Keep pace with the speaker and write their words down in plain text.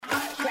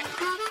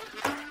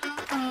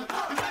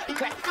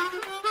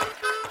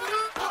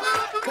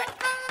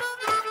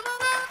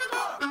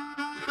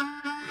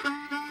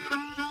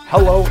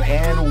Hello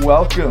and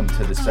welcome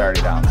to the Saturday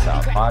Down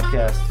South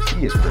podcast.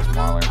 He is Chris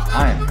Marler.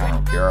 I am Connor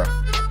O'Gara.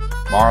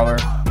 Marler,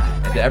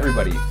 and to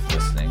everybody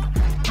listening,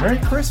 Merry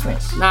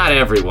Christmas. Not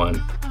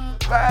everyone.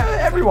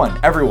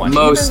 Everyone.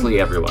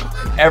 Mostly everyone.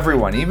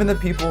 Everyone, even the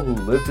people who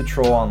live to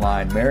troll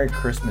online, Merry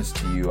Christmas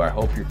to you. I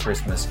hope your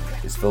Christmas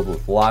is filled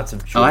with lots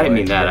of joy. Oh, I didn't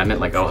mean that. I meant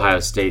like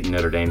Ohio State and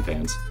Notre Dame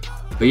fans.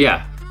 But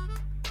yeah,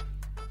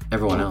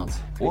 everyone else.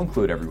 We'll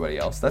include everybody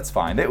else. That's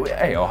fine.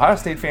 Hey, Ohio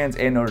State fans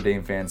and Notre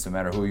Dame fans, no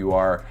matter who you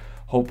are,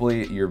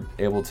 hopefully you're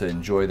able to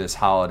enjoy this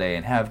holiday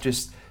and have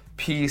just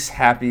peace,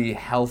 happy,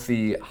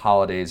 healthy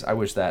holidays. I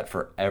wish that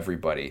for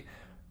everybody.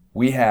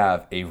 We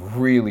have a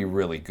really,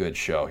 really good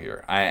show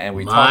here. I've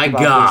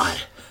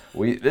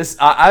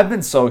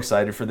been so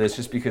excited for this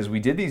just because we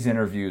did these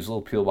interviews, a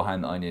little peel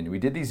behind the onion. We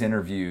did these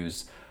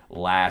interviews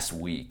last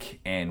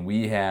week, and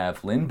we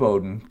have Lynn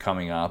Bowden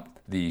coming up,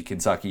 the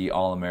Kentucky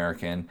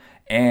All-American,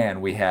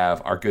 and we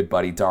have our good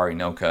buddy Dari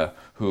Nowkhah,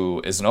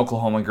 who is an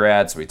Oklahoma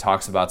grad, so he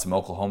talks about some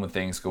Oklahoma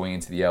things going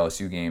into the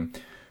LSU game.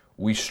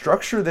 We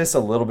structure this a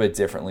little bit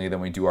differently than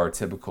we do our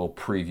typical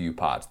preview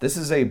pods. This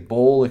is a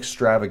bowl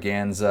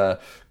extravaganza,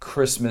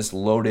 Christmas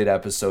loaded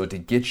episode to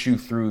get you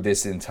through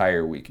this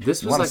entire week.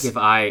 This was like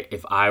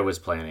if I was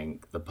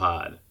planning the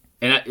pod,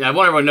 and I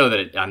want everyone to know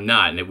that I'm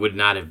not, and it would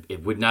not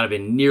have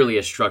been nearly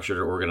as structured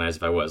or organized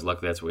if I was.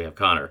 Luckily, that's why we have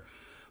Connor.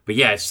 But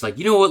yeah, it's just like,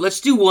 you know what?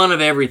 Let's do one of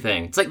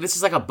everything. It's like this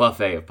is like a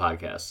buffet of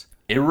podcasts.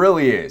 It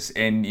really is,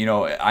 and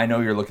I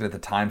know you're looking at the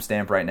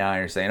timestamp right now, and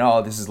you're saying,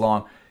 "Oh, this is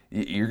long."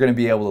 You're going to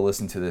be able to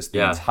listen to this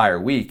the entire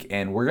week,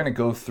 and we're going to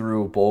go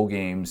through bowl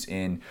games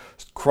in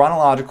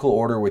chronological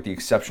order with the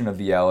exception of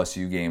the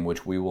LSU game,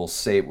 which we will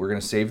save. We're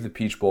going to save the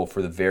Peach Bowl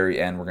for the very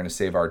end. We're going to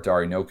save our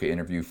Dari Nowkhah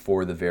interview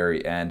for the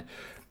very end.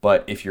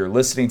 But if you're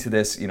listening to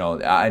this,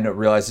 I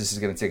realize this is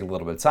going to take a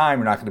little bit of time.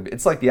 You're not going to.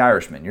 It's like The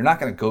Irishman. You're not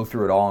going to go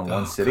through it all in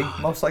one sitting,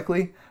 most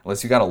likely,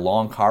 unless you got a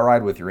long car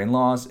ride with your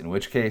in-laws. In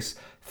which case,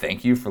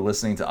 thank you for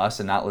listening to us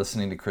and not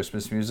listening to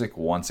Christmas music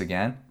once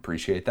again.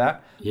 Appreciate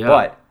that. Yeah.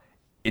 But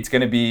It's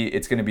gonna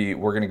be.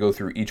 We're gonna go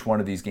through each one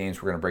of these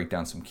games. We're gonna break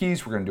down some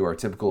keys. We're gonna do our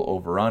typical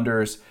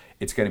over/unders.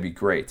 It's gonna be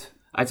great.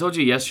 I told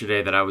you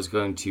yesterday that I was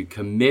going to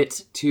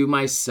commit to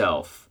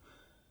myself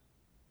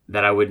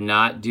that I would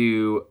not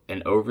do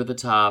an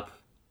over-the-top,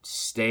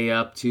 stay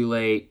up too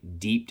late,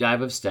 deep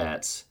dive of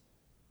stats.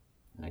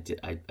 And I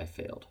did. I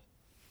failed.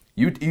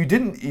 You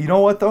didn't. You know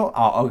what though?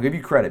 I'll give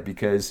you credit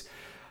because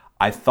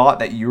I thought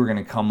that you were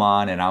going to come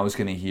on and I was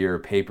going to hear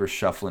papers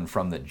shuffling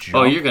from the jump.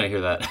 Oh, you're going to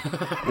hear that.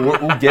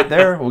 We'll get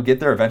there. We'll get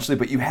there eventually,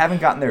 but you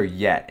haven't gotten there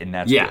yet, and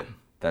that's good.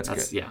 That's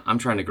good. Yeah, I'm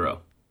trying to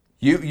grow.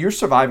 You're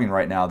surviving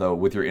right now, though,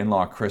 with your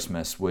in-law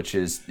Christmas, which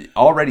is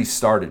already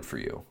started for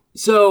you.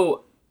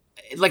 So,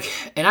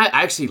 and I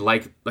actually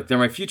like they're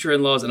my future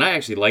in-laws, and I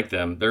actually like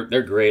them.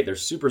 They're great. They're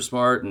super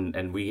smart,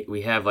 and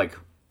we have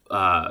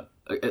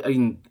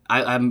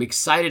I'm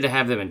excited to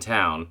have them in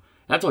town.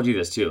 I've told you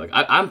this too.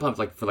 I'm pumped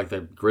for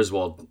the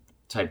Griswold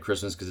type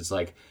Christmas because it's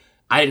like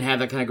I didn't have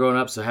that kind of growing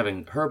up. So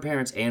having her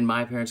parents and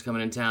my parents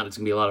coming in town, it's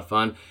gonna be a lot of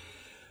fun.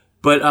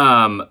 But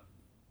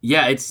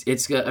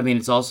it's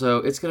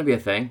gonna be a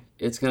thing.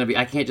 It's gonna be.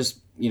 I can't just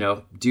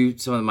do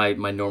some of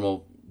my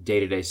normal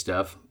day-to-day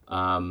stuff.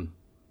 I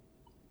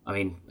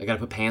gotta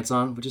put pants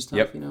on, which is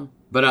tough,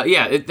 But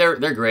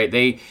they're great.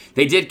 They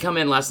did come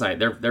in last night.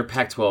 They're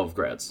Pac-12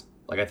 grads.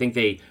 I think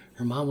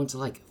her mom went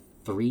to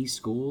 3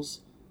 schools.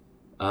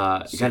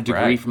 Got a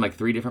degree from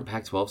 3 different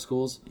Pac-12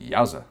 schools.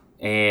 Yowza.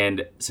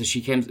 And so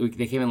they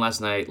came in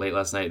late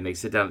last night, and they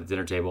sit down at the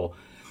dinner table.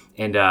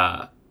 And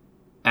I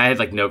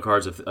had note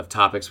cards of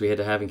topics we had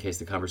to have in case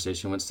the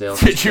conversation went stale.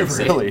 Did you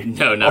really?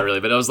 No, not really.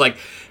 But I was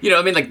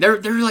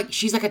they're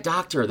she's like a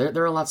doctor.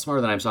 They're a lot smarter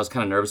than I am, so I was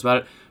kind of nervous about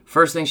it.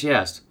 First thing she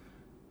asked,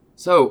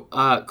 so,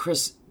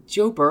 Chris,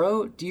 Joe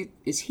Burrow,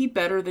 is he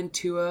better than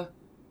Tua?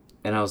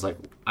 And I was like,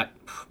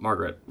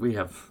 Margaret, we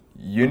have...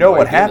 You know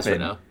what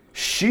happened? Right,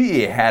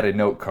 she had a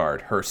note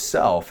card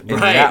herself, and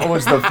that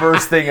was the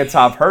first thing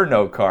atop her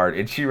note card,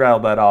 and she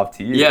rattled that off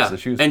to you. Yeah, so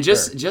she was and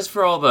just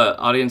for all the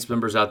audience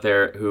members out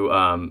there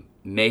who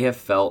may have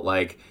felt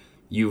like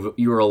you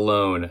were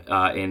alone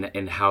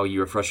in how you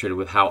were frustrated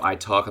with how I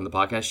talk on the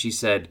podcast, she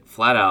said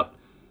flat out,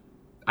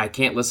 I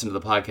can't listen to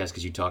the podcast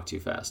because you talk too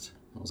fast.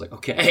 I was like,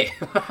 okay.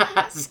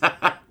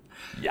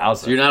 Yowza.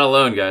 So you're not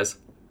alone, guys.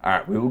 All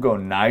right, we will go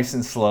nice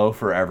and slow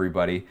for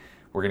everybody.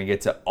 We're going to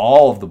get to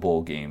all of the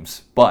bowl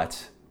games,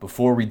 but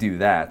before we do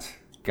that,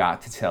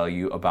 got to tell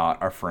you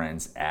about our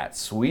friends at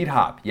Sweet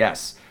Hop.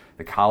 Yes,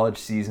 the college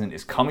season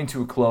is coming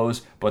to a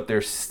close, but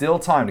there's still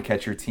time to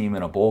catch your team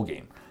in a bowl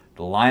game.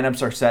 The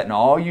lineups are set, and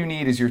all you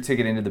need is your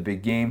ticket into the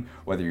big game,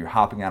 whether you're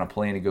hopping on a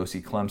plane to go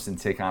see Clemson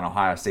take on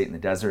Ohio State in the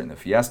desert in the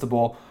Fiesta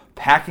Bowl,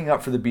 packing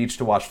up for the beach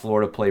to watch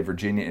Florida play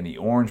Virginia in the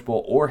Orange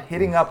Bowl, or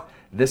hitting up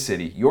this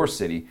city, your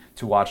city,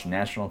 to watch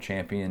national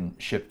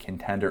championship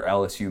contender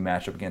LSU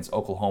match up against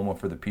Oklahoma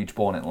for the Peach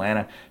Bowl in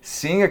Atlanta.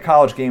 Seeing a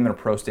college game in a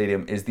pro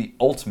stadium is the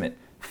ultimate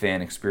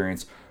fan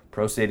experience.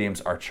 Pro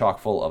Stadiums are chock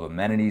full of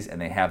amenities,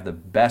 and they have the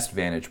best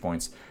vantage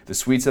points. The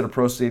suites at a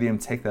Pro Stadium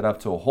take that up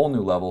to a whole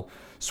new level.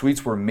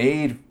 Suites were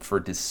made for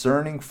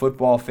discerning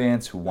football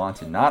fans who want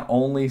to not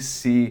only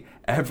see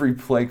every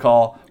play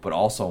call, but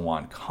also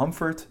want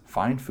comfort,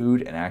 fine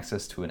food, and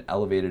access to an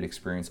elevated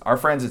experience. Our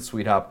friends at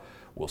Sweet Hop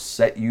will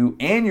set you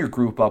and your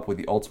group up with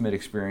the ultimate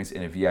experience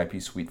in a VIP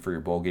suite for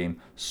your bowl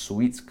game.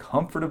 Suites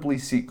comfortably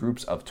seat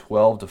groups of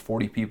 12 to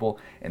 40 people,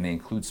 and they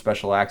include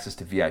special access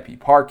to VIP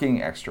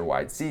parking, extra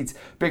wide seats,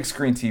 big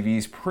screen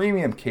TVs,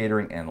 premium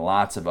catering, and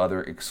lots of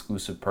other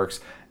exclusive perks,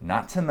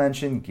 not to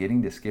mention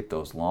getting to skip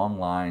those long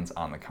lines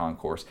on the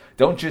concourse.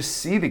 Don't just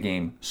see the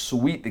game,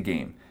 suite the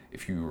game.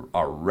 If you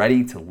are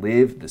ready to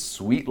live the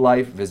sweet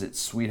life, visit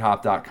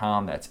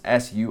sweethop.com. That's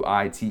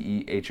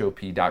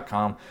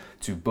SUITEHOP.com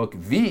to book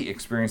the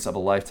experience of a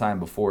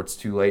lifetime before it's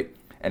too late.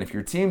 And if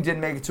your team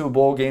didn't make it to a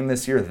bowl game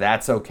this year,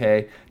 that's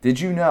okay. Did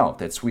you know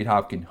that Sweet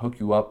Hop can hook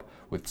you up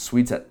with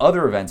suites at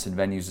other events and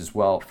venues as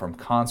well, from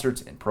concerts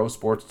and pro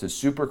sports to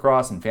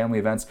Supercross and family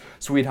events?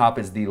 Sweet Hop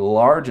is the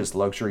largest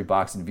luxury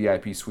box and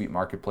VIP suite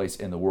marketplace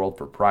in the world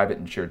for private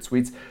and shared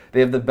suites.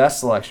 They have the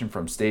best selection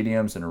from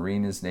stadiums and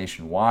arenas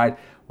nationwide.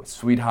 With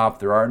Sweet Hop,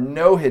 there are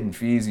no hidden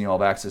fees, and you'll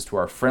have access to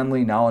our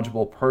friendly,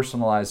 knowledgeable,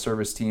 personalized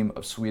service team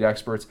of suite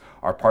experts.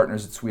 Our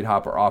partners at Sweet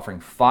Hop are offering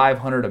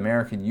 $500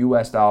 American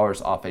US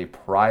dollars off a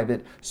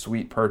private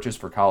suite purchase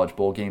for college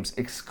bowl games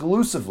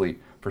exclusively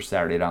for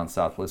Saturday Down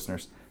South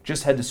listeners.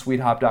 Just head to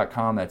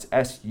sweethop.com, that's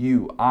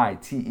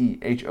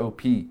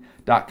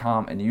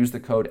SUITEHOP.com, and use the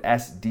code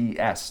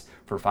SDS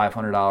for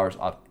 $500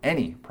 off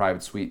any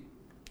private suite.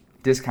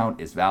 Discount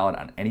is valid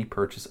on any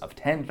purchase of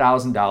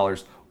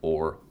 $10,000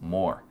 or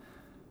more.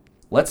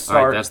 Let's start.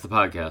 All right, that's the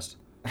podcast.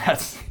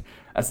 That's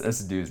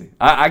a doozy.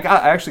 I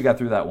actually got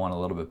through that one a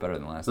little bit better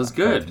than last time. That's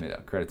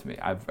good. Credit to me.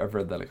 I've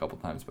read that a couple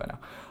times by now.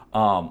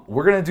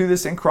 We're going to do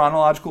this in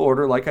chronological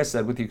order, like I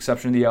said, with the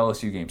exception of the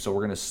LSU game. So we're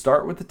going to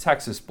start with the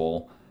Texas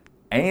Bowl.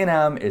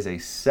 A&M is a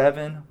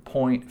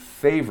 7-point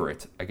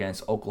favorite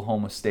against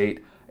Oklahoma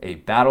State, a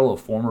battle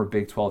of former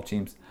Big 12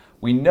 teams.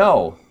 We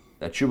know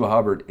that Chuba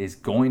Hubbard is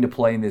going to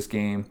play in this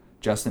game.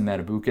 Justin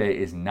Madubuike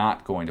is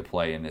not going to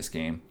play in this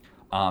game.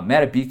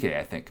 Madubuike,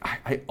 I think.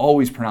 I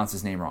always pronounce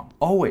his name wrong.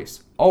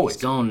 Always. He's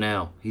gone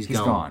now. He's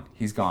gone.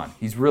 He's gone.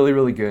 He's really,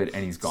 really good,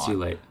 and he's gone. It's too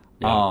late.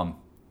 Yeah.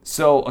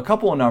 So a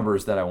couple of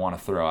numbers that I want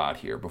to throw out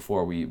here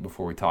before we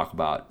talk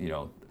about,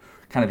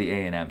 kind of the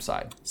A&M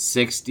side.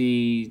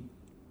 60...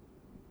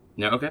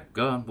 No, okay,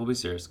 go on. We'll be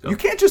serious. Go. You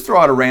can't just throw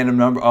out a random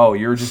number. Oh,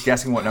 you're just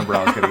guessing what number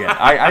I was going to get.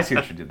 I see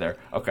what you did there.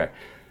 Okay.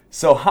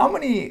 So how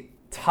many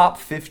top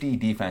 50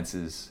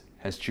 defenses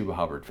has Chuba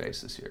Hubbard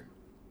faced this year?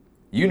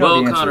 You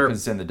know the answer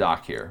because it's in the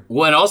doc here.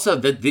 Well, and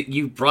also,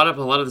 you brought up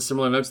a lot of the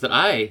similar notes that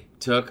I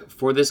took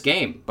for this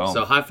game. Boom.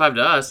 So high five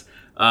to us.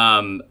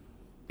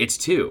 It's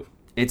 2.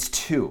 It's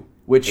 2.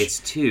 It's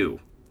 2.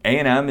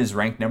 A&M is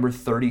ranked number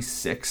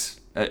 36.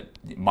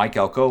 Mike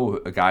Elko,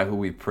 a guy who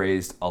we've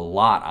praised a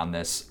lot on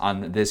this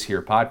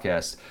here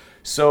podcast.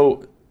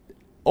 So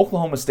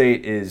Oklahoma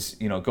State is,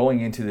 going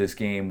into this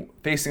game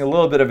facing a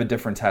little bit of a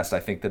different test, I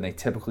think, than they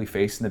typically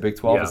face in the Big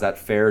 12. Yeah. Is that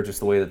fair? Just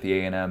the way that the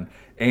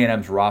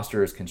A&M's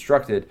roster is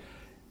constructed.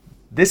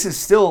 This is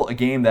still a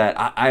game that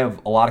I have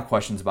a lot of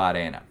questions about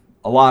A&M.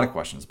 A lot of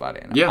questions about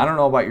A&M. Yeah. I don't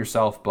know about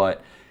yourself,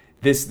 but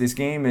this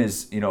game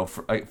is,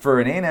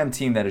 for an A&M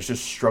team that has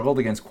just struggled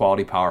against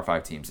quality Power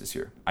 5 teams this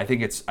year. I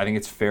think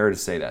it's fair to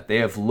say that they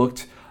have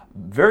looked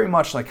very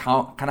much like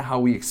how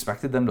we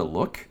expected them to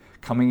look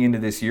coming into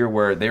this year,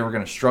 where they were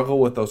going to struggle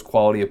with those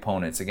quality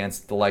opponents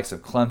against the likes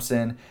of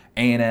Clemson,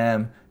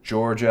 A&M,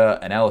 Georgia,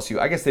 and LSU.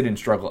 I guess they didn't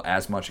struggle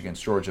as much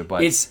against Georgia,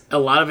 but it's a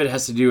lot of it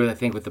has to do with, I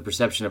think, with the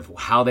perception of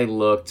how they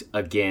looked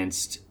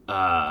against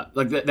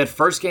that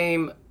first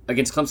game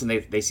against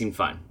Clemson. They seemed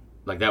fine.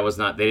 Like they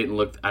didn't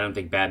look, I don't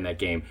think, bad in that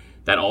game.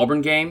 That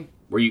Auburn game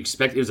where you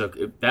expect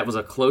that was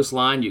a close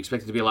line. You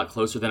expect it to be a lot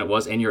closer than it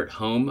was, and you're at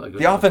home.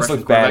 The offense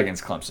looked bad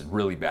against Clemson,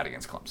 really bad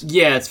against Clemson.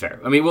 Yeah, it's fair.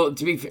 I mean, well,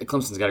 to be fair,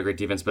 Clemson's got a great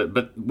defense, but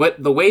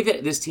the way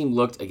that this team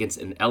looked against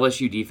an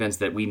LSU defense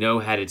that we know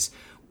had its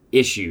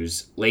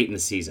issues late in the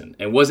season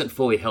and wasn't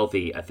fully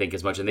healthy, I think,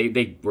 as much, and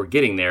they were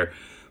getting there,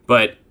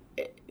 but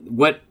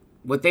what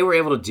they were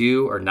able to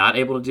do or not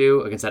able to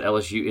do against that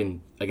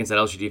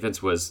LSU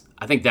defense was,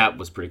 I think, that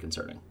was pretty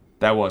concerning.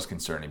 That was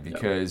concerning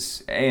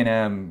because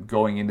A&M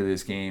going into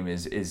this game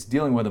is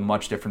dealing with a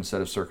much different set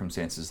of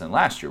circumstances than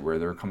last year, where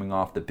they're coming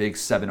off the big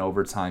 7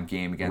 overtime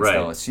game against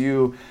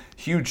LSU.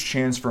 Huge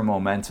chance for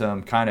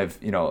momentum, kind of,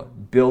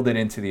 build it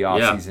into the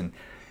offseason.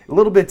 A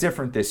little bit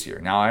different this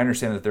year. Now, I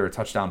understand that they're a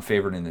touchdown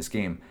favorite in this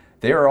game.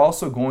 They are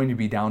also going to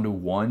be down to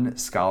one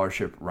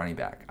scholarship running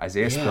back.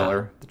 Isaiah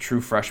Spiller, the true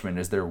freshman,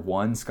 is their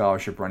one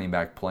scholarship running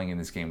back playing in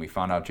this game. We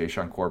found out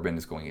Jashaun Corbin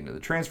is going into the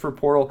transfer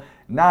portal.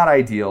 Not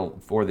ideal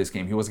for this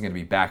game. He wasn't going to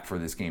be back for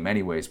this game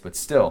anyways, but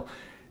still,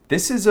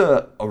 this is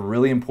a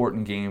really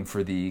important game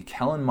for the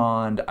Kellen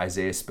Mond,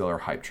 Isaiah Spiller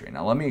hype train.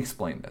 Now, let me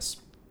explain this.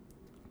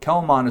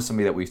 Kellen Mond is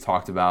somebody that we've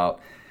talked about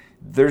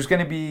there's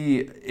going to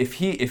be, if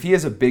he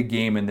has a big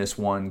game in this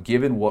one,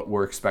 given what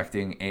we're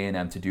expecting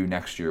A&M to do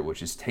next year,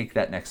 which is take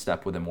that next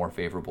step with a more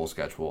favorable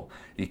schedule,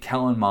 the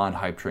Kellen Mond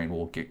hype train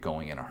will get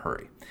going in a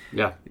hurry.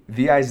 Yeah.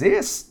 The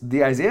Isaiah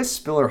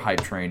Spiller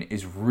hype train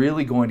is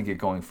really going to get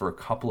going for a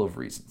couple of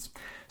reasons.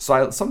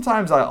 So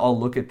sometimes I'll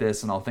look at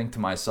this and I'll think to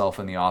myself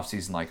in the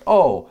offseason like,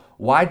 oh,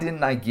 why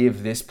didn't I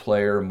give this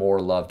player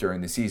more love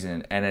during the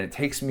season? And it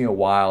takes me a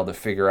while to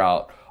figure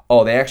out,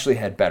 oh, they actually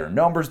had better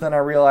numbers than I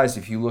realized.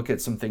 If you look at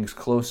some things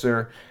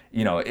closer,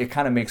 it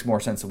kind of makes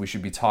more sense that we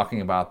should be talking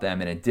about them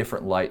in a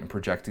different light and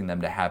projecting them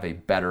to have a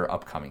better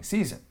upcoming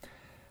season.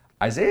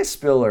 Isaiah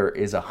Spiller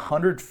is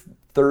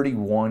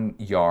 131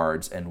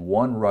 yards and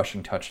 1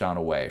 rushing touchdown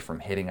away from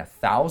hitting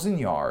 1,000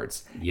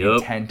 yards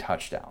and 10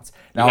 touchdowns.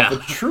 Now, if a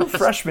true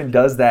freshman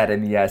does that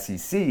in the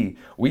SEC,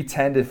 we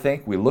tend to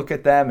think, we look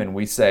at them and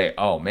we say,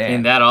 oh, man.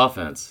 In that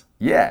offense.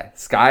 Yeah,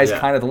 sky's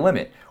kind of the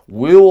limit.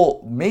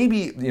 We'll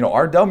maybe,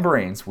 our dumb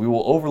brains, we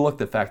will overlook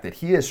the fact that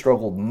he has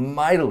struggled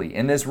mightily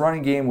in this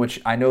running game,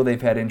 which I know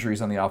they've had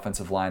injuries on the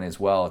offensive line as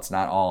well. It's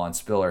not all on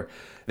Spiller.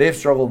 They've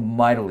struggled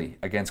mightily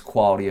against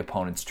quality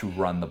opponents to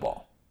run the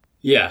ball.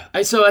 Yeah.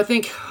 So I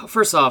think,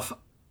 first off,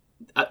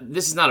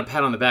 this is not a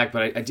pat on the back,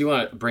 but I do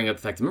want to bring up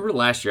the fact. Remember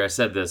last year I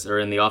said this, or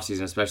in the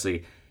offseason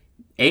especially,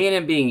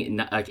 A&M being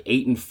like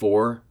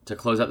 8-4 to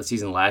close out the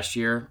season last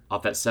year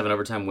off that 7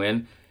 overtime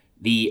win.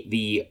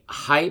 The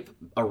hype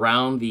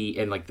around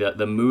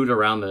the mood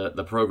around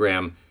the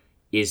program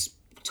is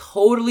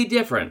totally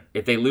different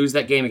if they lose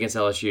that game against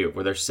LSU,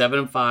 where they're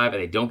 7-5 and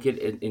they don't get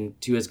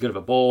into as good of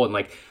a bowl,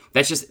 and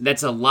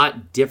that's a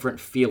lot different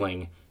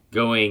feeling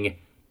going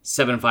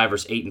 7-5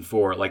 versus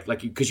 8-4, like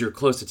because you're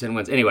close to 10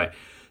 wins. Anyway,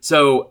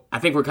 so I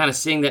think we're kind of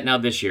seeing that now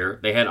this year.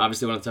 They had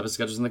obviously one of the toughest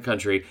schedules in the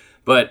country,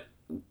 but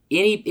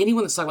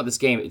anyone that's talking about this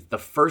game, the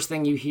first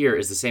thing you hear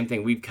is the same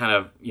thing we've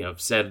kind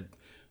of said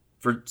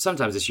for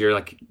sometimes this year,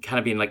 like kind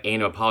of being like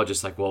A&M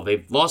apologists, like, well,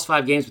 they've lost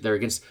 5 games, but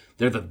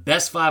they're the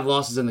best 5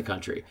 losses in the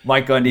country.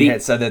 Mike Gundy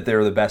had said that they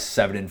were the best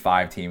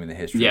 7-5 team in the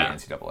history of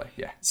the NCAA.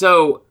 Yeah.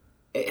 So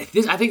I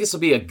think this will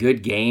be a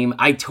good game.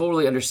 I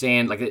totally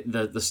understand like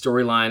the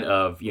storyline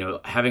of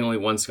having only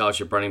one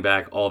scholarship running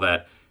back, all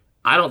that.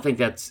 I don't think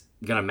that's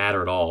gonna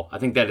matter at all. I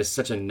think that is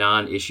such a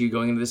non-issue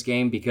going into this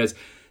game because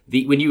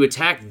when you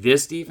attack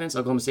this defense,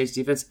 Oklahoma State's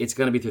defense, it's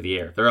going to be through the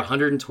air. They're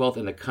 112th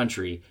in the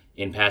country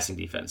in passing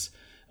defense.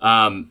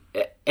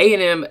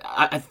 A&M,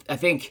 I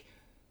think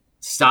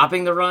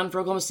stopping the run for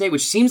Oklahoma State,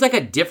 which seems like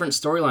a different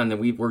storyline than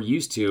we were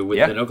used to with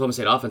an Oklahoma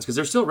State offense, because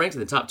they're still ranked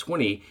in the top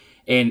 20,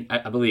 and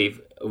I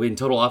believe in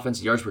total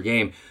offensive yards per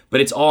game,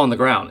 but it's all on the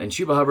ground. And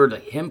Chuba Hubbard,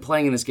 him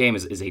playing in this game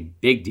is a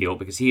big deal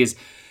because he is,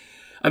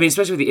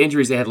 especially with the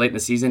injuries they had late in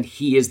the season,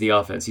 he is the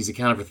offense. He's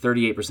accounted for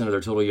 38% of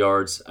their total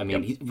yards.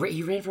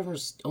 He ran for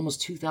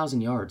almost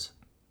 2,000 yards.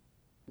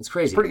 It's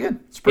crazy. It's pretty good.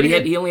 It's pretty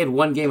good. He only had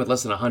one game with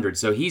less than 100,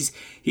 so he's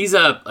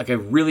a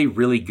really,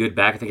 really good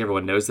back. I think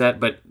everyone knows that.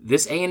 But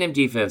this A&M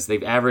defense,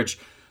 they've averaged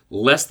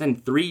less than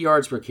 3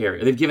 yards per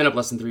carry. They've given up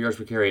less than 3 yards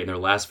per carry in their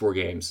last 4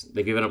 games.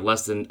 They've given up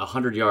less than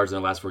 100 yards in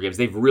their last 4 games.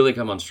 They've really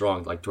come on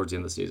strong, like towards the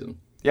end of the season.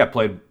 Yeah,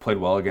 played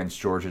well against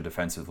Georgia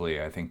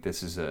defensively. I think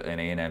this is an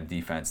A&M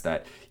defense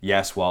that,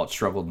 yes, while it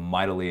struggled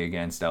mightily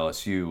against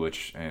LSU,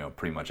 which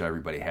pretty much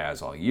everybody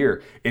has all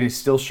year, it has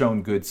still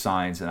shown good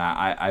signs, and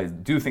I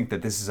do think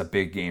that this is a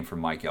big game for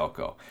Mike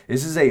Elko.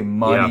 This is a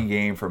money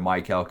game for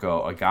Mike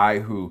Elko, a guy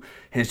who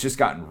has just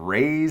gotten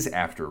raise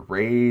after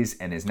raise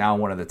and is now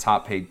one of the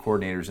top paid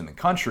coordinators in the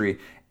country.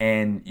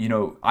 And,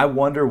 I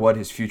wonder what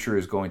his future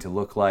is going to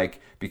look like,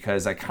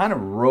 because I kind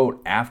of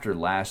wrote after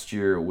last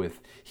year with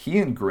he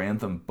and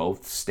Grantham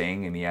both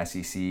staying in the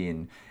SEC,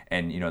 and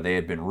they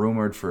had been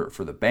rumored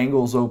for the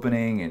Bengals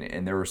opening,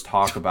 and there was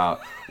talk about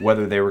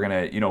whether they were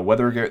going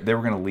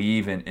to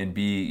leave and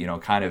be,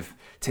 kind of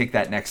take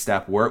that next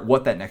step,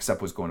 what that next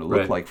step was going to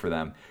look like for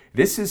them.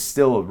 This is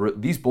still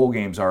these bowl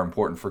games are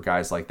important for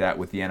guys like that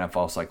with the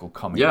NFL cycle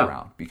coming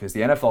around, because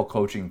the NFL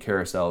coaching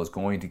carousel is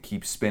going to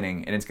keep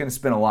spinning, and it's going to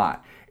spin a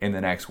lot in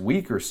the next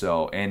week or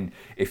so. And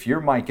if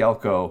you're Mike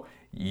Elko,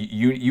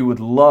 you would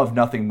love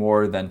nothing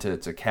more than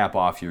to cap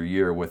off your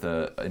year with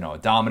a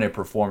dominant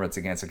performance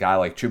against a guy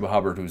like Chuba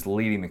Hubbard, who's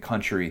leading the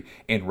country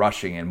in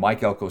rushing. And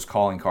Mike Elko's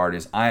calling card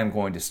is, I am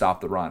going to stop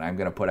the run. I'm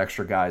going to put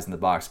extra guys in the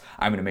box.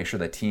 I'm going to make sure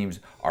that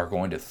teams are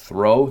going to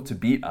throw to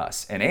beat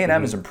us. And A&M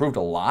has improved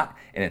a lot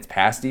in its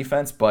pass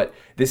defense, but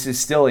this is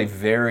still a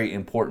very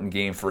important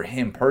game for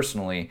him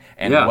personally.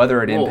 And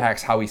whether it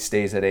impacts how he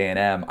stays at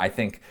A&M, I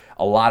think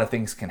a lot of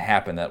things can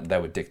happen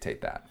that would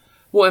dictate that.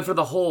 Well, and for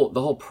the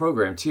whole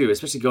program too,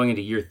 especially going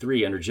into year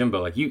 3 under Jimbo,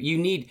 like you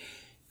need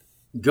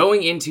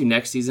going into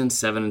next season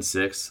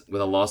 7-6 with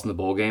a loss in the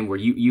bowl game, where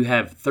you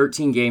have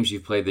 13 games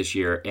you've played this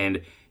year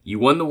and you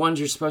won the ones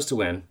you're supposed to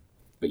win,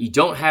 but you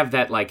don't have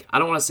that, like, I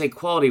don't want to say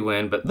quality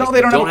win, but no,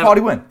 they don't have a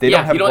quality win. They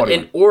don't have a quality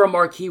win, or a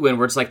marquee win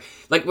where it's like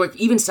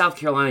even South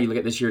Carolina. You look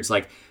at this year, it's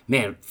like,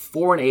 man,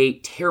 4-8,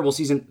 terrible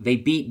season. They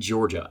beat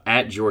Georgia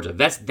at Georgia.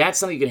 That's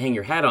something you can hang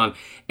your hat on,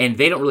 and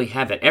they don't really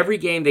have that. Every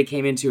game they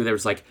came into, there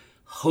was like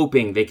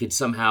hoping they could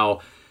somehow,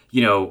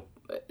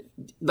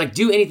 like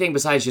do anything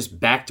besides just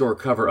backdoor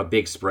cover a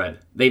big spread.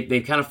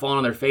 They've kind of fallen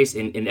on their face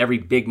in every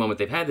big moment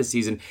they've had this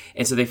season,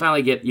 and so they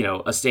finally get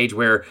a stage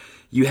where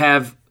you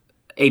have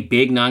a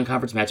big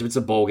non-conference matchup. It's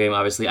a bowl game,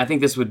 obviously. I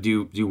think this would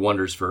do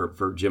wonders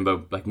for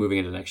Jimbo, like moving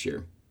into next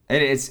year.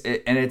 And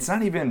it's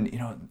not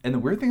even and the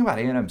weird thing about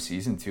A&M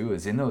season too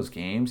is in those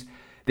games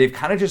they've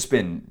kind of just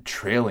been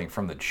trailing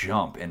from the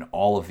jump in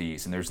all of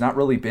these, and there's not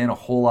really been a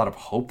whole lot of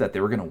hope that they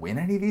were going to win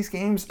any of these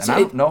games. And I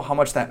don't know how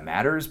much that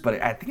matters,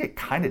 but I think it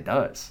kind of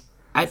does.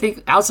 I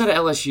think outside of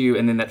LSU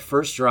and then that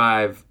first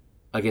drive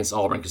against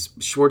Auburn, because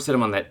Schwartz hit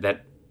him on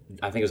that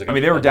I think it was like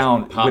they were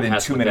down within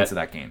 2 minutes of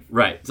that game.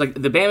 Right. It's like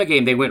the Bama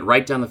game, they went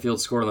right down the field,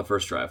 scored on the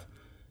first drive.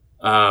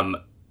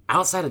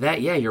 Outside of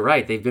that, yeah, you're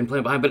right. They've been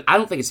playing behind, but I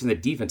don't think it's from the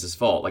defense's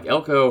fault. Like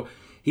Elko,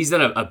 he's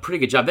done a pretty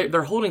good job.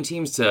 They're holding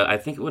teams to, I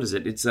think, what is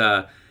it? It's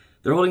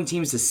they're holding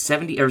teams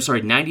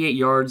to 98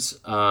 yards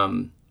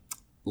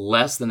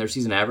less than their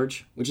season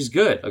average, which is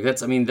good. Like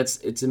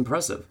it's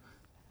impressive.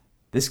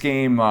 This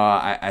game,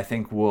 I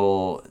think,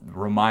 will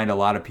remind a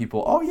lot of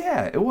people, oh,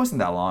 yeah, it wasn't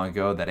that long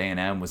ago that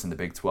A&M was in the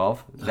Big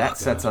 12. That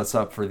sets us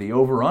up for the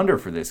over-under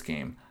for this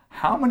game.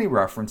 How many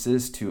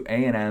references to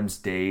A&M's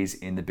days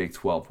in the Big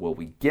 12 will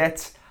we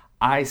get?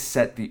 I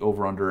set the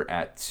over-under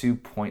at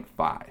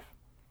 2.5.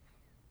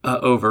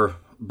 Over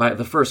by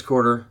the first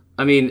quarter.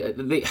 I mean,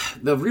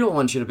 the real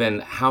one should have been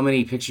how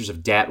many pictures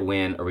of Dat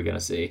Win are we going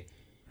to see?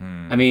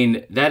 I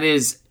mean, that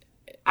is...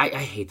 I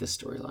hate this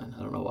storyline.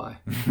 I don't know why.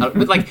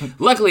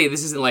 But, luckily,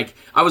 this isn't like...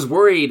 I was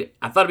worried.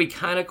 I thought it'd be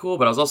kind of cool,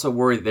 but I was also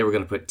worried they were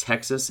going to put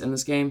Texas in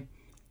this game.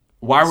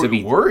 Why were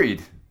you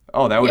worried?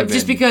 Oh, that would have been...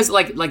 Just because,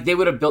 they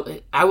would have built...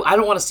 I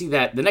don't want to see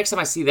that. The next time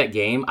I see that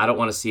game, I don't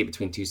want to see it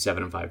between 2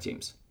 7-5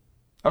 teams.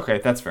 Okay,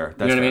 that's fair.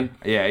 That's you know fair. What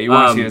I mean? Yeah, you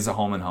want to see it as a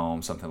home and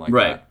home, something like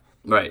that.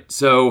 Right.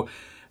 So,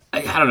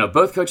 I don't know.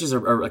 Both coaches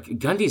are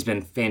Gundy's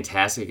been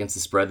fantastic against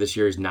the spread this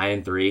year. He's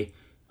 9-3.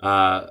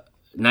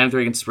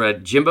 9-3 against the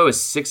spread. Jimbo is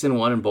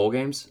 6-1 in bowl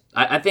games.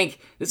 I think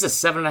this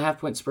is a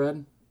 7.5-point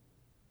spread.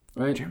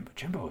 Right?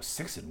 Jimbo is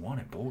 6-1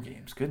 in bowl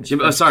games. Goodness.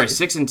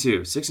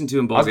 6-2. 6-2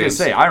 in bowl games. I was going to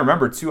say, I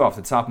remember 2 off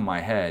the top of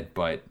my head,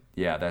 but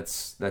yeah,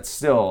 that's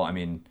still, I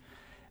mean,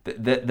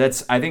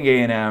 that's, I think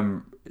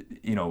A&M,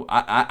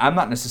 I'm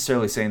not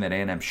necessarily saying that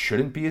A&M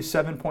shouldn't be a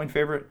 7-point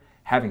favorite.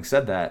 Having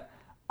said that,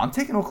 I'm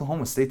taking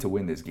Oklahoma State to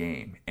win this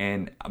game.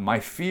 And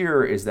my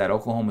fear is that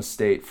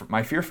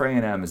my fear for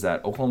A&M is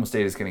that Oklahoma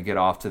State is going to get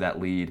off to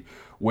that lead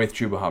with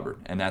Chuba Hubbard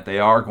and that they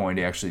are going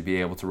to actually be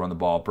able to run the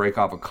ball, break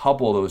off a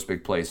couple of those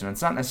big plays. And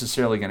it's not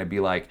necessarily going to be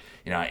like,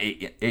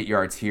 8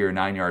 yards here,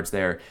 9 yards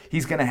there.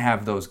 He's going to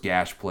have those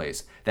gash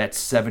plays, that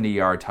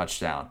 70-yard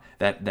touchdown,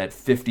 that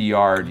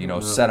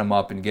 50-yard, set him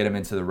up and get him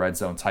into the red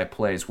zone type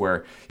plays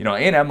where,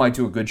 A&M might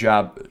do a good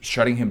job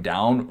shutting him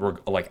down or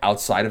like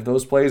outside of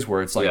those plays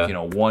where it's like,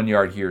 1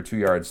 yard here, 2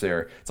 yards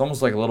there. It's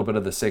almost like a little bit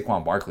of the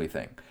Saquon Barkley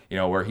thing,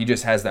 where he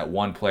just has that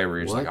one play where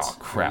you're just like, oh,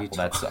 crap,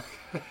 that's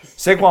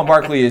Saquon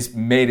Barkley has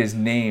made his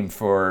name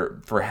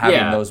for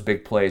having those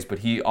big plays, but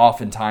he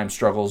oftentimes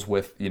struggles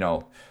with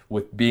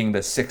being the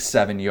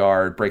 6-7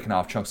 yard, breaking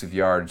off chunks of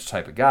yardage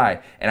type of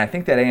guy. And I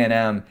think that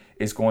A&M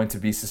is going to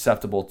be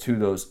susceptible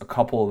to a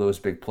couple of those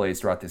big plays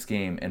throughout this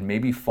game and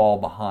maybe fall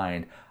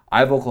behind. I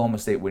have Oklahoma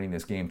State winning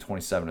this game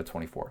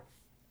 27-24.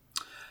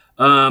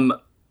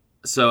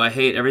 So I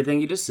hate everything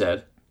you just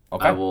said.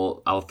 Okay.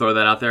 I'll throw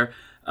that out there.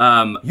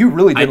 You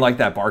really didn't like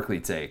that Barkley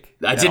take.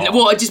 I didn't.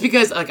 Well, just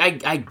because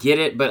I get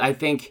it, but I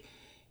think,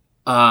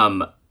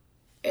 so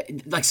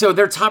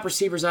their top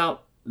receivers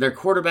out. Their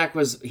quarterback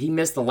he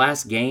missed the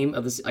last game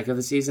of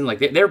the season.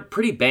 They're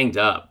pretty banged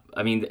up.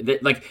 I mean,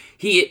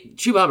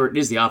 Chuba Hubbard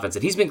is the offense,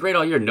 and he's been great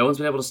all year. No one's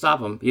been able to stop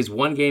him. He has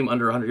one game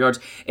under 100 yards,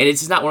 and it's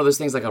just not one of those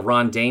things like a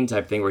Ron Dane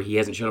type thing where he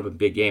hasn't shown up in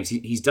big games.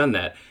 He's done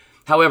that.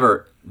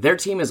 However, their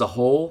team as a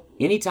whole,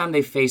 anytime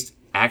they've faced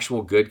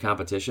actual good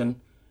competition.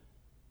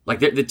 Like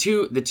the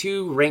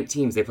two ranked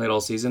teams they played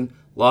all season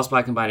lost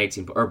by combined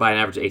 18 or by an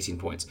average of 18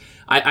 points.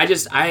 I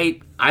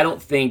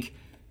don't think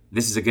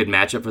this is a good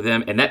matchup for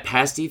them. And that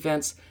pass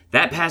defense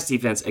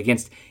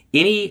against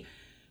any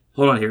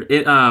hold on here.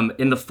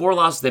 In the 4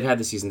 losses they've had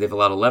this season, they've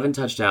allowed 11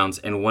 touchdowns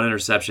and 1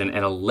 interception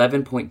and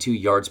 11.2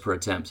 yards per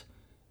attempt.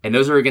 And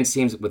those are against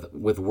teams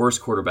with worse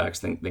quarterbacks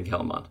than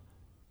Kellen Mond.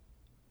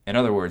 In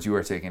other words, you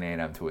are taking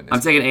A&M to win this. I'm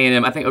taking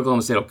A&M. I think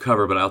Oklahoma State will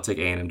cover, but I'll take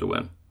A&M to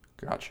win.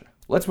 Gotcha.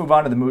 Let's move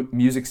on to the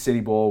Music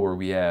City Bowl, where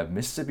we have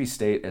Mississippi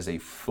State as a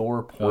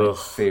 4-point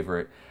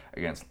favorite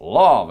against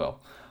Lawville.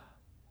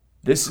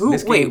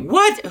 Wait,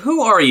 what?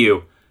 Who are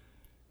you?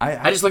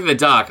 I just looked at the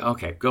doc.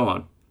 Okay, go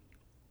on.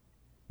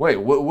 Wait,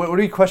 what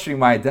are you questioning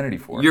my identity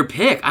for? Your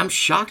pick. I'm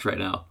shocked right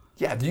now.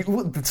 Yeah,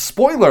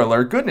 spoiler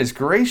alert. Goodness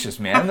gracious,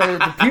 man.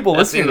 The people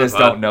listening to this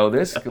don't know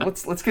this.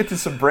 Let's get to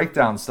some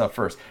breakdown stuff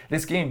first.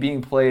 This game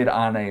being played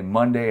on a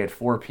Monday at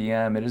 4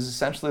 p.m. It is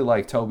essentially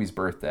like Toby's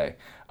birthday,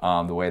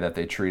 the way that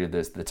they treated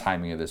the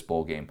timing of this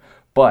bowl game.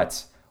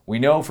 But we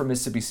know from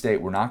Mississippi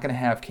State we're not going to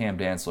have Cam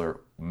Dantzler.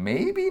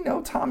 Maybe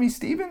no Tommy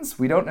Stevens.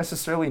 We don't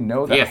necessarily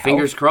know that. Yeah,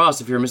 fingers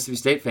crossed if you're a Mississippi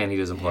State fan he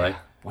doesn't play.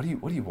 What do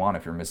you want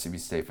if you're a Mississippi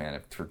State fan?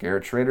 For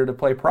Garrett Schrader to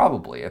play?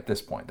 Probably at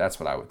this point.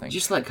 That's what I would think.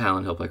 Just let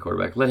Kylan Hill play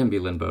quarterback. Let him be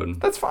Lynn Bowden.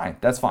 That's fine.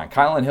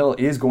 Kylan Hill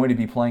is going to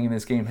be playing in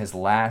this game, his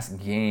last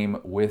game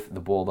with the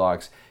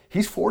Bulldogs.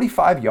 He's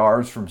 45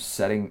 yards from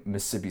setting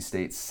Mississippi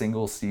State's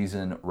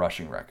single-season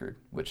rushing record,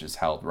 which is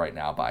held right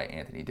now by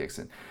Anthony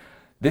Dixon.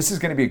 This is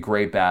going to be a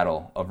great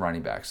battle of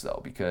running backs,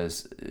 though,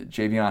 because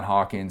Javion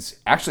Hawkins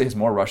actually has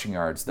more rushing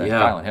yards than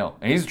Kylan Hill.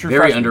 And he's a true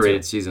very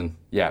underrated season.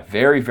 Yeah,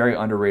 very, very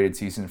underrated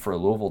season for a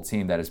Louisville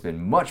team that has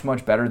been much,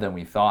 much better than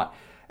we thought.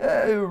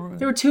 They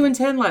were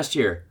 2-10 last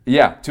year.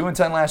 Yeah,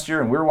 2-10 last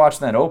year, and we were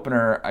watching that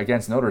opener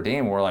against Notre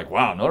Dame, and we're like,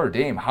 wow, Notre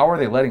Dame, how are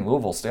they letting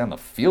Louisville stay on the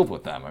field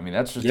with them? I mean,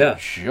 that's just a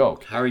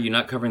joke. How are you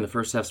not covering the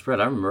first half spread?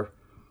 I remember.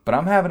 But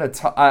I'm having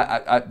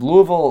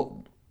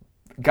Louisville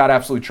got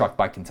absolutely trucked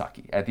by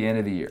Kentucky at the end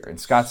of the year. And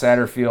Scott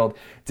Satterfield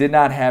did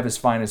not have his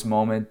finest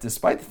moment,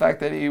 despite the fact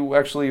that he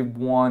actually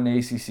won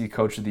ACC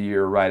Coach of the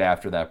Year right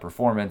after that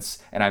performance.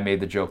 And I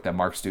made the joke that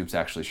Mark Stoops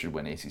actually should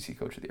win ACC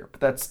Coach of the Year. But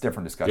that's a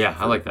different discussion. Yeah,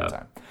 I like that.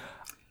 Time.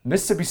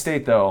 Mississippi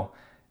State, though,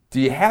 do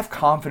you have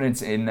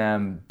confidence in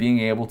them being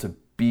able to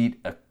beat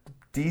a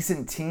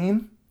decent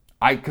team?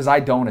 Because I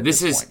don't at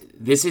this point.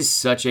 This is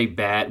such a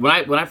bad... When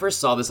I first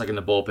saw this like in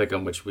the bowl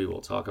pick'em, which we will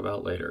talk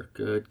about later.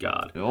 Good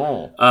God.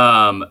 Oh.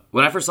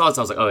 When I first saw this,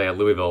 I was like, oh yeah,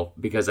 Louisville,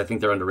 because I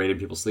think they're underrated.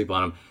 People sleep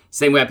on them.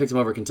 Same way I picked them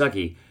over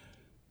Kentucky.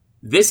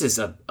 This is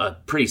a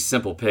pretty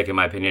simple pick, in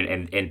my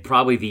opinion, and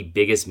probably the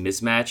biggest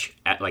mismatch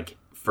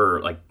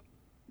for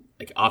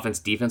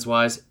offense-defense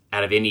wise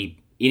out of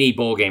any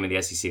bowl game in the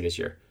SEC this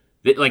year.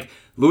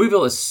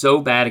 Louisville is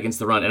so bad against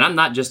the run, and I'm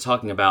not just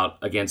talking about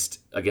against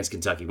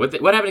Kentucky. What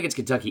happened against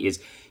Kentucky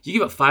is you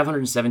give up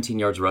 517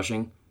 yards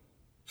rushing.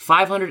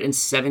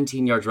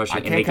 517 yards rushing. I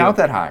can't count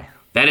that high.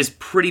 That is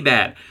pretty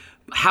bad.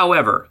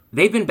 However,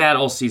 they've been bad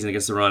all season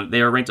against the run.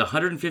 They are ranked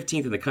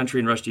 115th in the country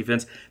in rush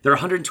defense. They're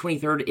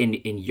 123rd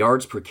in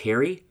yards per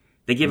carry.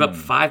 They give up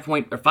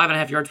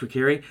 5.5 yards per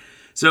carry.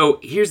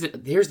 So here's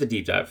the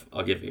deep dive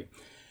I'll give you.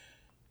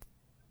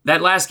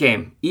 That last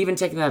game, even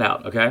taking that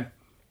out, okay?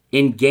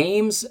 In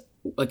games,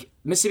 like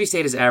Mississippi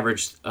State has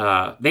averaged,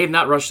 they have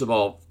not rushed the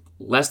ball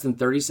less than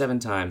 37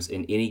 times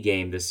in any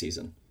game this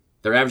season.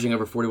 They're averaging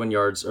over 41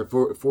 yards or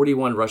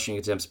 41 rushing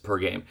attempts per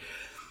game.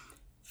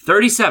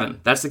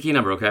 37, that's the key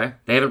number, okay?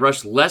 They haven't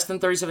rushed less than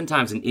 37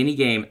 times in any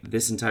game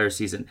this entire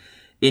season.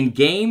 In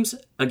games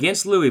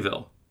against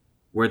Louisville,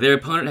 where their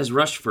opponent has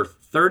rushed for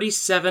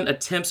 37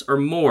 attempts or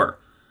more,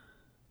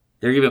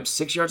 they're giving up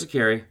 6 yards a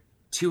carry,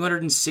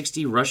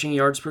 260 rushing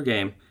yards per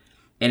game,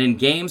 and in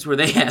games where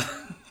they've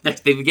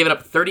given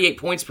up 38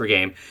 points per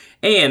game,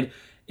 and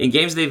in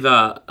games they've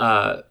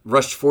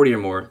rushed 40 or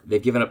more,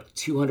 they've given up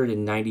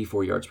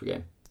 294 yards per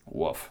game.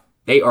 Woof.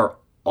 They are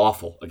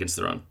awful against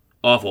the run.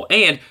 Awful.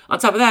 And on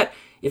top of that,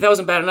 if that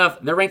wasn't bad enough,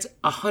 they're ranked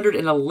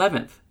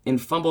 111th in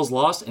fumbles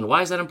lost. And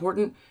why is that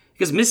important?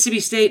 Because Mississippi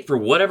State, for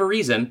whatever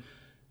reason,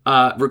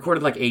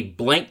 recorded like a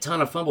blank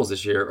ton of fumbles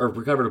this year, or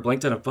recovered a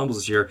blank ton of fumbles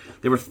this year.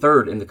 They were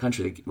third in the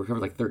country. They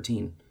recovered like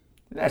 13.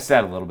 That's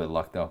a little bit of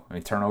luck, though. I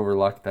mean, turnover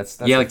luck.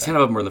 That's yeah, like 10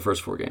 of them were in the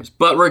first 4 games.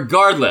 But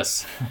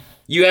regardless,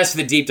 you asked for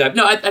the deep dive.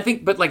 No, I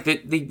think, but like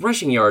the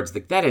rushing yards,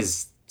 that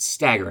is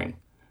staggering.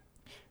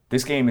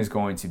 This game is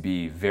going to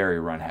be very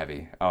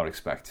run-heavy, I would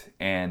expect.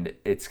 And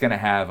it's going to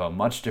have a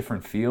much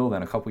different feel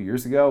than a couple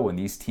years ago when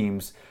these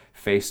teams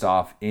faced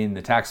off in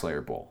the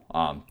TaxSlayer Bowl.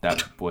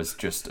 That was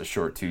just a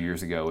short 2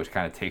 years ago, which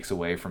kind of takes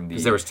away from the...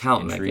 Because there was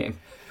talent in that game.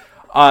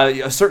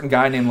 A certain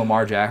guy named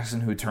Lamar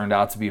Jackson, who turned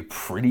out to be a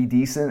pretty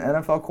decent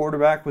NFL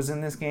quarterback, was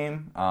in this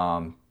game.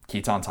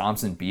 Keaton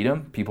Thompson beat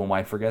him. People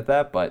might forget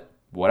that, but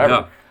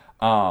whatever.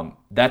 Yeah.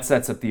 That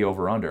sets up the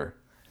over-under.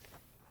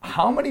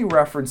 How many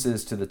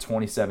references to the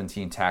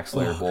 2017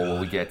 TaxSlayer Bowl will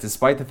we get,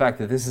 despite the fact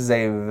that this is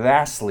a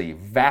vastly,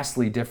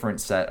 vastly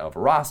different set of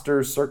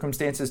rosters,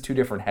 circumstances, 2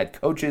 different head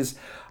coaches?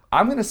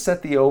 I'm going to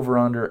set the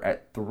over-under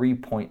at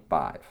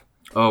 3.5.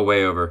 Oh,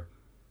 way over.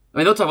 I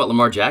mean, they'll talk about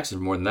Lamar Jackson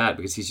for more than that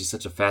because he's just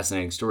such a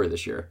fascinating story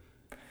this year.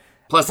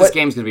 Plus, this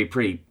game's going to be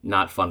pretty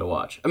not fun to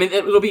watch. I mean,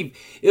 it'll be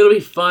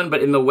fun,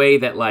 but in the way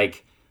that,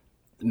 like,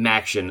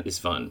 Maction is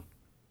fun.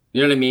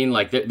 You know what I mean?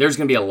 Like, there's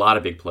going to be a lot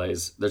of big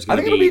plays. I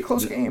think it'll be a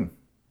close game.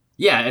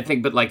 Yeah, I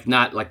think, but like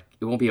not like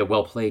it won't be a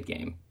well played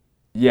game.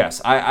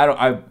 Yes,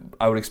 I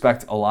would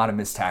expect a lot of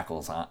missed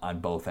tackles on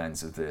both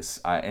ends of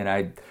this, and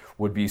I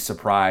would be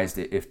surprised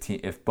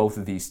if both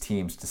of these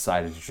teams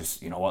decided to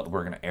just, you know what,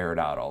 we're going to air it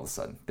out all of a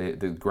sudden.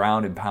 The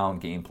ground and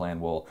pound game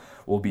plan will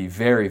be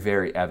very,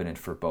 very evident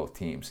for both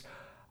teams.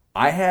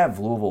 I have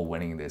Louisville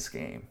winning this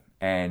game,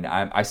 and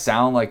I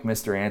sound like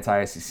Mr.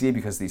 Anti-SEC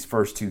because these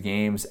first 2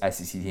 games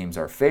SEC teams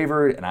are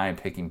favored, and I am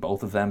picking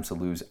both of them to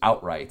lose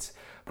outright.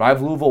 But I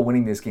have Louisville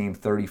winning this game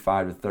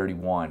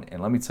 35-31,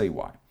 and let me tell you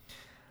why.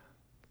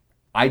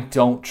 I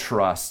don't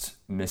trust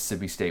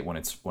Mississippi State when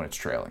it's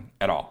trailing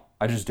at all.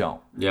 I just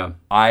don't. Yeah.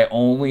 I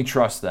only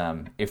trust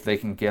them if they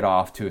can get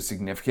off to a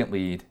significant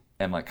lead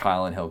and let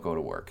Kylan Hill go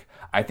to work.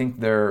 I think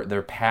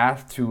their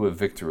path to a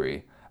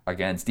victory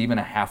against even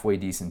a halfway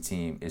decent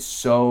team is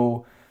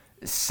so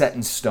set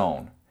in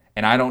stone.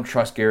 And I don't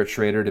trust Garrett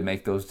Schrader to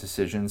make those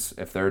decisions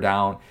if they're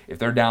down,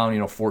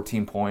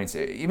 14 points.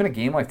 Even a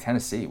game like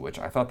Tennessee, which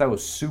I thought that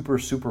was super,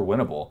 super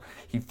winnable.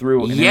 He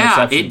threw an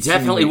interception it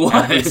definitely was.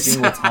 every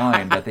single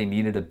time that they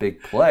needed a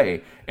big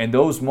play. And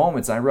those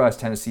moments, I realized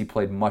Tennessee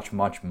played much,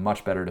 much,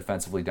 much better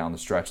defensively down the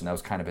stretch, and that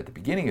was kind of at the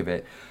beginning of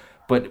it.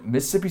 But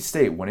Mississippi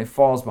State, when it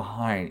falls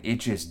behind, it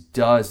just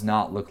does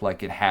not look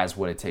like it has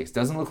what it takes.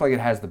 Doesn't look like it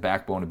has the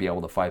backbone to be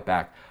able to fight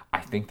back. I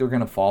think they're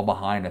going to fall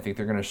behind. I think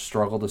they're going to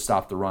struggle to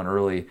stop the run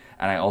early,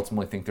 and I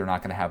ultimately think they're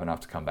not going to have enough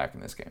to come back in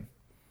this game.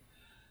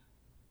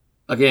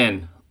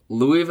 Again,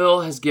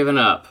 Louisville has given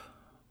up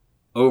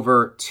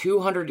over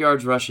 200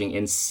 yards rushing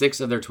in 6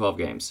 of their 12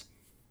 games.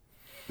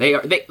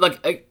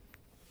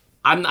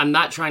 I'm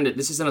not trying to.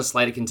 This isn't a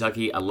slight at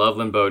Kentucky. I love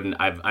Lynn Bowden.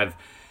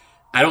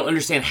 I don't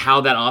understand how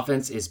that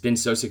offense has been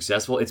so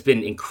successful. It's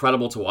been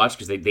incredible to watch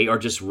because they are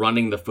just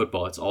running the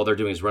football. It's all they're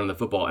doing is running the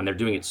football, and they're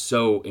doing it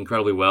so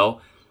incredibly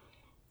well.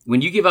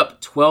 When you give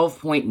up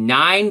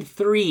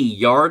 12.93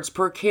 yards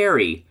per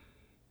carry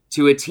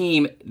to a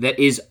team that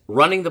is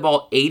running the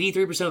ball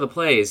 83% of the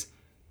plays,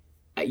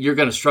 you're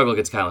going to struggle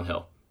against Kylan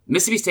Hill.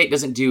 Mississippi State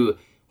doesn't do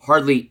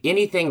hardly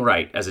anything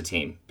right as a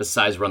team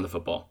besides run the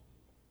football.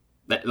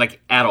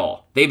 At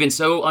all. They've been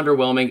so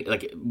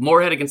underwhelming.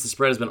 Moorhead against the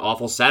spread has been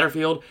awful.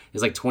 Satterfield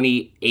is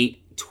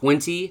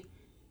 28-1.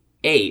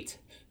 I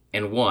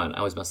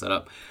always mess that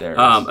up.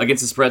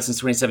 Against the spread since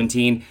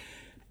 2017.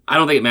 I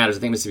don't think it matters.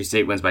 I think Mississippi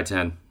State wins by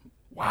 10.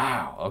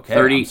 Wow. Okay.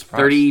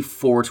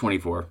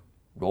 34-24.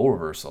 Role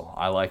reversal.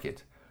 I like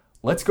it.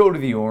 Let's go to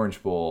the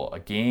Orange Bowl, a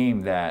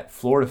game that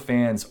Florida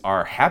fans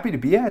are happy to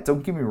be at.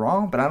 Don't get me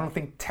wrong, but I don't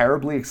think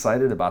terribly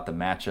excited about the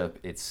matchup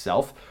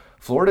itself.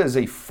 Florida is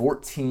a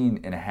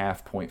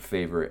 14.5-point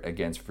favorite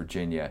against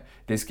Virginia.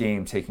 This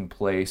game taking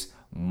place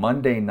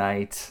Monday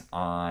night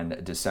on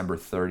December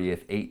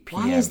 30th, 8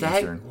 p.m.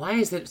 Eastern. Why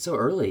is that so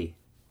early?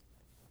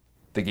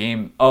 The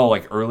game,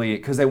 early,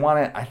 because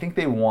I think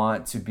they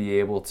want to be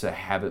able to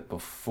have it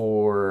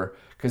before,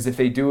 because if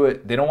they do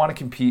it, they don't want to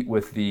compete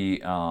with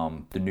the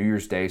New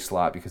Year's Day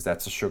slot because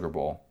that's the Sugar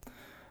Bowl.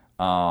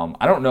 I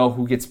don't know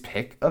who gets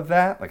pick of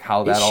that,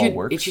 how that all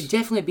works. It should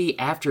definitely be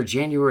after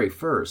January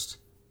 1st.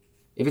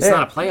 If it's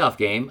not a playoff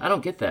game, I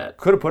don't get that.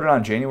 Could have put it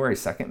on January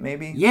 2nd,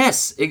 maybe?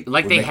 Yes, they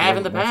have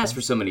in the past for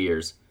so many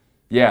years.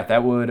 Yeah,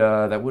 that would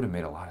have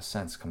made a lot of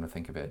sense, come to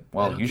think of it.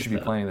 Well, you should be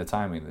planning the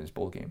timing of these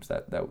bowl games.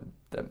 That would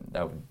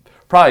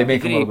probably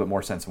make a little bit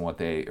more sense than what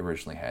they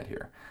originally had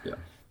here. Yeah.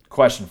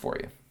 Question for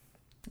you.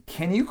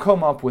 Can you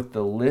come up with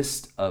the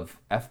list of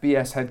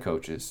FBS head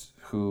coaches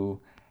who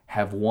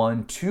have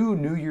won 2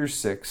 New Year's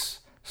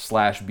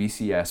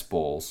Six/BCS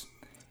bowls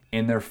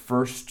in their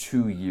first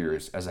 2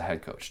 years as a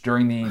head coach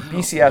during the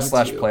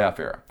BCS/playoff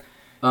era?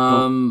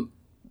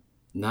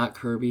 Not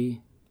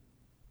Kirby.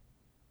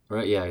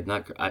 Right? Yeah,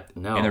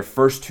 no. In their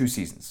first 2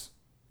 seasons.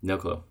 No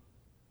clue.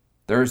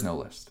 There is no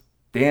list.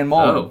 Dan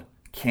Mullen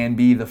can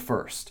be the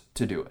first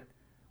to do it,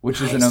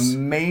 which is an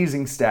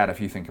amazing stat if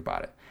you think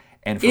about it.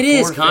 And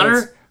for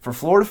Connor. For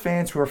Florida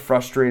fans who are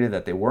frustrated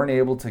that they weren't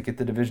able to get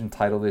the division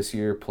title this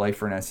year, play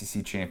for an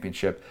SEC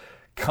championship,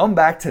 come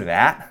back to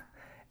that.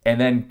 And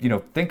then,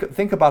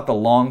 think about the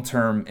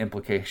long-term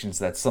implications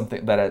that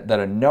something that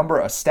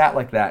a stat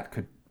like that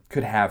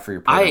could have for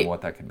your program,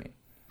 what that could mean.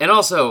 And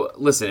also,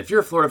 listen, if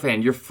you're a Florida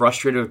fan, you're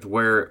frustrated with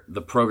where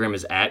the program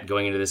is at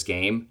going into this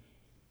game,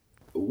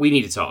 we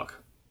need to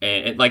talk.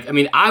 And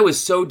I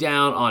was so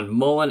down on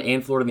Mullen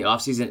and Florida in the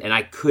offseason, and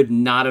I could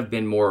not have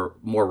been more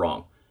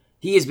wrong.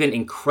 He has been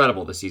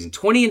incredible this season.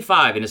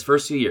 20-5 in his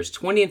first 2 years.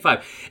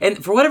 20-5.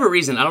 And for whatever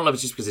reason, I don't know if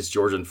it's just because it's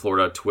Georgia and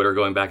Florida, Twitter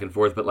going back and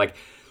forth, but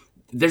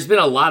there's been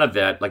a lot of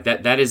that.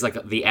 That is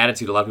the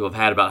attitude a lot of people have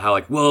had about how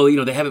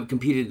they haven't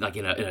competed in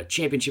a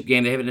championship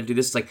game. They haven't had to do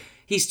this.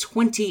 He's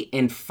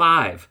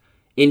 20-5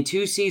 in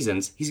 2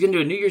 seasons. He's going to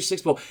do a New Year's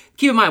Six bowl.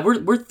 Keep in mind,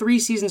 we're 2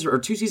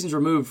 seasons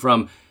removed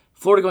from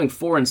Florida going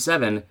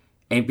 4-7,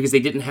 and because they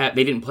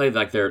didn't play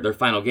their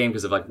final game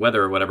because of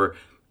weather or whatever.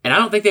 And I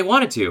don't think they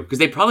wanted to because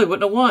they probably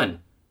wouldn't have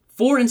won.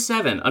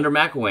 4-7 under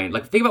McElwain.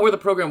 Think about where the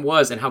program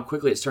was and how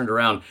quickly it's turned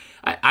around.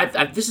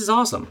 This is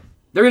awesome.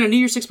 They're in a New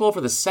Year's Six bowl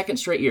for the 2nd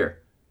straight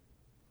year.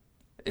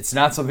 It's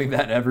not something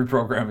that every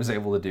program is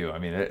able to do. I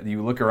mean,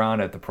 you look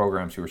around at the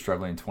programs who were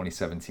struggling in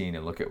 2017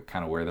 and look at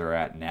kind of where they're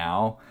at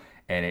now,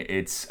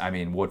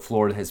 and what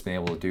Florida has been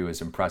able to do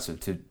is impressive.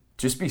 To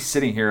just be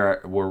sitting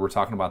here where we're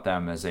talking about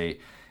them as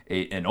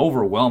an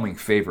overwhelming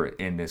favorite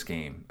in this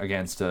game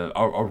against a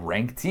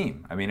ranked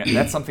team. I mean,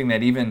 that's something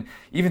that even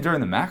during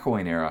the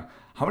McElwain era,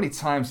 how many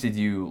times did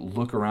you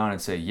look around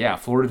and say, yeah,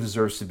 Florida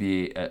deserves to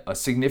be a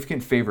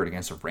significant favorite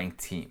against a ranked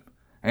team?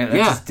 And that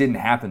just didn't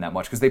happen that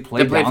much because they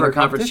played for a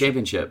conference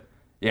championship.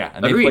 Yeah,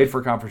 and they played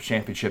for a conference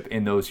championship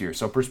in those years.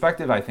 So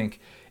perspective, I think,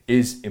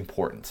 is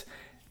important.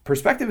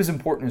 Perspective is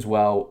important as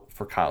well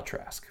for Kyle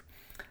Trask.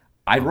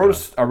 I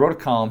wrote a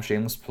column,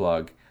 shameless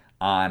plug,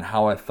 on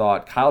how I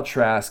thought Kyle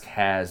Trask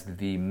has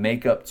the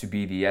makeup to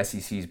be the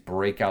SEC's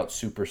breakout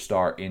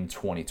superstar in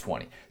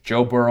 2020.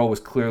 Joe Burrow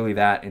was clearly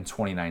that in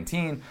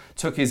 2019,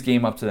 took his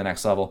game up to the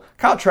next level.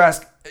 Kyle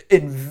Trask,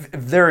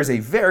 there is a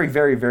very,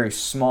 very, very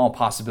small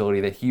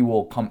possibility that he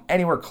will come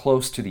anywhere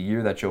close to the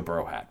year that Joe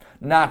Burrow had.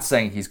 Not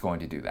saying he's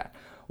going to do that.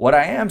 What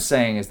I am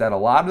saying is that a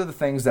lot of the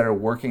things that are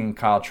working in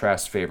Kyle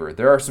Trask's favor,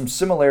 there are some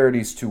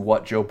similarities to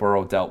what Joe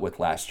Burrow dealt with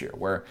last year,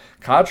 where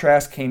Kyle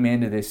Trask came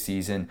into this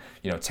season,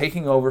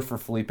 taking over for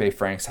Felipe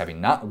Franks,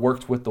 having not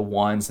worked with the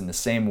ones in the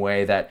same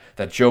way that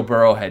Joe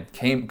Burrow had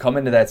come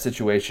into that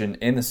situation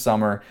in the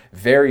summer,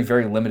 very,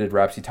 very limited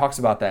reps. He talks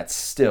about that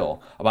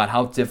still, about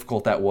how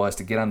difficult that was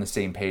to get on the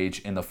same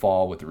page in the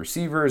fall with the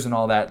receivers and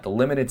all that, the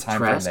limited time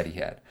frame that he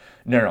had.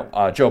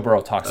 No. Joe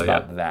Burrow talks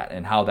about that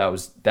and how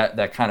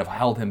that kind of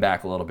held him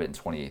back a little bit in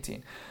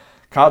 2018.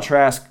 Kyle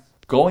Trask,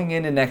 going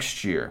into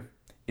next year,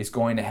 is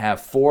going to have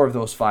 4 of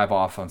those 5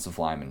 offensive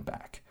linemen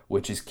back,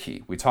 which is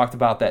key. We talked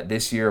about that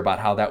this year, about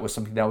how that was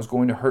something that was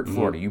going to hurt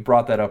Florida. You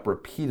brought that up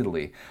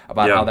repeatedly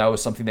about how that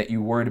was something that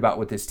you worried about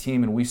with this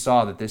team, and we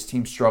saw that this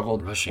team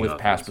struggled with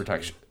pass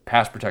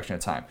protection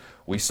at time.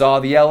 We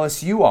saw the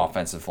LSU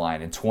offensive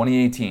line in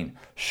 2018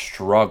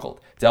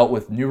 struggled, dealt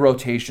with new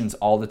rotations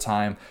all the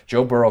time.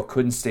 Joe Burrow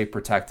couldn't stay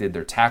protected.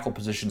 Their tackle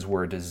positions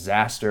were a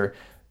disaster.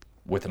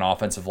 With an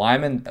offensive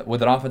line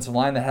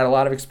that had a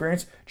lot of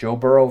experience, Joe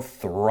Burrow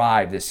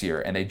thrived this year,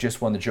 and they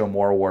just won the Joe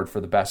Moore Award for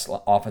the best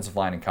offensive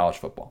line in college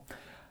football.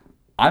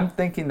 I'm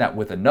thinking that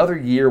with another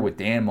year with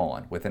Dan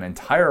Mullen, with an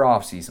entire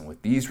offseason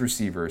with these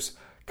receivers,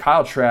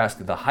 Kyle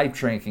Trask, the hype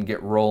train can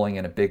get rolling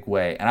in a big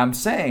way. And I'm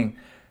saying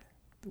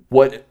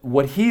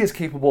what he is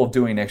capable of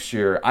doing next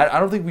year, I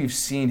don't think we've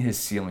seen his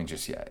ceiling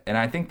just yet. And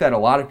I think that a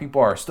lot of people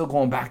are still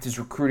going back to his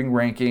recruiting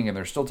ranking, and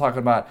they're still talking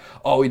about,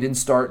 he didn't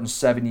start in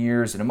 7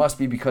 years, and it must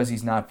be because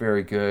he's not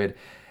very good.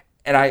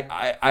 And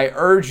I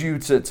urge you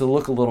to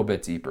look a little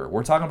bit deeper.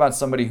 We're talking about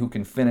somebody who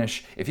can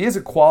finish, if he has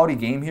a quality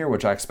game here,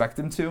 which I expect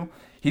him to,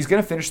 he's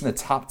going to finish in the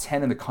top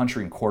 10 in the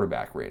country in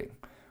quarterback rating,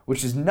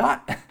 which is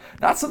not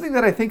something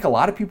that I think a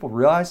lot of people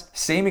realize.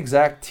 Same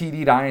exact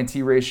TD to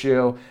INT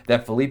ratio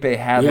that Felipe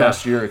had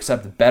last year,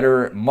 except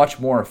better, much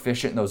more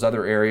efficient in those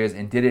other areas,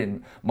 and did it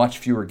in much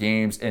fewer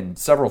games, and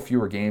several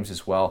fewer games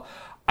as well.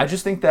 I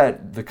just think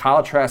that the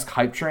Kyle Trask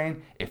hype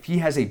train, if he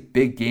has a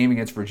big game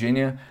against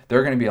Virginia, there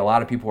are going to be a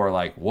lot of people who are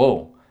like,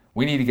 whoa,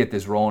 we need to get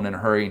this rolling in a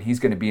hurry, and he's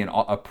going to be a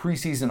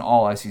preseason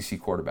all-SEC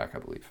quarterback, I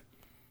believe.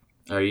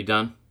 Are you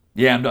done?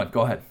 Yeah, I'm done.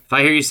 Go ahead. If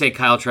I hear you say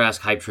Kyle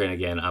Trask hype train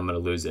again, I'm going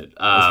to lose it.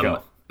 Let's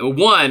go.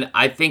 One,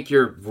 I think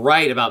you're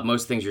right about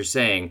most things you're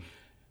saying.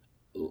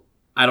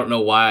 I don't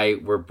know why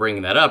we're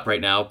bringing that up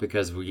right now,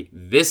 because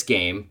this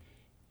game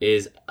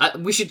is...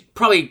 we should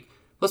probably...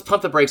 Let's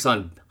pump the brakes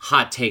on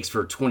hot takes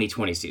for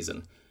 2020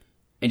 season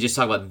and just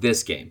talk about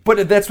this game.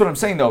 But that's what I'm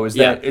saying, though, is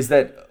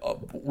that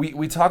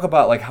we talk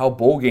about like how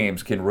bowl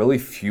games can really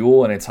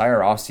fuel an entire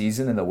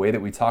offseason in the way that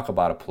we talk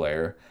about a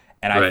player.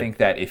 And I think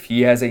that if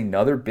he has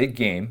another big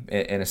game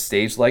in a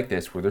stage like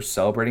this where they're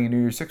celebrating a New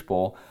Year's Six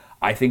Bowl,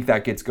 I think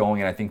that gets going,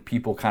 and I think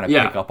people kind of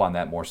pick up on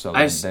that more so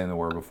than they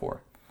were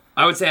before.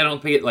 I would say I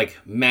don't think it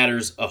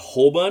matters a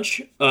whole bunch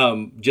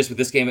just with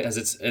this game as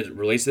it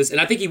relates to this.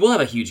 And I think he will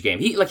have a huge game.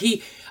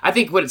 I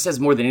think what it says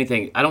more than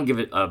anything, I don't give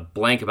it a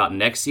blank about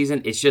next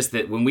season. It's just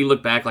that when we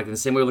look back, like in the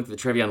same way we looked at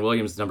the Trevion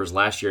Williams numbers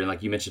last year, and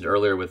like you mentioned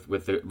earlier with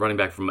the running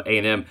back from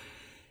A&M,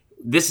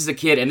 this is a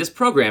kid, and this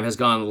program has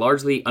gone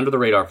largely under the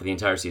radar for the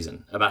entire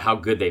season about how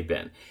good they've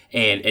been.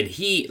 And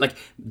he, like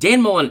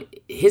Dan Mullen,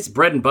 his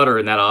bread and butter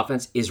in that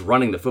offense is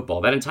running the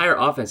football. That entire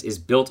offense is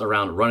built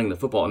around running the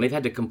football, and they've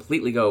had to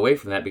completely go away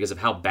from that because of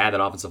how bad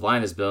that offensive line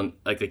has been,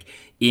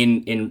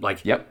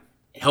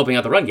 helping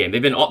out the run game.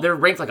 They're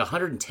ranked like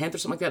 110th or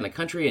something like that in the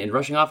country in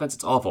rushing offense.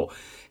 It's awful.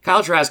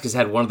 Kyle Trask has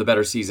had one of the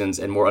better seasons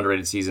and more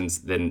underrated seasons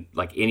than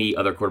like any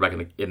other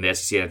quarterback in the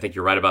SEC, and I think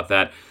you're right about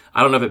that.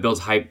 I don't know if it builds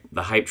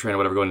the hype train or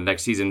whatever going into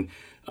next season.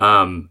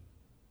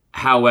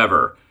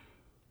 However,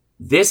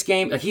 this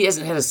game, he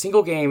hasn't had a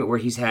single game where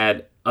he's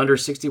had under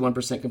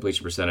 61%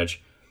 completion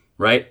percentage.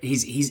 Right,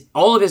 he's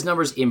all of his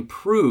numbers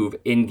improve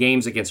in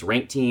games against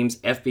ranked teams,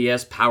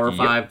 FBS, Power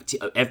 5,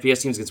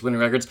 FBS teams against winning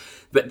records.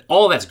 But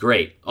all that's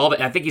great.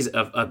 I think he's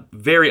a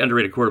very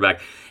underrated quarterback.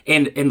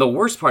 And the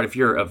worst part, if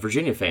you're a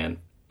Virginia fan,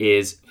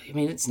 is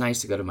it's nice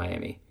to go to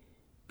Miami,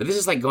 but this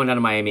is like going down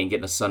to Miami and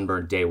getting a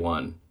sunburn day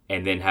one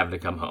and then having to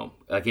come home.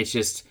 Like it's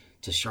just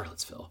to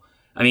Charlottesville.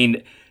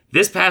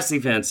 This pass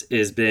defense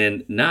has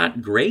been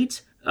not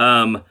great.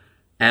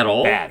 At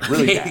all. Bad,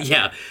 really bad.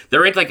 Yeah,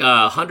 they're ranked like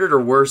 100 or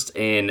worse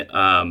in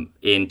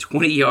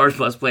 20-yard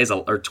plus plays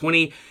or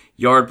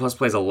 20-yard plus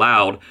plays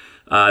allowed.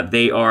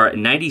 They are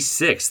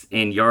 96th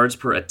in yards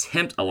per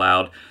attempt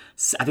allowed.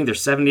 I think they're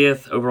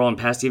 70th overall in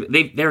pass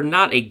defense. They're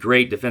not a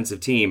great defensive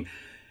team.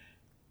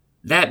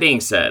 That being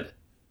said,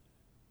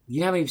 you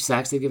know how many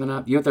sacks they've given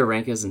up? You know what their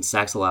rank is in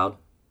sacks allowed?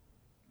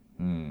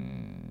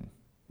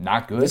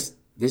 Not good.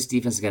 This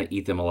defense is going to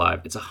eat them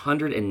alive. It's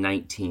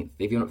 119th.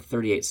 They've given up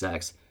 38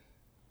 sacks.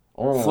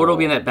 Florida will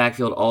be in that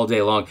backfield all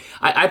day long.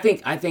 I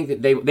think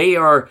that they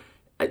are.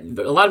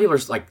 a lot of people are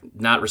like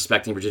not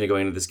respecting Virginia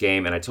going into this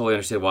game, and I totally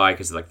understand why,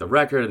 because like the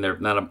record, and they're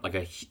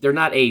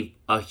not a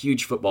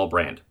huge football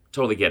brand.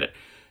 Totally get it.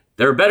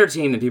 They're a better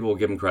team than people will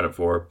give them credit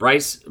for.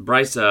 Bryce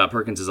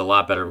Perkins is a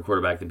lot better of a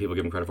quarterback than people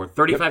give him credit for.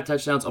 35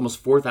 touchdowns,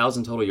 almost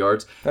 4,000 total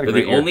yards. They're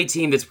the only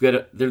team that's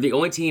good. They're the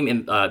only team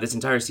in this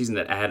entire season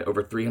that had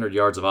over 300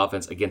 yards of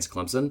offense against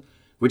Clemson,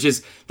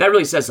 that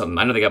really says something.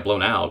 I know they got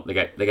blown out. They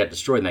got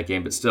destroyed in that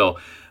game, but still,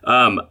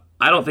 I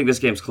don't think this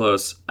game's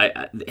close.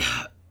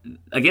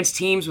 Against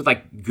teams with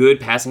like good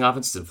passing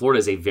offenses, and Florida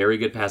is a very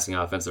good passing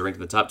offense. They're ranked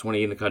in the top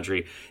 20 in the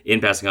country in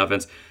passing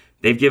offense.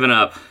 They've given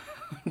up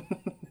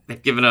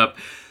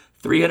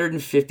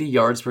 350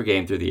 yards per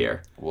game through the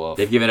air. Woof.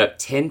 They've given up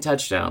 10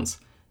 touchdowns.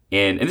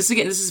 And this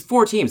is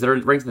 4 teams that are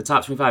ranked in the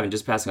top 25 in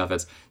just passing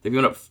offense. They've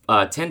given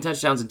up 10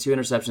 touchdowns and 2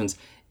 interceptions.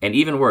 And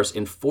even worse,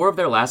 in 4 of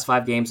their last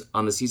 5 games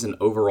on the season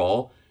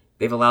overall,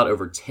 they've allowed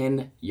over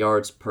 10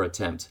 yards per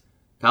attempt.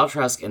 Kyle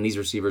Trask and these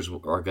receivers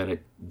are going to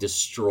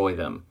destroy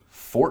them.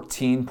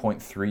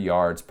 14.3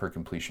 yards per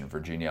completion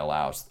Virginia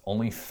allows.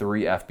 Only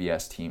 3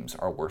 FBS teams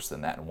are worse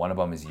than that, and one of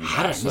them is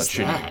UMass, so it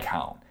shouldn't even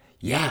count.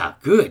 Yeah,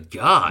 good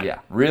God. Yeah,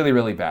 really,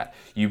 really bad.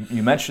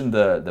 You mentioned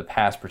the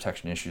pass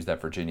protection issues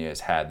that Virginia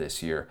has had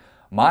this year.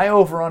 My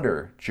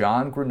over-under,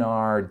 John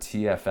Grenard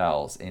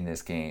TFLs in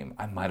this game,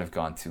 I might have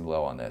gone too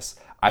low on this.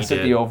 I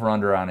set the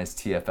over-under on his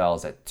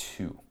TFLs at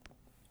 2.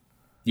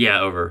 Yeah,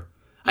 over.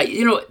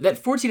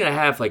 That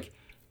 14.5, like,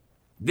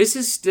 this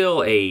is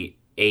still a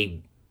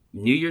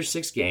New Year's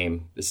 6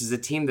 game. This is a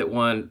team that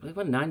won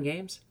 9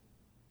 games?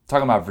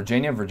 Talking about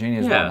Virginia?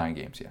 Virginia's won 9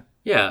 games, yeah.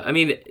 Yeah, I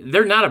mean,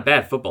 they're not a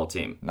bad football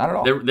team. Not at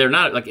all. They're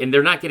not and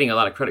they're not getting a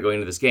lot of credit going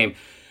into this game.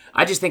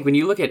 I just think when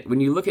you look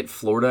at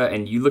Florida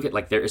and you look at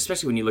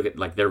especially when you look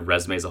at their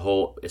resume as a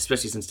whole,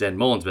 especially since Dan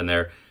Mullen's been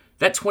there,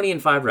 that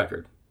 20-5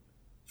 record,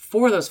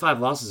 4 of those 5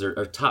 losses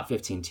are top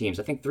 15 teams.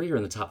 I think 3 are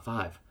in the top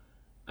 5.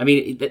 I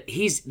mean,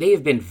 they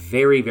have been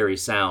very, very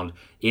sound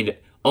in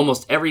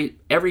almost every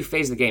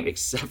phase of the game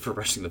except for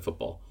rushing the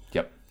football.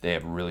 Yep, they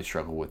have really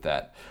struggled with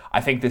that. I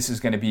think this is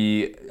going to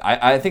be.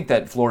 I think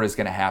that Florida is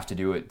going to have to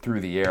do it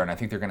through the air, and I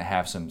think they're going to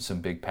have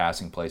some big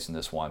passing plays in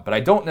this one. But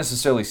I don't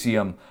necessarily see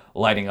them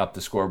lighting up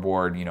the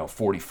scoreboard,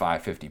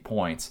 45, 50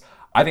 points.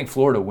 I think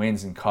Florida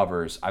wins and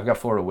covers. I've got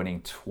Florida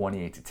winning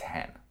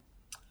 28-10.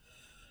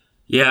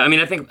 Yeah, I mean,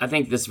 I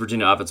think this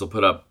Virginia offense will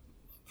put up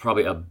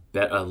probably a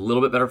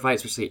little bit better fight,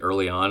 especially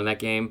early on in that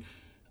game.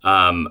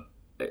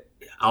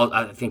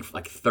 I think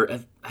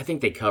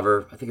they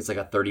cover. I think it's like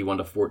a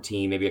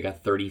 31-14, maybe like a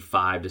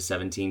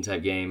 35-17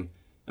 type game.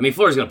 I mean,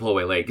 Florida's going to pull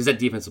away late because that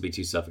defense will be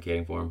too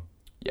suffocating for them.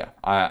 Yeah,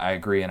 I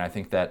agree, and I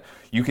think that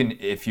you can,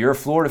 if you're a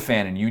Florida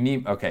fan and you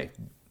need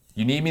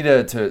me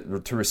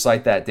to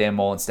recite that Dan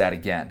Mullen stat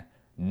again.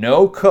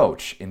 No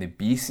coach in the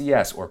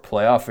BCS or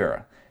playoff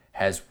era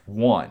has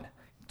won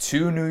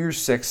 2 New Year's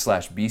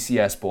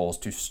 6/BCS bowls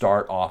to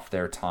start off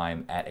their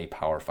time at a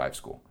Power 5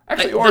 school.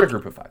 Actually, or a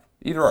Group of 5.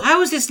 Either or.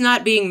 How is this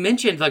not being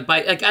mentioned? I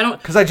don't.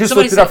 Because I just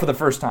looked it up for the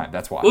first time.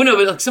 That's why. Well, no,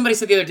 but somebody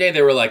said the other day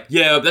they were like,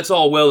 "Yeah, that's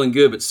all well and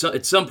good, but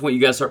at some point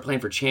you got to start playing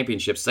for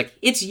championships." It's like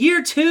it's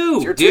year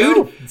 2,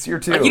 dude. It's year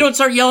 2. Like, you don't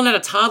start yelling at a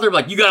toddler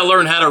like you got to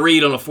learn how to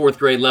read on a 4th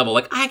grade level.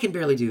 Like I can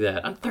barely do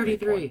that. I'm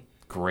 33.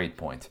 Great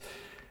point.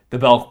 The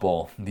Belk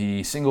Bowl,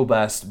 the single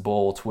best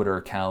bowl Twitter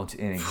account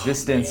in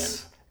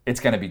existence. It's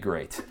going to be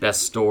great.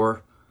 Best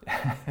store.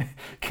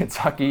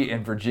 Kentucky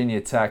and Virginia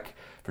Tech.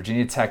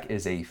 Virginia Tech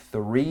is a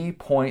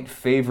 3-point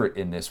favorite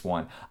in this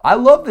one. I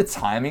love the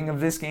timing of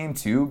this game,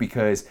 too,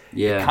 because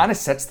it kind of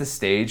sets the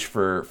stage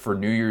for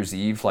New Year's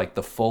Eve, like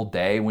the full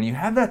day. When you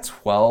have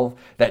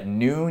that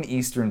noon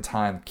Eastern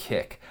time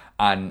kick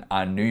on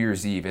New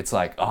Year's Eve, it's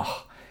like,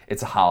 oh,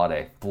 it's a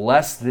holiday.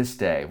 Bless this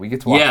day. We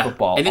get to watch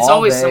football all day. And it's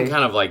always some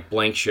kind of like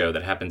blank show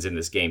that happens in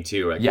this game,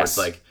 too. Right? Yes.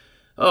 Where it's like,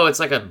 oh, it's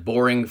like a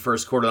boring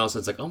first quarter, and all of a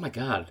sudden it's like, oh my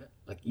God.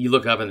 Like you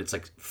look up and it's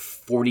like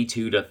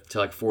 42 to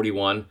like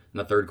 41 in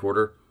the 3rd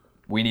quarter.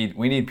 We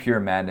need pure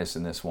madness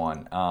in this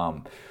one.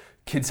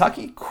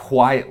 Kentucky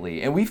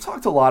quietly, and we've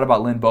talked a lot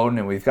about Lynn Bowden,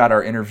 and we've got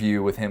our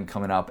interview with him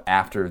coming up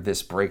after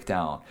this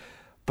breakdown.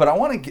 But I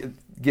want to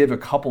give a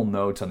couple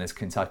notes on this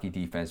Kentucky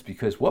defense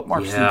because what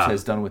Mark Stoops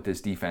has done with this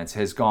defense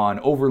has gone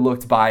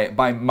overlooked by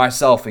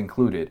myself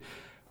included.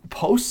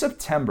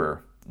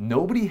 Post-September,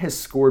 nobody has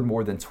scored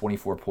more than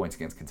 24 points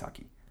against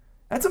Kentucky.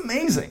 That's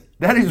amazing.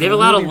 They've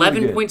allowed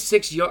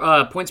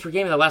 11.6 points per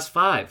game in the last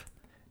 5.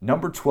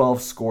 Number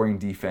 12 scoring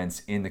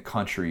defense in the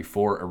country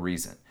for a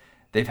reason.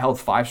 They've held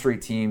 5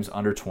 straight teams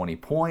under 20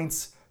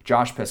 points.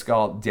 Josh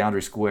Pascal,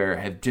 DeAndre Square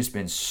have just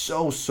been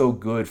so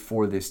good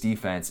for this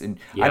defense. And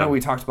I know we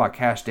talked about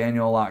Cash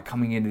Daniel a lot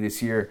coming into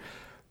this year.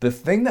 The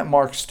thing that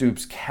Mark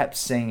Stoops kept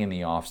saying in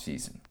the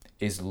offseason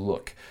is,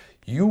 look,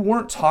 you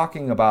weren't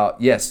talking about,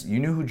 yes, you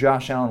knew who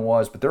Josh Allen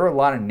was, but there are a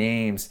lot of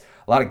names,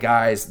 a lot of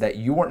guys that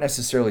you weren't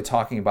necessarily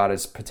talking about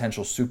as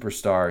potential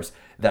superstars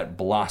that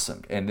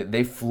blossomed and that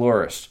they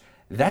flourished.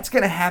 That's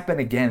going to happen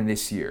again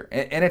this year,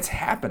 and it's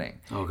happening.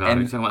 Oh, God,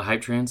 are you talking about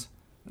hype trans?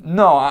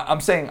 No,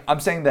 I'm saying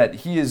that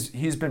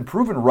he's been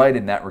proven right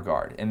in that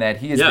regard, and that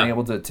he has been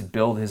able to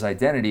build his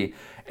identity,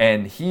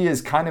 and he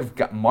has kind of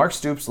got Mark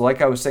Stoops.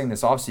 Like I was saying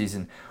this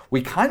offseason,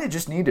 we kind of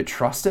just need to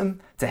trust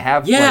him to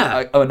have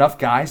enough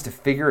guys to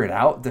figure it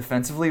out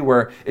defensively,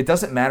 where it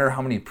doesn't matter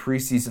how many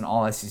preseason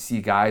All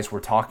SEC guys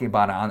we're talking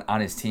about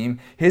on his team.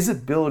 His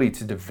ability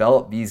to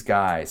develop these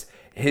guys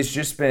has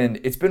just been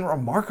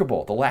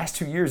remarkable the last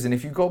 2 years. And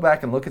if you go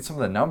back and look at some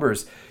of the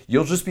numbers,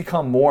 you'll just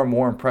become more and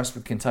more impressed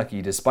with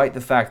Kentucky, despite the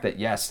fact that,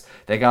 yes,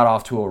 they got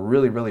off to a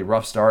really, really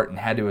rough start and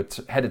had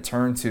to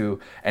turn to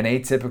an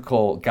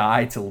atypical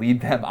guy to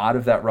lead them out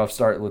of that rough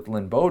start with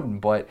Lynn Bowden.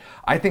 But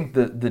I think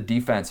the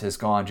defense has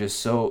gone just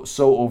so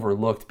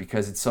overlooked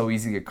because it's so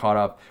easy to get caught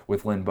up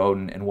with Lynn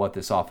Bowden and what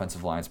this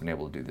offensive line's been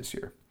able to do this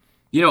year.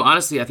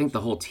 Honestly, I think the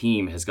whole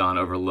team has gone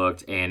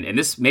overlooked, and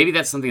this maybe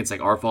that's something that's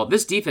like our fault.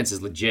 This defense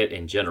is legit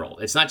in general.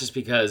 It's not just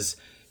because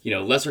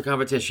lesser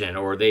competition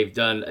or they've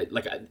done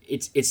like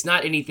it's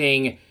not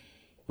anything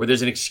where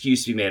there's an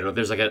excuse to be made or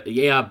there's like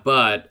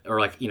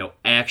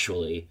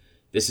actually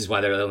this is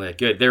why they're only that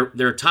good.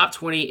 They're top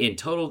 20 in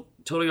total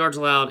yards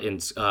allowed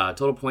and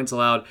total points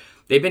allowed.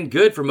 They've been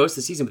good for most of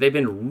the season, but they've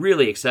been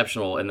really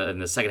exceptional in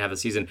the second half of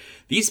the season.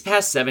 These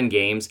past 7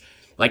 games.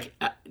 Like,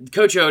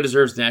 Coach O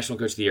deserves the National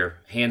Coach of the Year,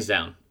 hands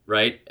down,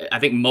 right? I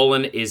think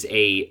Mullen is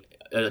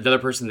another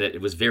person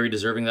that was very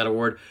deserving of that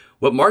award.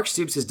 What Mark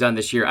Stoops has done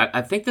this year,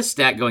 I think the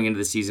stat going into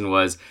the season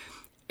was,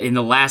 in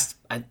the last,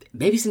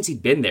 maybe since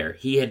he'd been there,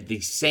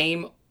 he'd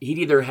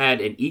either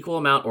had an equal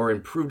amount or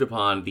improved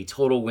upon the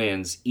total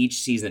wins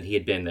each season that he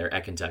had been there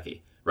at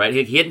Kentucky. Right,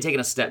 he hadn't taken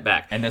a step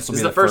back, and this will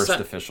be the first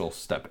official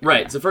step back.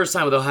 Right, it's the first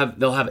time they'll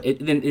have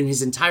in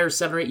his entire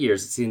 7 or 8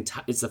 years.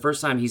 It's the first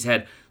time he's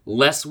had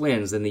less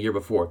wins than the year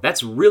before.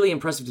 That's really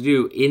impressive to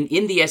do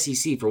in the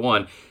SEC for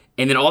one,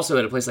 and then also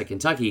at a place like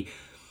Kentucky.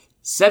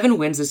 7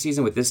 wins this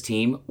season with this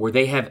team, where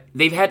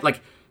they've had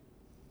like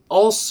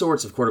all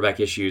sorts of quarterback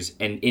issues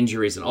and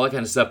injuries and all that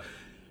kind of stuff.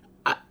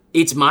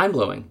 It's mind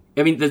blowing.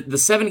 I mean, the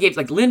 7 games,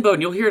 like Lynn Bowden,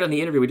 you'll hear it on the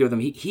interview we did with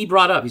him. He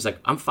brought up, he's like,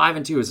 I'm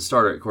 5-2 as a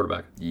starter at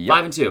quarterback. Yep.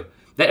 5-2.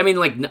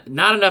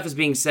 Not enough is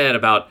being said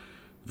about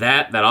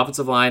that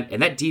offensive line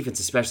and that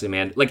defense especially,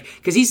 man. Like,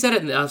 because he said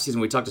it in the offseason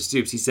when we talked to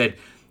Stoops. He said,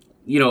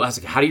 I was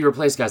like, how do you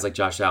replace guys like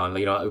Josh Allen?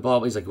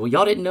 He's like, well,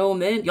 y'all didn't know him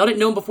then. Y'all didn't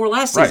know him before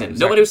last season. Right, exactly.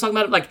 Nobody was talking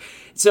about it. Like,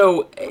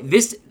 so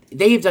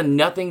they have done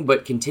nothing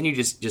but continue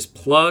to just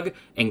plug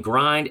and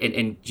grind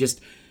and just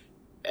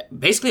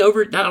basically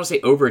not want to say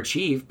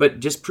overachieve,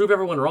 but just prove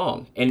everyone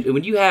wrong. And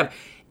when you have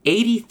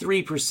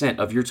 83%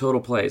 of your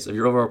total plays, of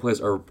your overall plays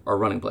are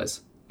running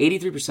plays,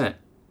 83%.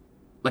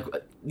 Like,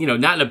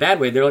 not in a bad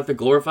way. They're like the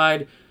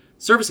glorified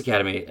service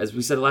academy, as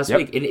we said last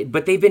week.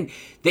 But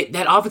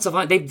that offensive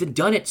line, they've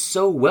done it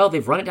so well.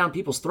 They've run it down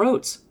people's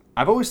throats.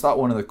 I've always thought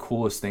one of the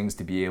coolest things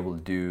to be able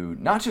to do,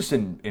 not just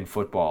in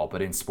football,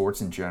 but in sports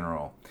in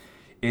general,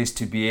 is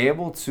to be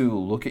able to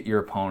look at your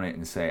opponent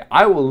and say,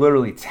 I will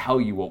literally tell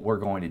you what we're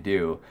going to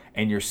do,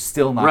 and you're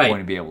still not going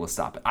to be able to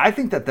stop it. I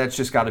think that's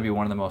just got to be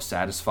one of the most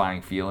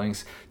satisfying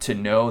feelings, to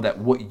know that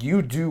what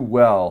you do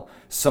well,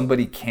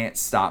 somebody can't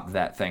stop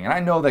that thing. And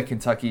I know that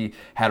Kentucky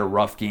had a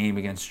rough game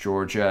against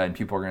Georgia, and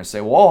people are going to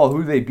say, well,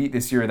 who they beat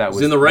this year that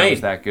was in the rain. That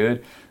was that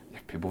good?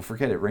 People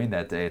forget it rained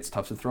that day. It's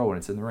tough to throw when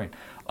it's in the rain.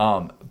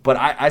 But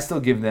I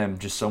still give them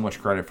just so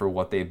much credit for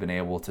what they've been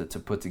able to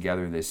put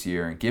together this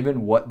year. And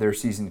given what their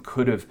season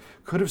could have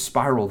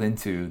spiraled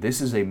into, this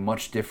is a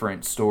much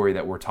different story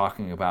that we're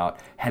talking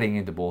about heading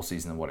into bowl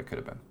season than what it could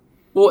have been.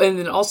 Well, and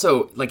then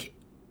also, like,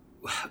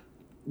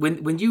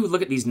 when you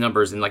look at these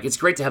numbers, and like, it's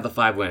great to have the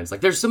 5 wins. Like,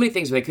 there's so many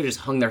things where they could have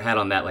just hung their hat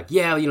on that. Like,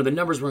 the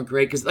numbers weren't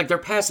great because like their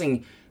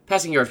passing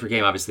yards per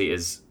game obviously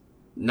is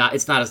not.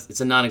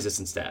 It's a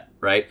non-existent stat,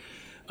 right?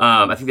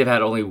 I think they've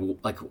had only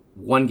like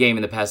one game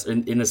in the past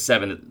in the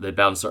 7 that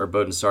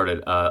Bowden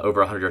started over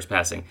 100 yards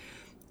passing.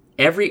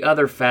 Every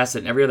other facet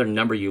and every other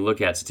number you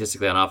look at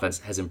statistically on offense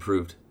has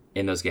improved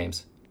in those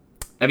games.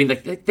 I mean,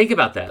 like, think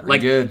about that. Pretty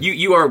good.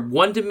 You are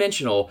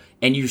one-dimensional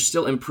and you're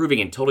still improving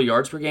in total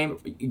yards per game,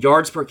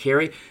 yards per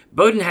carry.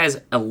 Bowden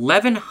has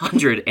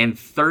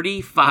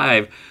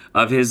 1,135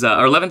 of his, or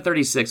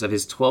 1,136 of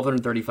his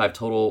 1,235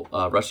 total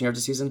rushing yards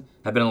this season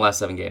have been in the last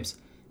 7 games.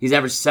 He's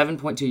averaged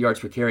 7.2 yards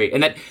per carry.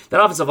 And that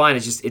offensive line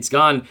is just, it's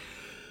gone,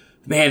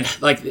 man,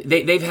 like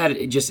they've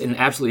had just an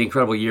absolutely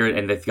incredible year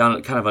and they've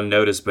gone kind of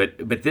unnoticed.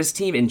 But this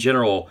team in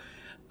general,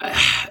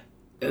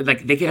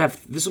 like they could have,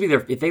 this will be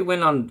their, if they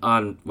win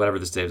on whatever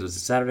this day is, was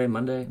it Saturday,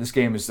 Monday? This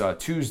game is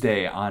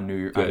Tuesday on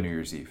New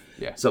Year's Eve.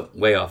 Yeah. So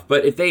way off.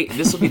 But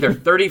this will be their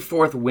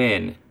 34th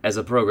win as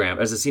a program,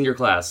 as a senior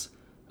class.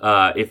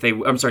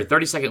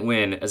 32nd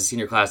win as a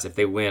senior class if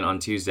they win on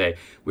Tuesday,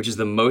 which is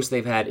the most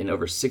they've had in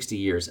over 60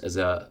 years as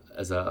a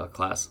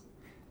class.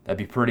 That'd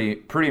be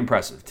pretty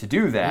impressive. To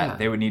do that,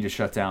 They would need to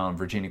shut down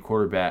Virginia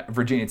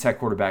Tech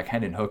quarterback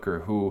Hendon Hooker,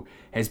 who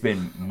has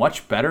been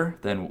much better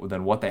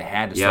than what they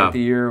had to start the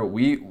year.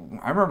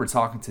 I remember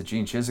talking to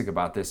Gene Chizik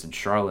about this in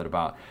Charlotte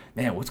about,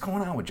 man, what's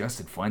going on with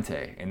Justin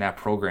Fuente in that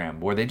program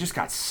where they just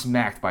got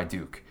smacked by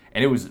Duke.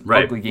 And it was an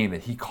ugly game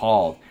that he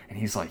called, and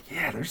he's like,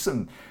 yeah, there's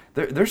some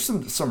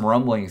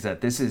rumblings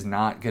that this is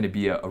not going to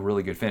be a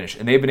really good finish.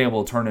 And they've been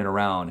able to turn it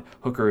around.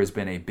 Hooker has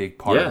been a big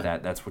part of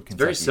that. That's what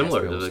Kentucky very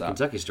similar to the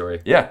Kentucky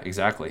story. Yeah,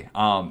 exactly.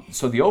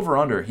 So the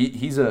over-under,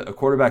 he's a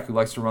quarterback who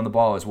likes to run the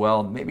ball as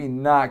well. Maybe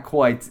not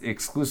quite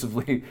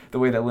exclusively the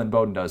way that Lynn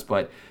Bowden does,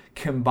 but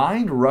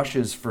combined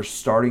rushes for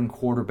starting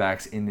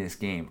quarterbacks in this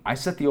game, I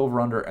set the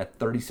over-under at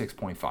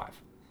 36.5.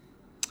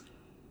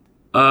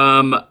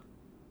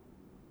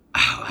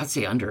 I'd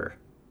say under.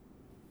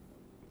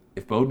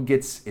 If Bowden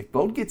gets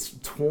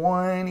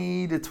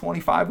 20 to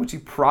 25, which he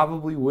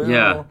probably will.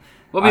 Yeah.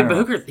 Well, but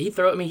Hooker he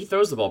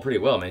throws the ball pretty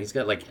well, man. He's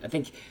got I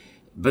think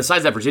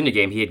besides that Virginia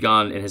game, he had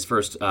gone in his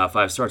first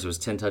 5 starts. It was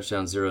 10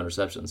 touchdowns, 0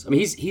 interceptions. I mean,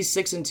 he's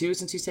 6-2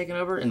 since he's taken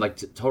over and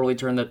totally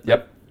turned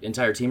the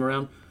entire team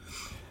around.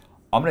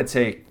 I'm going to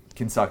take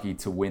Kentucky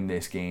to win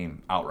this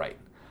game outright.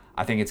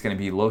 I think it's going to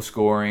be low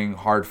scoring,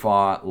 hard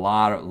fought,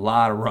 lot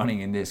of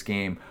running in this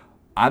game.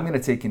 I'm going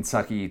to take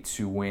Kentucky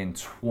to win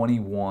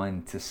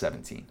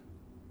 21-17.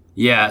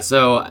 Yeah,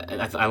 so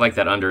I like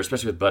that under,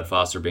 especially with Bud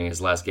Foster being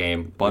his last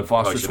game. Bud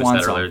Foster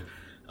swan song.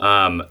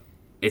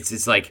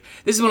 It's like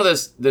this is one of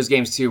those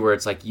games too where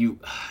it's like you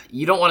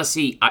don't want to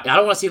see. I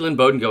don't want to see Lynn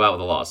Bowden go out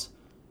with a loss.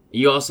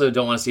 You also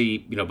don't want to see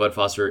Bud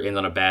Foster end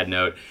on a bad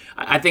note.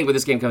 I think what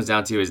this game comes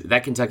down to is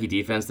that Kentucky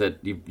defense that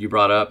you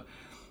brought up.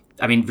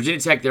 I mean, Virginia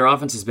Tech, their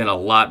offense has been a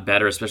lot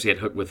better, especially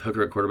with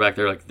Hooker at quarterback.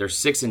 They're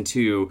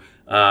 6-2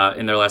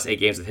 in their last 8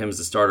 games with him as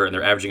the starter, and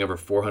they're averaging over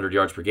 400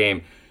 yards per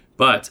game.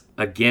 But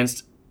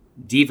against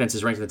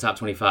defenses ranked in the top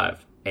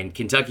 25, and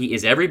Kentucky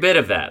is every bit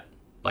of that.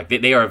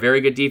 They are a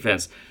very good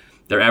defense.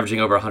 They're averaging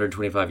over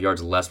 125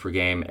 yards less per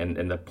game,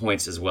 and the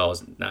points as well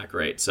is not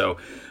great. So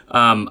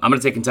I'm going to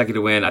take Kentucky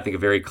to win. I think a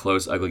very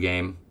close, ugly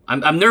game.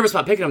 I'm nervous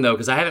about picking them, though,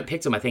 because I haven't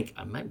picked them, I think,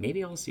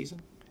 maybe all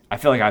season. I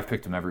feel like I've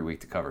picked them every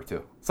week to cover,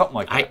 too. Something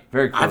like that.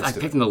 Very close. I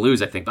picked them to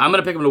lose, I think. But I'm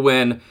going to pick them to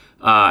win.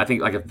 I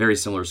think a very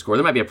similar score.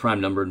 There might be a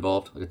prime number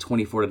involved, like a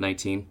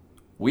 24-19.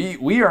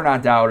 We are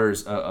not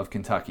doubters of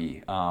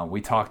Kentucky.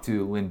 We talked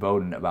to Lynn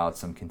Bowden about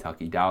some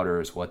Kentucky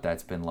doubters, what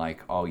that's been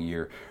like all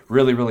year.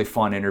 Really, really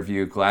fun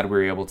interview. Glad we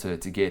were able to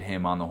get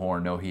him on the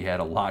horn. Know he had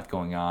a lot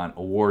going on.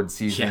 Award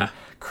season,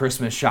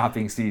 Christmas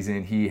shopping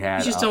season. He had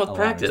He's just done with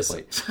practice.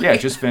 Yeah,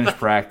 just finished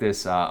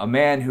practice. A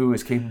man who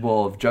is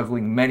capable of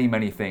juggling many,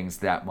 many things.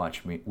 That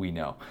much we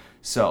know.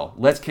 So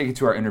let's kick it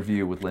to our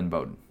interview with Lynn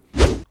Bowden.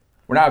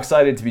 We're now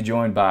excited to be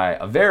joined by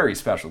a very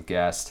special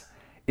guest.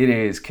 It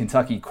is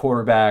Kentucky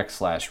quarterback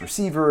 /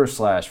 receiver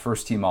 /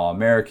 first-team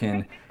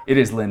All-American. It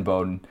is Lynn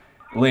Bowden.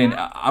 Lynn,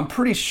 I'm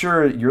pretty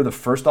sure you're the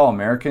first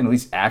All-American, at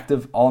least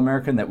active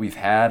All-American, that we've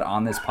had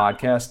on this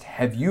podcast.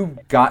 Have you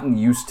gotten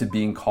used to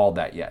being called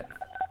that yet?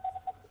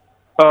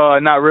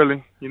 Not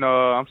really.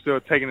 I'm still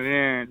taking it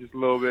in just a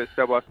little bit,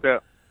 step by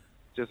step.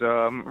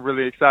 I'm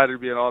really excited to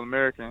be an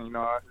All-American.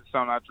 It's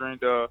something I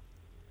dreamed of,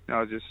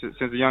 just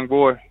since a young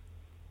boy.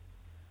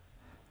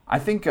 I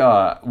think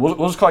we'll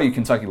just call you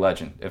Kentucky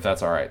Legend, if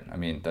that's all right. I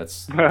mean,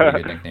 that's a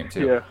pretty good nickname,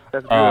 too. Yeah,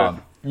 that's good.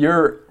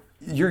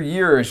 Your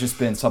year has just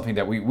been something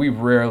that we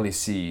rarely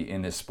see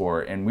in this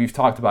sport, and we've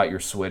talked about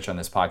your switch on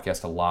this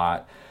podcast a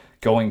lot.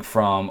 Going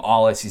from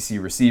all-SEC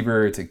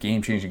receiver to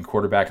game-changing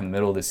quarterback in the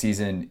middle of the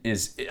season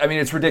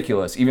it's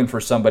ridiculous, even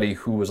for somebody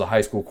who was a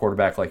high school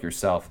quarterback like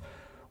yourself.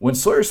 When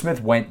Sawyer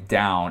Smith went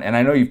down, and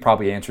I know you've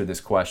probably answered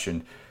this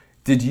question,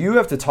 did you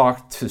have to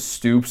talk to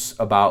Stoops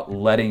about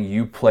letting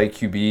you play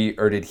QB,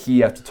 or did he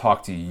have to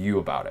talk to you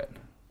about it?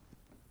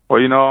 Well,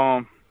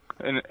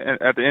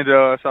 at the end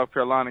of South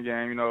Carolina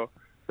game,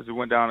 as we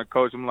went down to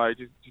coach, I'm like,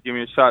 just give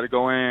me a shot to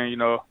go in.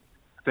 I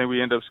think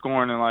we ended up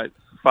scoring in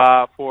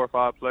 4 or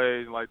 5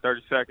 plays in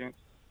 30 seconds.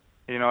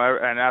 And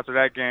after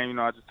that game,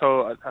 I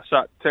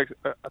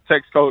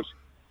text coach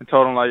and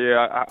told him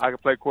I can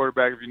play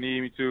quarterback if you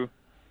need me to.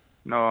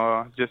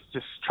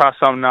 Just try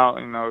something out.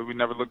 We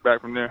never looked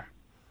back from there.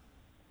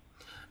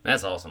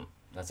 That's awesome.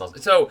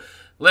 So,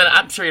 Lynn,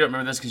 I'm sure you don't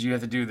remember this because you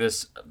have to do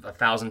this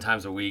 1,000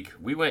 times a week.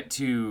 We went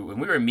to, when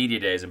we were in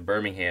media days in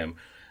Birmingham,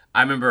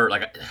 I remember,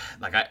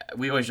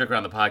 we always joke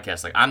around the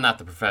podcast, I'm not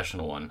the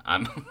professional one.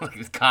 I'm,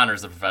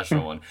 Connor's the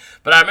professional one.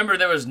 But I remember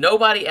there was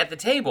nobody at the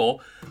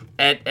table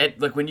at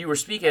when you were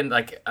speaking,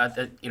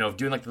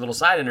 doing the little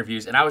side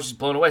interviews, and I was just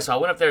blown away. So I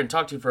went up there and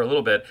talked to you for a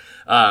little bit,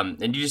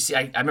 and you just see,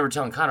 I remember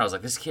telling Connor, I was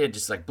like, this kid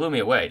just, blew me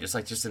away.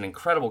 Just an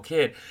incredible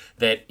kid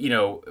that,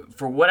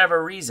 for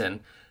whatever reason,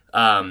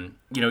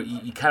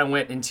 you kind of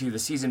went into the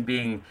season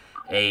being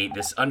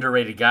this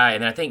underrated guy,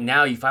 and I think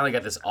now you finally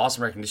got this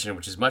awesome recognition,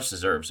 which is much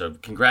deserved. So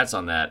congrats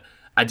on that.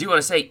 I do want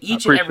to say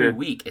each and every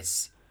week,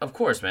 of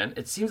course, man.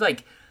 It seems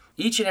like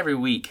each and every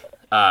week,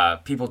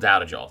 people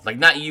doubted y'all.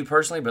 Not you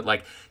personally,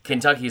 but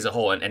Kentucky as a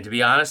whole. And to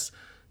be honest,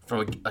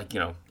 from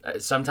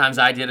sometimes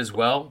I did as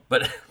well.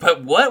 But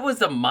what was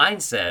the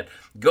mindset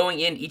going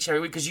in each and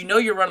every week? Because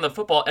you're running the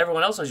football.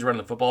 Everyone else knows you're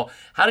running the football.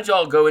 How did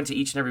y'all go into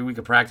each and every week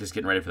of practice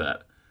getting ready for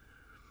that?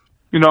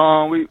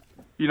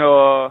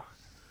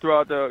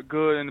 Throughout the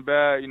good and the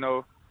bad,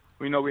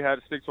 we know we had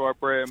to stick to our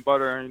bread and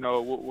butter and,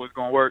 what was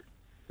going to work.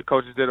 the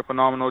coaches did a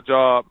phenomenal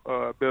job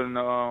building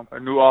a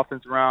new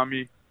offense around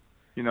me.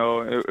 You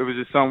know, it was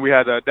just something we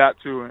had to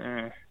adapt to,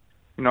 and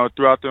you know,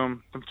 throughout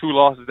them 2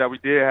 losses that we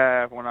did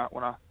have when I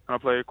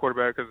played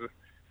quarterback, because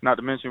not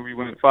to mention we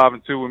went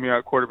 5-2 with me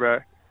at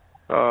quarterback.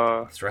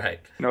 That's right.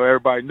 You know,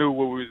 everybody knew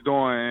what we was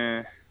doing,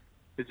 and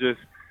it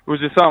was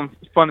just something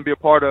fun to be a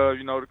part of.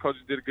 You know, the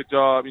coaches did a good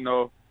job. You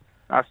know,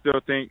 I still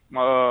think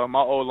my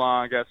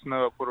O-line got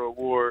snubbed for the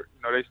award.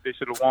 You know, they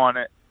should have won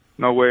it.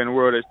 No way in the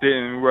world they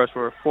didn't. We rushed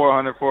for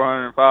 400,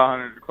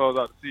 500 to close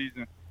out the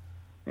season,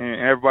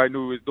 and everybody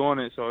knew we was doing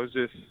it. So it's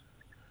just,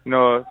 you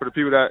know, for the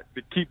people that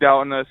keep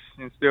doubting us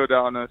and still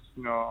doubting us,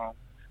 you know,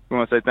 we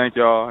want to say thank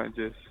y'all, and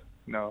just,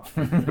 you know,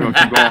 we're going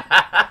to keep going.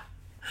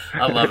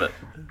 I love it.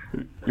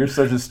 You're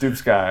such a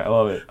Stoops guy. I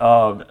love it.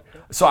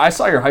 So I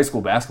saw your high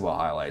school basketball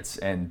highlights,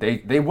 and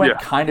they went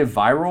kind of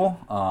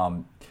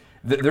viral.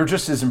 They're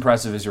just as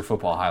impressive as your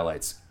football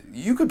highlights.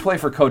 You could play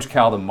for Coach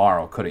Cal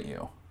tomorrow, couldn't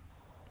you?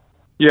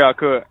 Yeah, I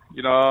could.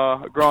 You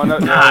know, growing up,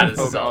 they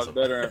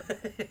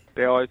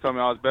always told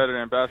me I was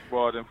better in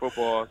basketball than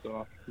football.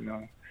 So, you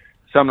know,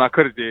 something I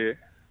could have did.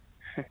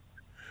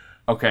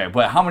 Okay,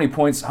 but how many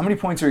points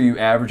are you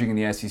averaging in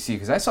the SEC?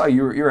 Because I saw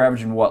you were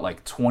averaging, what,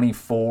 like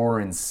 24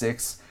 and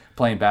 6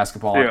 playing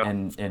basketball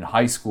in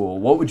high school.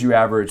 What would you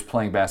average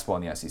playing basketball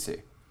in the SEC?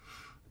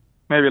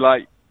 Maybe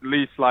like at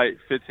least like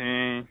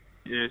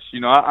 15-ish.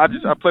 You know, I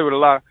play with a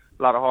lot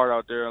of heart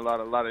out there, a lot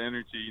of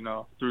energy. You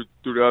know, through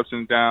the ups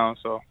and downs.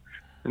 So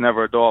there's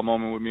never a dull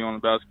moment with me on the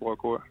basketball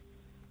court.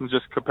 I'm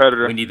just a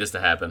competitor. We need this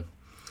to happen.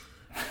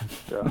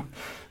 Yeah.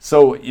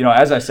 So, you know,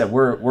 as I said,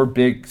 we're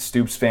big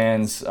Stoops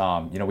fans.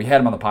 You know, we had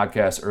him on the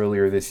podcast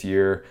earlier this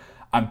year.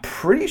 I'm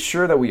pretty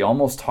sure that we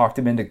almost talked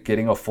him into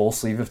getting a full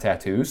sleeve of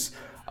tattoos.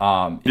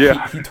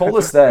 He told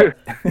us that.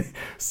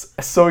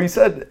 So he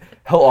said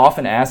he'll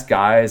often ask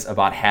guys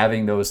about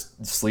having those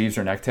sleeves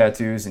or neck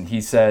tattoos, and he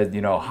said,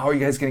 you know, how are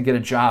you guys going to get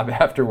a job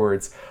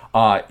afterwards?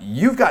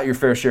 You've got your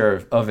fair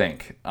share of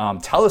ink.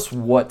 Tell us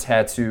what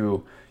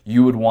tattoo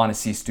you would want to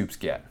see Stoops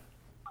get.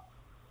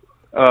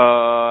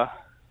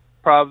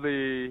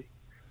 Probably,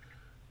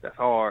 that's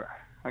hard.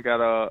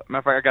 Matter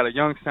of fact, I got a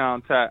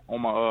Youngstown tat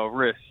on my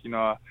wrist. You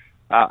know,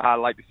 I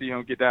like to see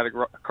him get that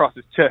across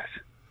his chest.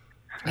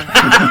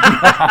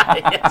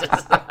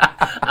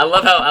 I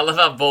love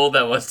how bold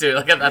that was too.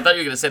 Like I thought you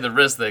were gonna say the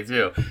wrist thing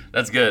too.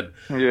 That's good.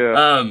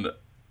 Yeah.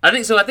 I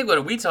think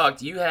when we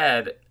talked, you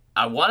had,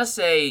 I want to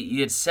say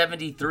you had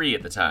 73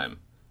 at the time,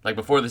 like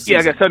before the season. Yeah,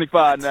 I got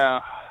 75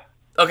 now.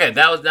 Okay,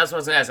 that's what I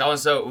was gonna ask.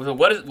 So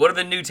what are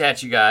the new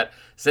tats you got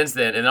since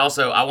then? And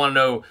also, I want to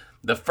know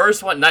the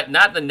first one,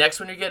 not the next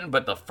one you're getting,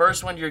 but the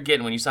first one you're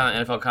getting when you sign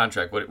an NFL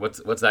contract.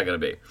 What's that gonna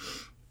be?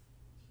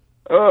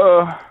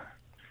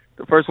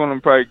 The first one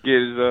I'm probably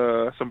get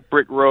is some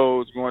brick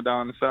roads going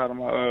down the side of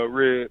my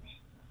ribs.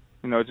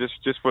 You know,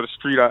 just for the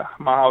street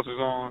my house is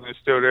on. It's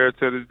still there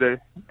to this day.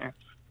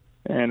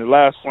 And the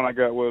last one I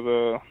got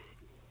was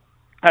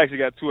I actually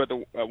got 2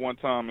 at one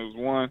time. It was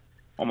one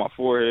on my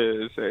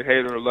forehead, it said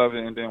 "Hate It or Love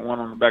It," and then one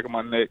on the back of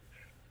my neck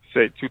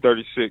said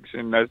 236,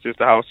 and that's just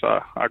the house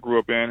I grew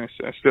up in and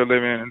still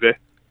live in today.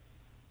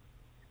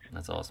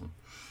 That's awesome.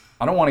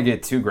 I don't want to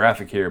get too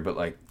graphic here, but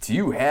like,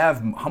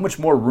 how much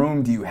more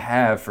room do you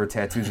have for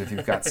tattoos if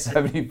you've got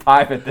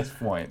 75 at this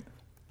point?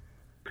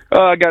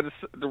 I got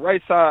the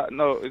right side.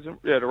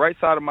 The right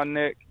side of my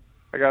neck.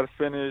 I got to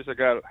finish. I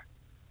got a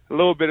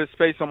little bit of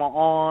space on my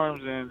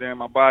arms, and then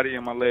my body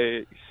and my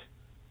legs.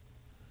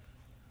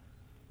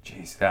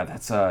 Jeez,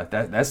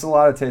 that's a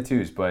lot of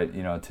tattoos, but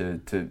you know,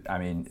 I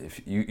mean, if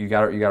you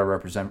got to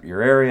represent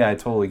your area, I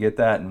totally get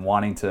that, and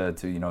wanting to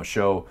you know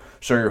show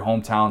your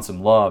hometown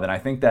some love, and I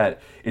think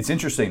that it's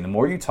interesting. The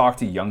more you talk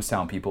to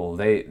Youngstown people,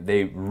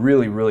 they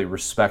really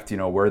respect, you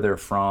know, where they're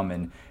from,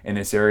 and in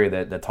this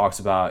area that talks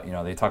about, you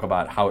know, they talk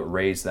about how it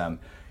raised them.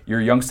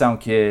 You're a Youngstown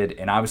kid,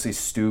 and obviously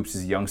Stoops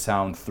is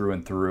Youngstown through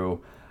and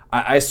through.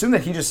 I assume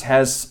that he just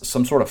has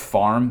some sort of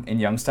farm in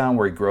Youngstown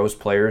where he grows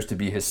players to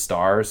be his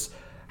stars.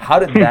 How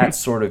did that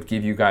sort of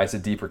give you guys a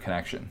deeper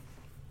connection?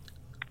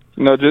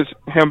 You know, just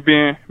him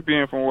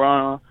being from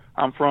where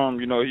I'm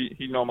from. You know,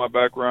 he know my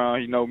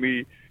background. He know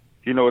me.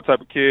 He know what type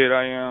of kid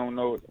I am.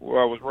 Know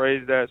where I was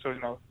raised at. So, you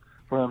know,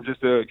 for him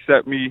just to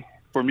accept me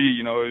for me,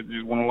 you know, it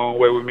just went a long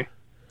way with me.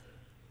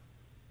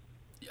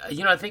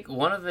 You know, I think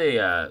one of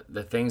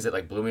the things that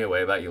like blew me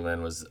away about you,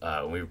 Lynn, was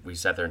when we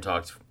sat there and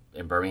talked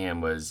in Birmingham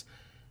was,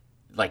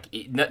 like,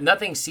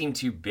 nothing seemed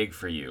too big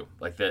for you.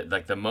 Like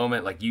the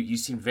moment, like you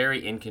seemed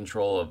very in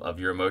control of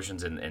your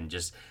emotions and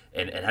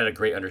had a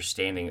great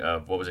understanding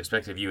of what was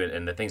expected of you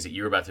and the things that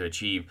you were about to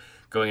achieve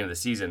going into the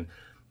season.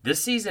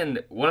 This season,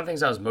 one of the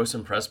things I was most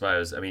impressed by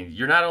was, I mean,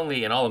 you're not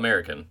only an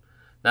All-American,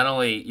 not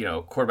only, you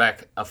know,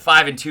 quarterback, a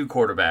 5-2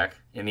 quarterback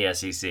in the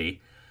SEC,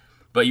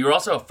 but you were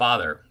also a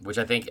father, which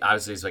I think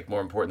obviously is like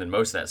more important than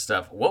most of that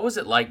stuff. What was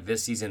it like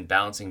this season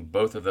balancing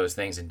both of those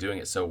things and doing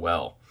it so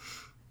well?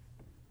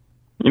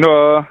 You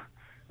know,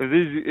 it's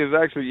easy. It's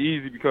actually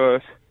easy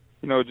because,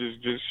 you know,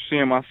 just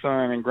seeing my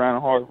son and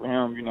grinding hard for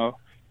him, you know,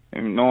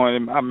 and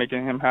knowing I'm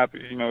making him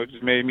happy, you know, it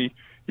just made me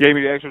gave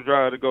me the extra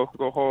drive to go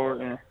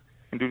hard and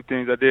do the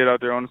things I did out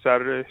there on the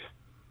Saturdays.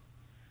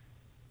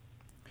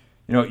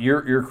 You know,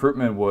 your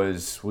recruitment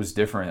was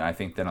different, I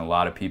think, than a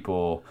lot of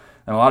people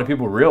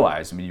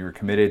realize. I mean, you were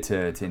committed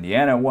to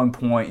Indiana at one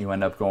point. You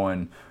end up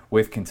going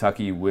with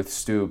Kentucky with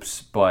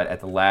Stoops, but at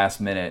the last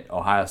minute,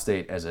 Ohio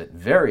State, as it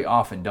very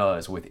often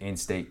does with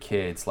in-state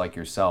kids like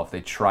yourself,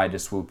 they tried to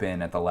swoop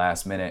in at the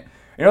last minute.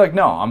 And you're like,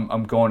 no,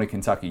 I'm going to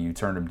Kentucky. You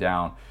turned them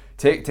down.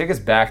 Take us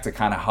back to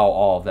kind of how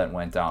all of that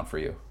went down for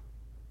you.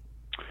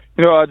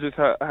 You know, I just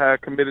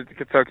had committed to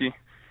Kentucky.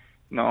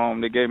 You know,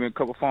 they gave me a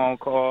couple phone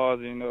calls.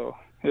 You know,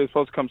 he was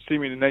supposed to come see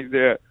me the next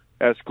day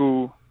at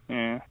school,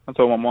 and I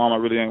told my mom I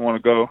really didn't want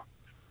to go.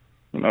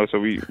 You know, so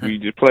we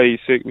just played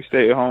sick. We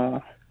stayed at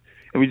home,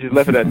 and we just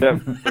left it at that.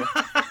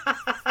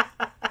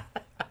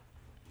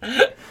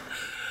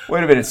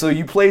 Wait a minute. So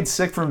you played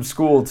sick from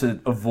school to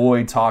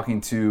avoid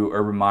talking to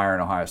Urban Meyer in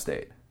Ohio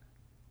State?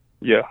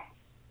 Yeah.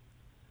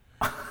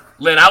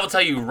 Lynn, I will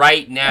tell you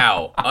right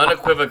now,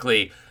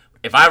 unequivocally,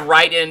 if I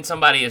write in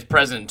somebody as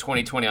president in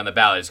 2020 on the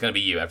ballot, it's going to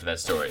be you after that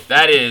story.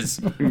 That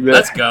is,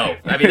 let's go.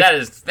 I mean, that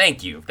is,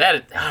 thank you. That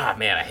is,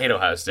 man, I hate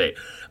Ohio State.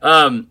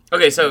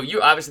 Okay, so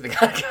you obviously the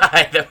kind of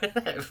guy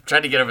that, I'm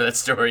trying to get over that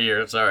story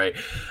here, I'm sorry.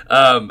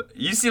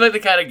 You seem like the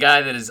kind of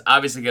guy that is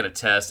obviously going to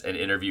test and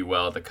interview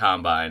well at the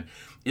Combine.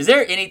 Is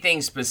there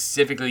anything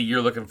specifically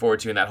you're looking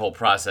forward to in that whole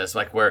process?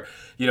 Like where,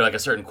 you know, like a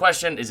certain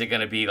question, is it going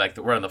to be like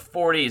we're on the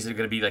 40? Is it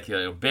going to be like, you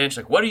know, bench?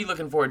 Like what are you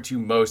looking forward to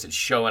most at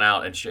showing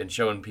out and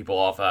showing people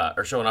off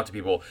or showing off to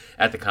people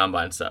at the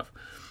Combine stuff?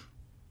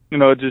 You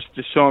know, just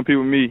showing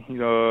people me. You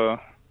know,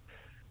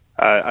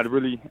 I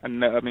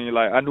mean,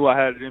 like I knew I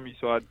had it in me,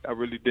 so I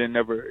really didn't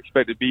ever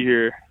expect to be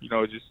here. You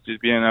know, just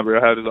being able to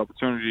have this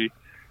opportunity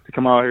to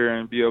come out here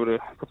and be able to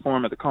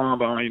perform at the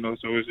Combine. You know,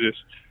 so it's just.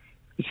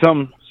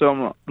 Some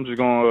I'm just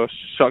gonna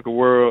shock the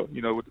world,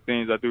 you know, with the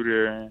things I do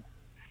there, and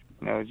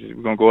you know,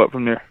 we're gonna go up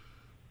from there.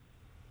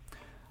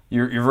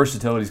 Your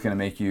versatility is going to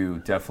make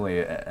you definitely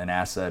an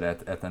asset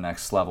at the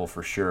next level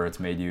for sure. It's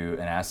made you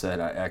an asset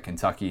at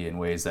Kentucky in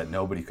ways that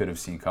nobody could have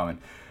seen coming.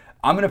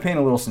 I'm going to paint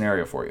a little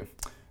scenario for you.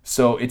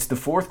 So it's the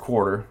fourth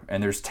quarter,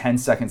 and there's 10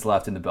 seconds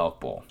left in the Belk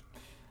Bowl.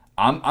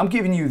 I'm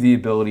giving you the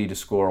ability to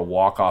score a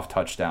walk-off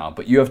touchdown,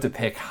 but you have to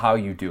pick how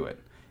you do it.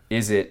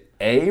 Is it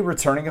A,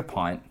 returning a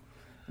punt,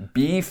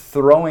 B,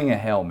 throwing a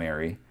Hail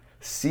Mary,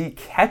 C,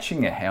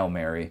 catching a Hail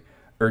Mary,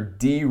 or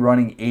D,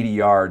 running 80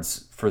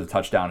 yards for the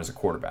touchdown as a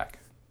quarterback?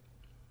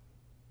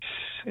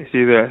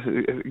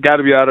 It's got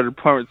to be out of the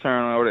punt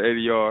return over the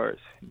 80 yards.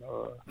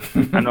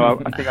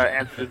 I think I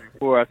answered this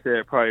before. I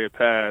said probably a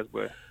pass,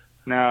 but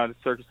now the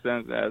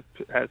circumstance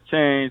has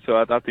changed, so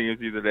I think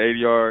it's either the 80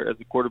 yard as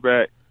a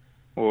quarterback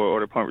or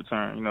the punt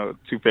return, you know,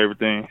 two favorite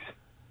things.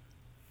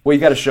 Well,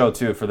 you got to show,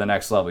 too, for the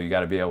next level. You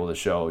got to be able to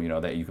show, you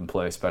know, that you can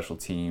play special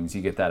teams.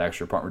 You get that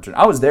extra punt return.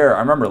 I was there. I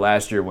remember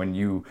last year when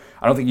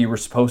I don't think you were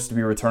supposed to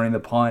be returning the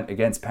punt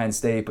against Penn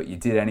State, but you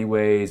did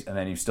anyways, and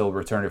then you still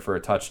returned it for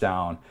a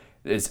touchdown.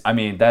 That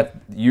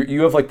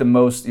you have like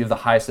you have the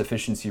highest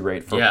efficiency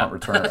rate for a punt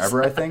returner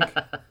ever, I think.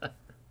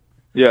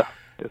 Yeah.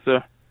 Yes,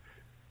 sir.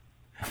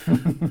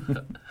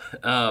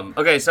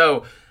 Okay,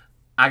 so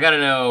I got to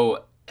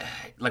know,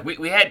 like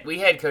we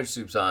had Coach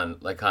Stoops on,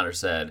 like Connor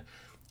said,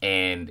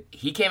 and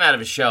he came out of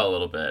his shell a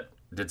little bit,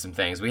 did some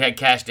things. We had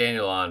Cash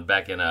Daniel on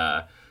back in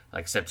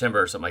like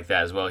September or something like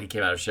that as well. He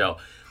came out of his shell.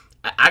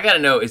 I got to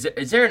know, is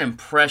there an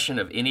impression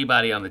of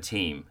anybody on the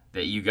team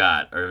that you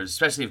got, or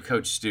especially of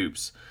Coach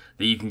Stoops,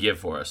 that you can give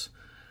for us?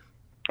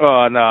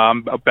 Oh, no,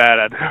 I'm bad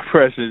at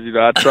impressions. You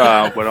know, I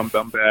try, but I'm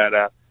bad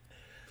at.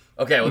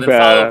 Okay, well then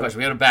follow-up question.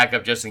 We have a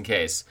backup just in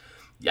case.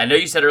 I know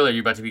you said earlier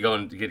you're about to be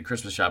going to get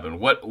Christmas shopping.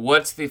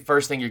 What's the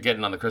first thing you're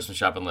getting on the Christmas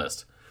shopping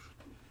list?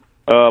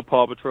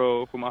 Paw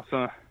Patrol for my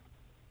son.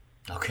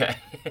 Okay.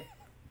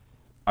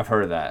 I've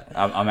heard of that.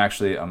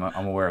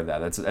 I'm aware of that.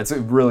 That's a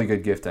really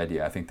good gift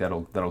idea. I think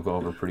that'll go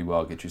over pretty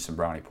well. Get you some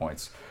brownie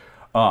points.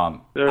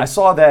 I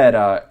saw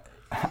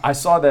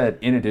that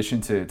in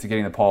addition to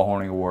getting the Paul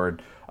Hornung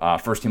Award,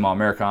 First Team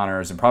All-America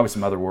honors, and probably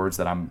some other awards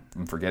that I'm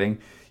forgetting,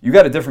 you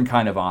got a different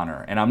kind of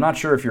honor. And I'm not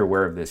sure if you're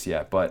aware of this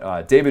yet,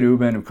 but David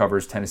Ubben, who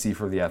covers Tennessee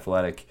for The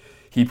Athletic,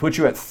 he put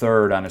you at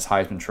third on his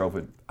Heisman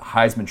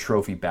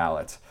Trophy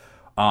ballot.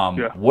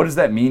 What does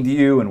that mean to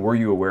you, and were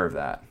you aware of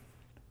that?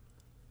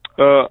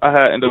 I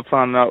had ended up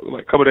finding out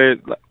like a couple days,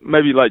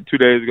 maybe like 2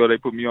 days ago, they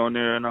put me on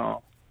there, and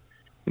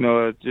you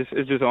know, it's just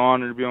an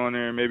honor to be on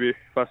there. Maybe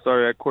if I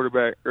started at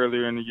quarterback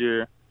earlier in the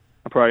year,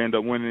 I probably end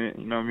up winning it.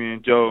 You know, me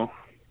and Joe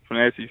from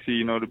the SEC,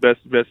 you know, the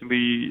best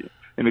league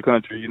in the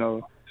country. You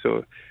know,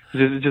 so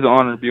it's just an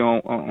honor to be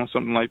on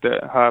something like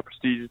that, high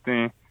prestigious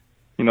thing.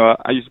 You know,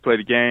 I used to play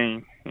the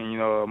game, and you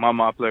know,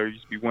 my player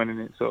used to be winning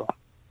it, so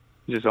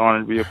it's just an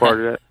honor to be a part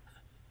of that.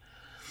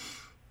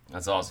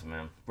 That's awesome,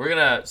 man. We're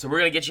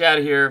gonna get you out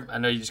of here. I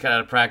know you just got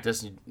out of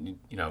practice. You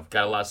know,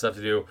 got a lot of stuff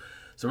to do.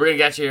 So we're gonna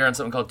get you here on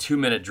something called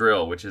 2-minute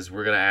drill, which is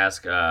we're gonna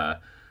ask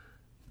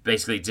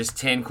basically just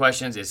 10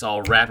 questions. It's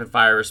all rapid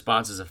fire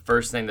responses. The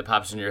first thing that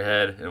pops in your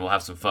head, and we'll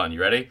have some fun.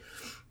 You ready?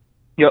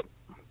 Yep.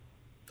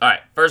 All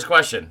right. First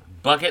question: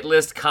 bucket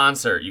list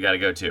concert you got to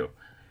go to?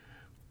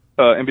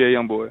 NBA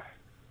YoungBoy.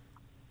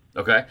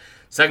 Okay.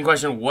 Second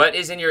question,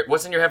 what's in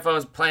your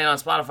headphones playing on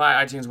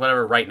Spotify, iTunes,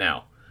 whatever, right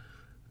now?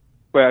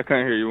 Wait, I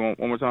can't hear you.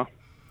 One more time.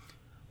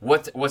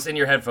 What's in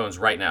your headphones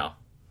right now?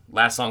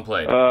 Last song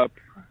played.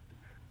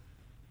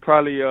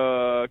 Probably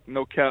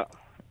No Cap,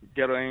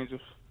 Ghetto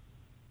Angels.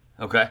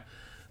 Okay.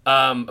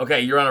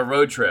 Okay, you're on a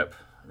road trip,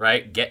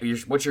 right?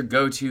 What's your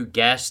go-to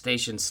gas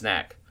station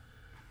snack?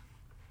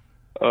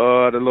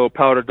 The little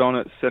powder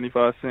donuts,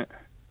 75 cents.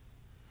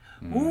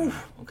 Ooh,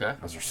 okay.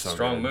 Those are so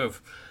strong good.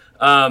 move.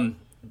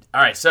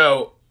 All right,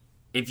 so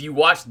do you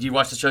watch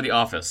the show The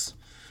Office?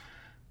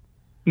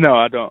 No,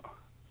 I don't.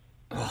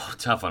 Oh,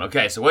 tough one.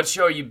 Okay, so what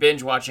show are you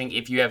binge watching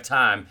if you have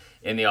time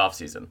in the off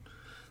season?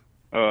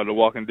 The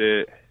Walking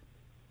Dead.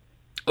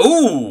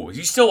 Ooh,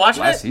 you still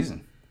watching Last it?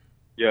 season.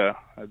 Yeah,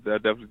 I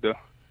definitely do.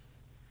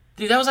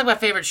 Dude, that was like my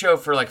favorite show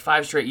for like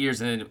 5 straight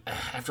years, and then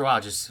after a while,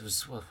 it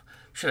was. Well,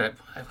 I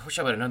wish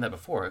I would have known that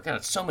before. I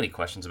got so many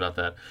questions about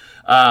that.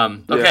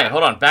 Okay,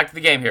 hold on. Back to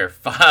the game here.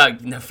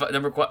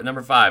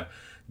 Number 5.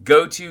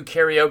 Go-to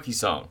karaoke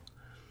song.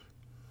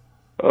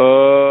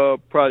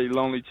 Probably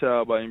Lonely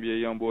Child by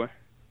NBA YoungBoy.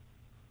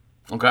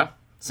 Okay,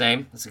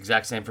 same. That's the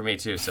exact same for me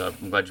too. So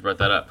I'm glad you brought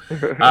that up.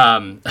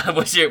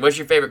 What's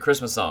your favorite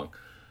Christmas song?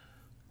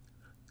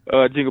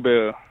 Jingle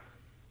Bell.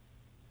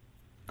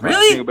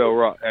 Really? Jingle Bell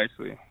Rock,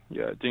 actually.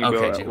 Yeah, Jingle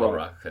Bell Jingle Bell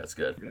Rock. That's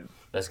good. Yeah.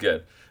 That's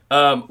good.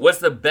 What's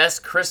the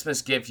best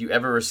Christmas gift you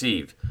ever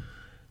received?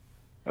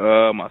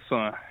 My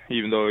son,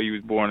 even though he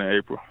was born in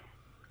April.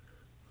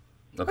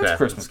 Okay, that's a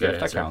Christmas gift.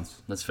 That answer.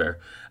 counts. That's fair.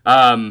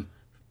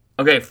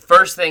 Okay,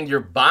 first thing you're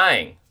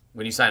buying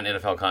when you sign an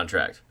NFL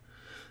contract?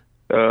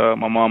 My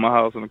mom, my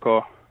house, and the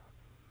car.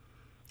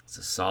 It's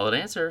a solid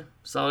answer.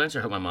 Solid answer.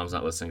 I hope my mom's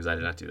not listening because I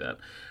did not do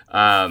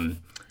that.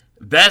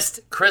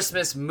 Best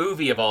Christmas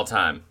movie of all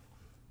time?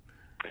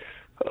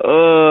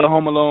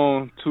 Home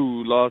Alone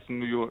 2, Lost in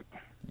New York.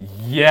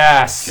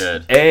 Yes.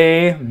 Good.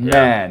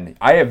 Amen.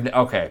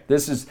 Yeah.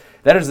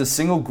 That is the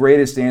single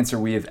greatest answer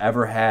we have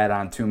ever had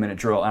on 2-Minute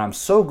Drill, and I'm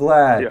so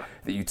glad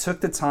that you took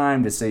the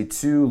time to say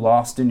 2,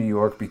 Lost in New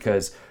York,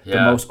 because the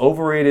most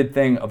overrated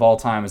thing of all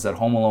time is that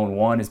Home Alone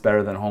 1 is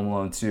better than Home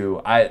Alone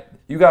 2.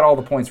 You got all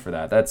the points for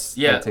that.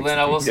 Lynn,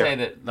 I will say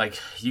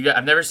that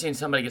I've never seen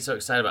somebody get so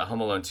excited about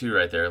Home Alone 2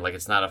 right there. Like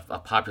it's not a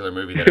popular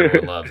movie that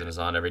everyone loves and is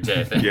on every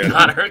day.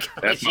 Connor,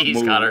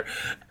 jeez, Connor.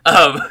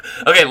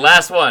 Okay,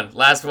 last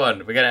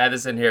one. We got to add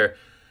this in here.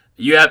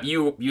 You have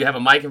a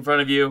mic in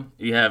front of you.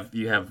 You have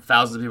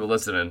thousands of people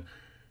listening.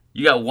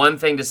 You got one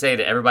thing to say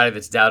to everybody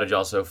that's doubted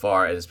y'all so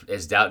far,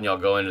 is doubting y'all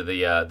go into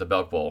the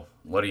Belk Bowl.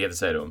 What do you have to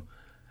say to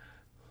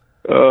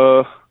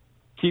them?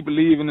 Keep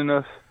believing in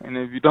us, and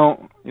if you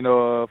don't,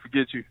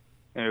 forget you.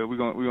 And we're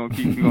gonna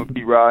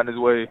keep riding this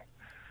way.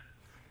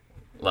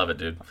 Love it,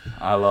 dude.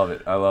 I love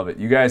it.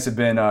 You guys have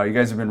been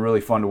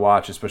really fun to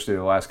watch, especially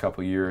the last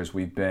couple of years.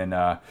 We've been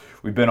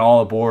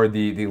all aboard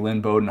the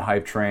Lynn Bowden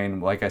hype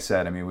train. Like I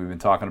said, I mean, we've been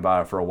talking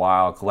about it for a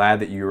while.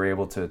 Glad that you were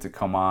able to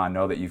come on.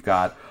 Know that you've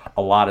got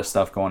a lot of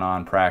stuff going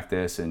on,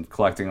 practice and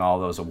collecting all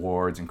those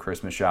awards and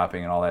Christmas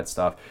shopping and all that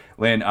stuff.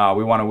 Lynn,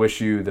 we want to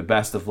wish you the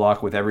best of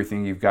luck with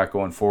everything you've got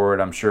going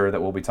forward. I'm sure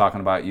that we'll be talking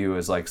about you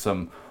as like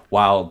some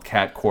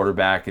wildcat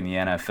quarterback in the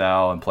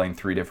NFL and playing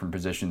 3 different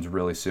positions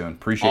really soon.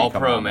 Appreciate you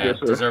coming on, man. Yes,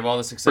 deserve all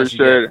the success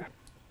Appreciate you get.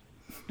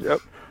 it. Yep.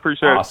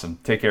 Appreciate it. Awesome.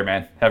 Take care,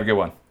 man. Have a good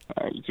one.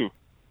 All right, you too.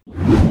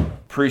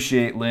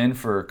 Appreciate Lynn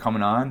for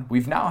coming on.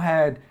 We've now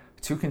had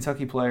 2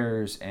 Kentucky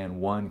players and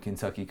 1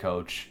 Kentucky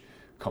coach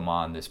come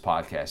on this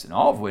podcast, and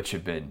all of which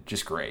have been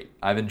just great.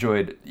 I've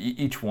enjoyed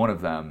each one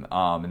of them,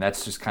 and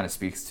that's just kind of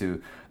speaks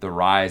to the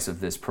rise of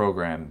this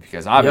program,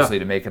 because obviously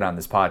to make it on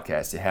this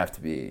podcast, you have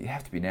to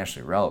be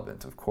nationally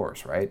relevant, of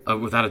course, right?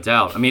 Without a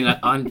doubt. I mean,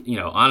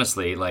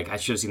 honestly, like I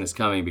should have seen this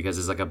coming, because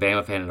as like a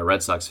Bama fan and a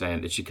Red Sox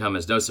fan, it should come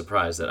as no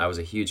surprise that I was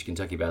a huge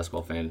Kentucky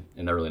basketball fan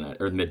in the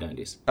mid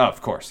 '90s. Oh,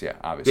 of course, yeah,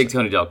 obviously. Big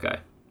Tony Delk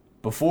guy.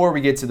 Before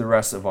we get to the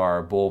rest of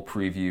our bowl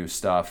preview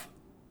stuff,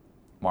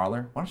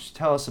 Marler, why don't you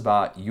tell us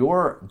about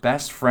your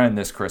best friend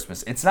this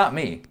Christmas? It's not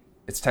me.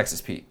 It's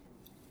Texas Pete.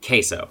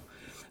 Queso.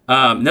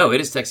 No, it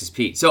is Texas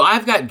Pete. So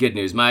I've got good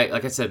news.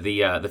 Like I said,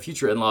 the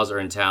future in-laws are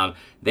in town.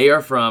 They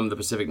are from the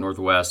Pacific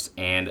Northwest,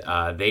 and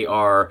they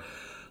are,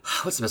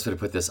 what's the best way to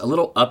put this? A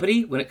little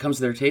uppity when it comes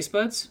to their taste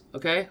buds.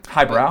 Okay.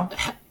 Highbrow.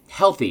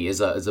 Healthy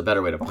is a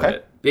better way to put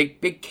it.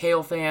 Big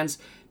kale fans.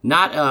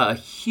 Not a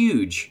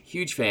huge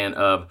fan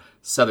of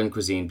Southern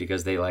cuisine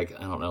because they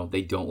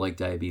they don't like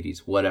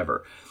diabetes.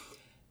 Whatever.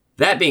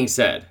 That being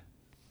said,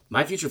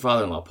 my future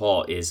father-in-law,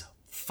 Paul, is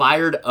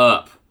fired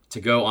up to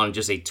go on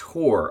just a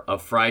tour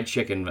of fried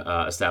chicken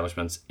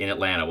establishments in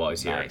Atlanta while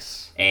he's here.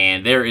 Nice.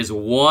 And there is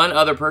one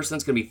other person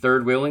that's going to be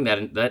third wheeling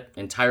that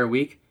entire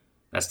week.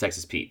 That's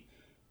Texas Pete.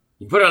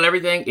 You put it on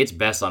everything, it's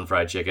best on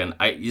fried chicken.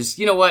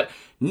 You know what?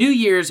 New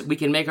Year's, we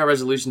can make our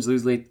resolutions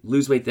lose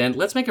weight then.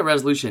 Let's make a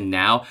resolution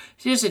now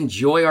to just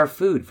enjoy our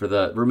food for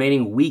the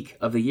remaining week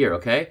of the year,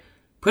 okay?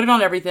 Put it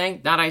on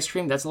everything, not ice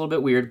cream. That's a little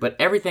bit weird, but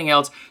everything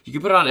else, you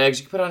can put it on eggs.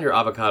 You can put it on your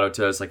avocado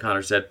toast, like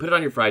Connor said. Put it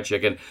on your fried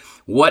chicken.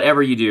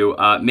 Whatever you do,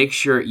 make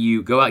sure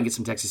you go out and get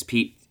some Texas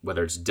Pete,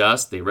 whether it's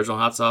Dust, the original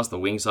hot sauce, the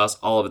wing sauce,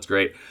 all of it's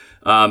great.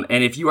 And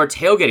if you are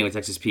tailgating with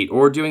Texas Pete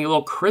or doing a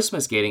little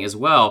Christmas gating as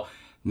well,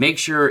 make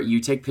sure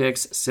you take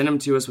pics, send them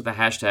to us with the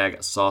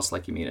hashtag sauce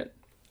like you mean it.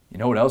 You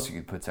know what else you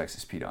could put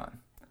Texas Pete on?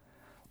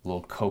 A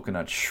little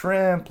coconut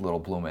shrimp, little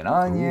bloomin'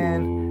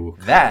 onion. Ooh.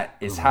 That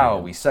is how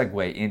we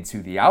segue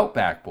into the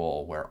Outback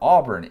Bowl, where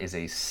Auburn is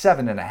a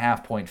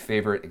 7.5-point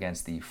favorite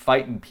against the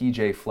Fightin'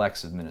 PJ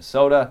Flex of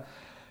Minnesota.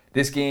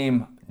 This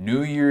game,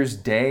 New Year's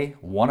Day,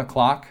 1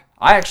 o'clock.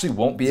 I actually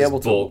won't be able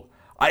to.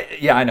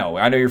 I know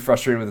you're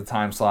frustrated with the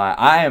time slot.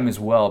 I am as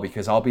well,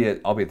 because I'll be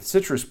at the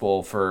Citrus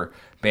Bowl for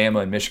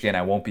Bama and Michigan.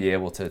 I won't be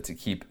able to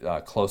keep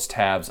close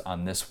tabs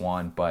on this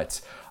one,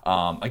 but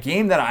a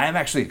game that I am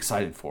actually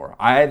excited for.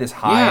 I had this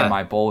high in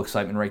my bowl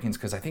excitement rankings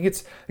because I think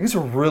it's a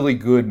really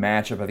good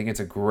matchup. I think it's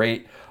a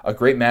great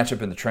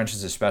matchup in the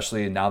trenches,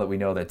 especially now that we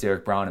know that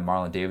Derek Brown and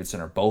Marlon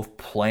Davidson are both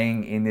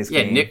playing in this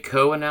game. Yeah, Nick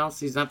Coe announced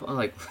he's not. I'm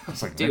like,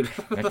 dude,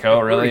 Nick Coe,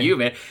 really? Who are you,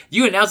 man?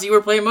 You announced that you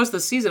were playing most of the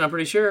season. I'm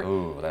pretty sure.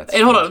 Ooh, that's.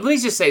 And hold on, let me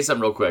just say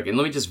something real quick, and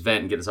let me just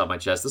vent and get this off my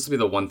chest. This will be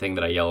the one thing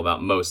that I yell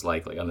about most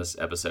likely on this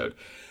episode.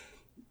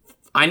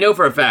 I know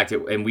for a fact,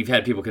 and we've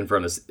had people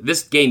confirm this.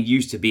 This game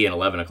used to be an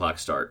 11 o'clock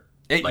start.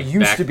 It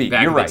used to be.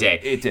 Back You're in the right.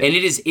 day. It did. And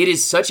it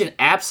is such an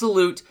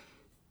absolute.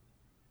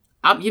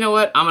 You know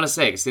what? I'm gonna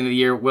say it. It's the end of the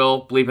year.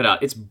 Will bleep it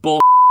out. It's bull.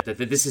 That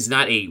this is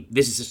not a.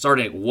 This is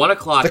starting at 1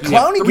 o'clock. The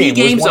Clowney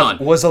game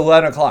was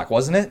 11 o'clock,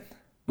 wasn't it?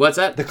 What's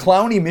that? The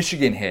Clowney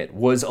Michigan hit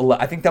was.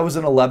 I think that was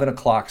an 11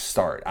 o'clock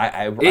start.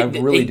 I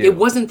really do. It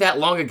wasn't that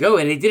long ago,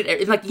 and they did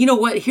it. Like, you know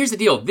what? Here's the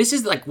deal. This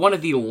is like one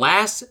of the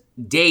last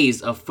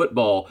days of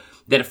football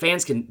that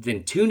fans can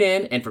then tune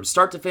in, and from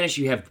start to finish,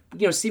 you have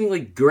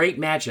seemingly great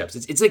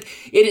matchups.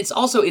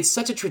 It's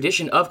such a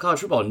tradition of college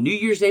football, New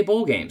Year's Day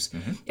bowl games,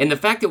 and the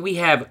fact that we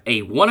have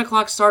a 1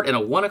 o'clock start and a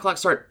 1 o'clock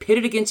start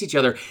pitted against each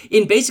other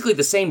in basically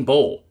the same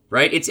bowl.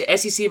 Right? It's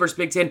SEC versus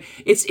Big Ten.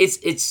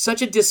 It's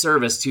such a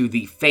disservice to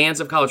the fans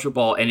of college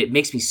football, and it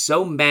makes me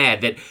so mad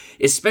that,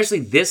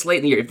 especially this late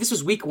in the year, if this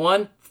was week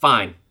 1,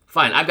 fine.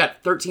 I've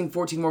got 13,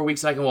 14 more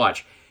weeks that I can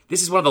watch.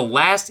 This is one of the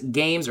last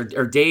games or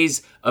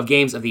days of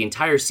games of the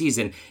entire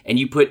season, and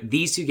you put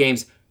these two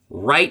games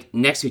right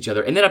next to each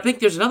other. And then I think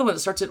there's another one that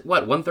starts at,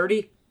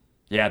 1:30?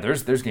 Yeah,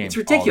 there's games. It's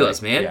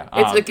ridiculous, man. Yeah.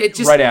 It's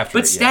just right after.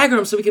 But stagger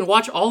them so we can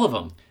watch all of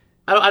them.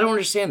 I don't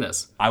understand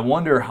this. I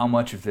wonder how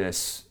much of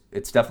this.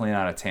 It's definitely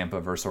not a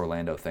Tampa versus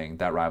Orlando thing.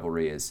 That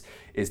rivalry is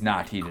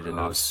not heated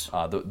enough.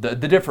 The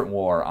different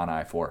war on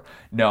I-4.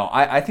 No,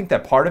 I think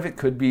that part of it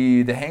could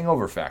be the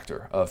hangover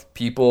factor of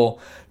people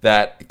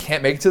that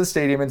can't make it to the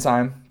stadium in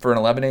time for an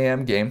 11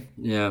 a.m. game.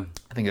 Yeah.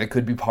 I think that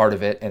could be part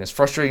of it. And as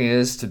frustrating it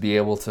is to be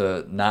able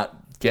to not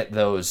get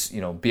those,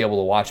 be able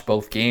to watch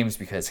both games,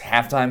 because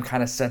halftime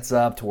kind of sets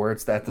up to where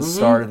it's at the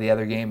start of the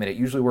other game, and it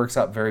usually works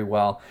out very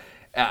well.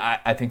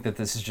 I think that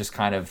this is just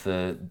kind of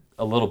a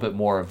little bit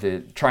more of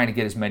the trying to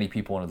get as many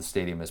people into the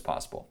stadium as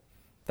possible.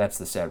 That's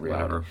the sad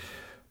reality. Whatever.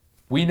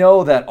 We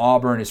know that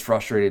Auburn is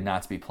frustrated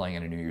not to be playing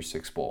in a New Year's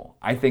Six Bowl.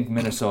 I think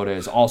Minnesota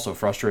is also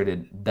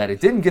frustrated that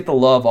it didn't get the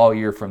love all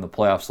year from the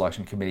playoff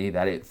selection committee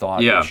that it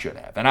thought it should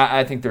have. And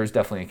I think there's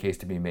definitely a case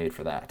to be made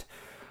for that.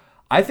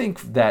 I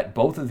think that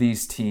both of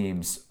these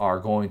teams are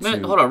going to...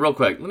 Hold on, real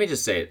quick. Let me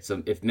just say it.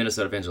 So if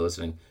Minnesota fans are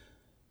listening,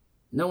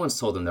 no one's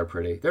told them they're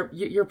pretty.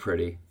 You're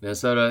pretty,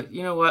 Minnesota.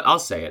 You know what? I'll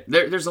say it.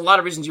 There's a lot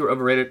of reasons you were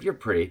overrated. You're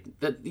pretty.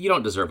 You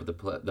don't deserve what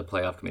the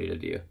playoff committee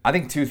did to you. I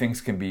think two things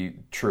can be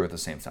true at the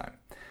same time.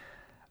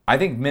 I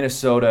don't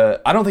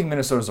think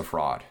Minnesota's a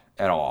fraud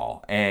at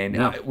all.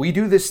 And we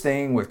do this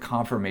thing with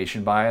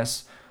confirmation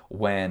bias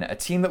when a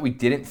team that we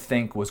didn't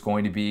think was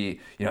going to be,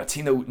 a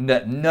team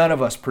that none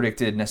of us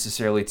predicted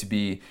necessarily to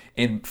be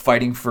in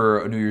fighting for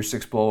a New Year's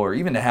Six Bowl or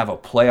even to have a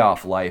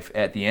playoff life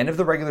at the end of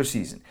the regular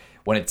season.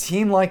 When a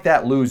team like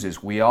that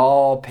loses, we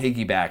all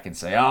piggyback and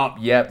say, oh,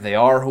 yep, they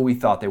are who we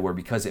thought they were,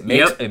 because it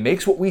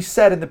makes what we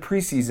said in the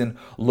preseason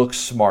look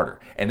smarter.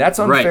 And that's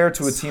unfair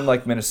to a team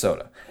like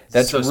Minnesota.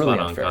 That's so really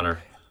unfair. Spot on, Connor.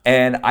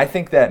 And I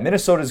think that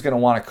Minnesota is going to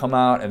want to come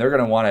out and they're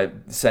going to want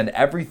to send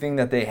everything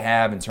that they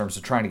have in terms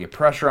of trying to get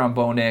pressure on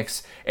Bo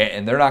Nix,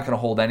 and they're not going to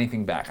hold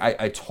anything back.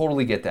 I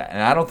totally get that.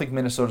 And I don't think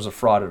Minnesota's a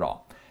fraud at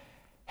all.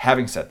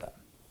 Having said that,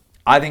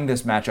 I think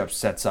this matchup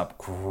sets up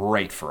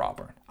great for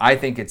Auburn. I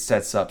think it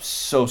sets up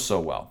so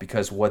well,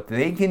 because what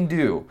they can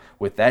do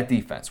with that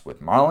defense,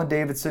 with Marlon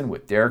Davidson,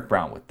 with Derek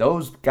Brown, with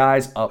those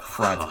guys up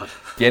front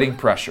getting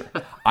pressure,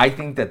 I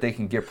think that they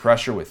can get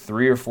pressure with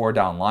 3 or 4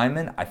 down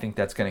linemen. I think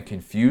that's going to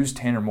confuse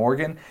Tanner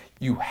Morgan.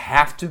 You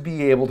have to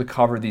be able to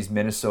cover these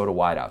Minnesota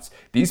wideouts.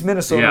 These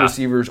Minnesota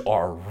receivers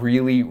are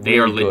really good. They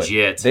are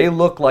legit. They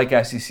look like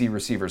SEC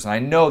receivers. And I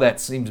know that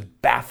seems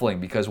baffling,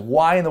 because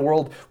why in the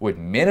world would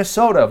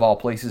Minnesota, of all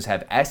places,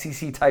 have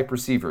SEC-type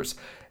receivers?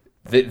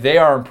 They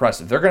are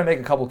impressive. They're going to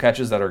make a couple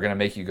catches that are going to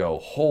make you go,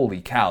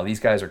 holy cow, these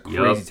guys are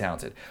crazy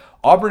talented.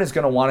 Auburn is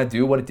going to want to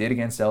do what it did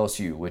against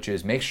LSU, which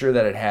is make sure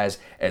that it has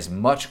as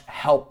much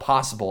help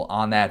possible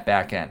on that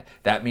back end.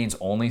 That means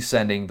only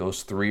sending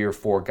those 3 or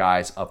 4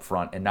 guys up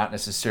front and not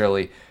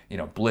necessarily,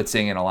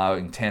 blitzing and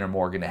allowing Tanner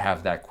Morgan to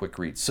have that quick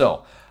read.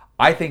 So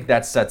I think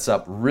that sets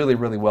up really,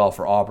 really well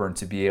for Auburn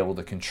to be able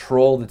to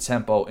control the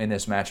tempo in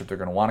this matchup. They're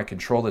going to want to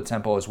control the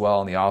tempo as well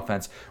in the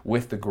offense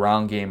with the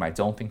ground game. I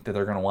don't think that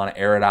they're going to want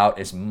to air it out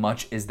as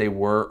much as they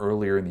were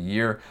earlier in the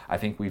year. I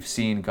think we've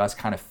seen Gus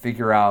kind of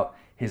figure out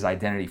his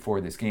identity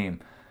for this game.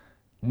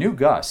 New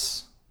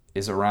Gus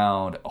is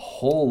around a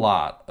whole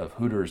lot of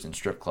Hooters and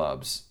strip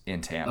clubs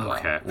in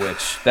Tampa,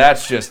 which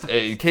that's just,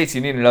 in case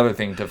you need another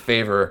thing to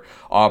favor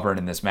Auburn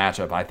in this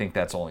matchup, I think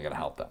that's only going to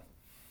help them.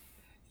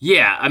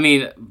 Yeah, I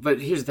mean,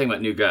 but here's the thing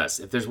about New Gus.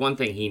 If there's one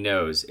thing he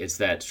knows, it's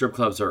that strip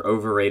clubs are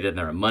overrated and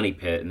they're a money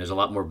pit, and there's a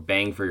lot more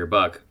bang for your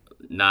buck,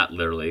 not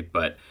literally,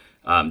 but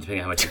depending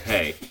on how much you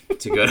pay,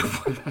 to go to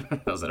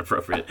that was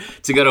inappropriate,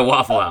 to go to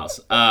Waffle House.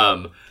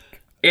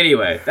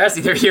 Anyway, that's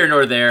neither here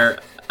nor there.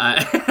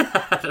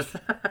 I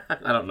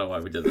don't know why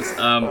we did this.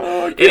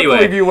 Anyway,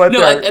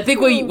 I think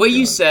what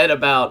you said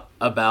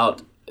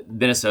about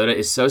Minnesota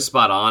is so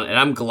spot on, and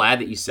I'm glad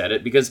that you said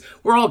it because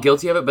we're all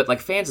guilty of it, but like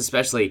fans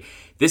especially.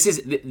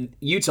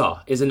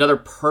 Utah is another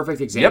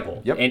perfect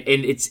example. Yep. And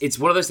it's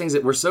one of those things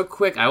that we're so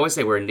quick. I always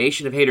say we're a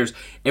nation of haters,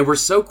 and we're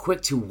so quick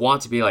to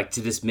want to be like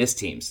to dismiss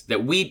teams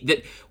that we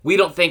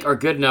don't think are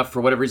good enough for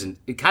whatever reason.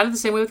 Kind of the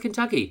same way with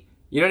Kentucky.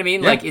 You know what I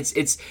mean? Yeah. Like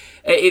it's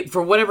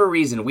for whatever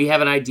reason we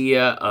have an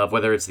idea of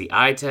whether it's the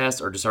eye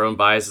test or just our own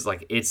biases.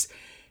 Like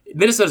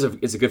Minnesota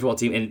is a good football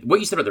team, and what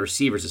you said about the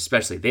receivers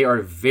especially, they are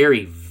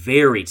very,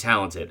 very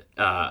talented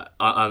in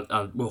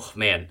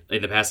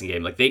the passing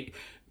game. Like they.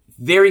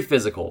 Very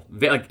physical,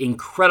 like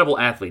incredible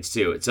athletes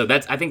too. So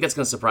I think that's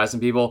going to surprise some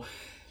people.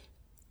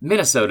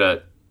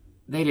 Minnesota,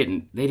 they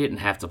didn't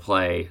have to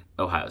play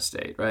Ohio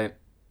State, right?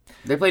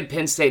 They played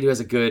Penn State, who has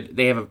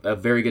they have a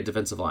very good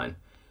defensive line.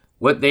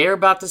 What they are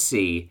about to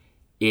see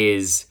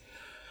is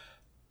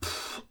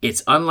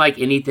it's unlike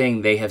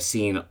anything they have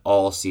seen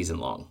all season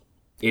long.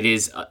 It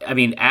is,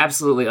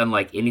 absolutely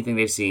unlike anything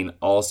they've seen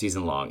all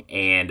season long,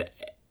 and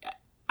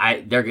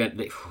they're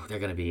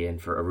gonna be in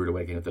for a rude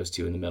awakening with those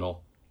two in the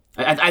middle.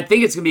 I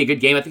think it's going to be a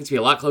good game. I think it's going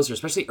to be a lot closer,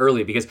 especially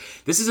early, because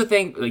this is a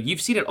thing, like you've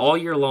seen it all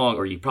year long,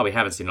 or you probably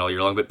haven't seen it all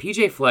year long, but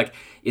PJ Fleck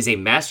is a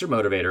master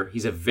motivator.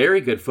 He's a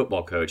very good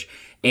football coach.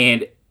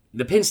 And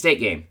the Penn State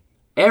game,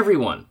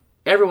 everyone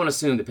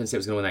assumed that Penn State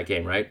was going to win that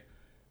game, right?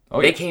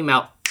 Oh, yeah. They came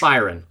out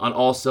firing on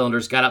all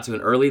cylinders, got out to an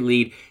early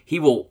lead. He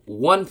will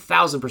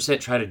 1,000%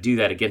 try to do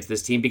that against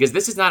this team, because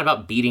this is not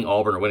about beating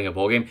Auburn or winning a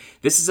bowl game.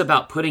 This is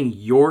about putting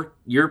your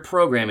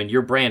program and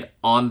your brand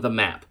on the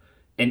map.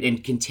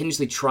 And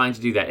continuously trying to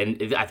do that.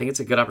 And I think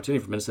it's a good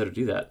opportunity for Minnesota to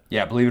do that.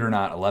 Yeah, believe it or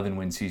not,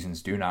 11-win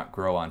seasons do not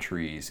grow on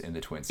trees in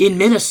the Twin Cities. In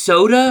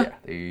Minnesota? Yeah,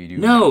 they do.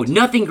 No,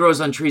 nothing grows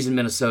on trees in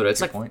Minnesota.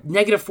 It's like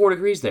 -4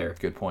 degrees there.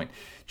 Good point.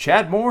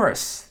 Chad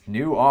Morris,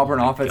 new Auburn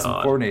offensive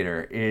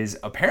coordinator, is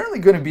apparently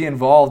going to be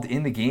involved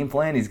in the game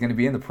plan. He's going to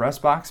be in the press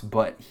box,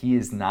 but he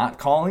is not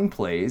calling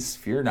plays.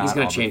 Fear not. He's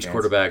going to change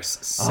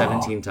quarterbacks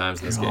 17 times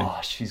in this game.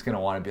 Gosh, he's going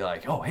to want to be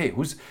like, oh, hey,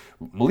 who's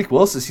Malik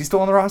Willis? Is he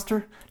still on the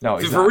roster? No,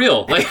 he's for not.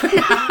 Real.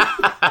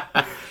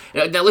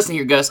 Now listen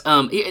here, Gus.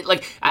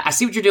 I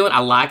see what you're doing. I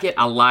like it.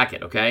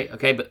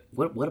 Okay. But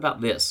what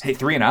about this? Hey,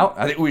 3 and out.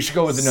 I think we should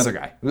go with another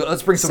guy.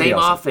 Let's bring somebody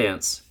else. Same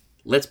offense.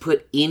 Let's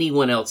put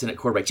anyone else in at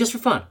quarterback just for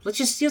fun. Let's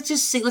just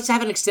see. Let's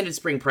have an extended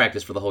spring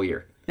practice for the whole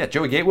year. Yeah,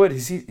 Joey Gatewood.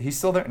 He's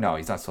still there? No,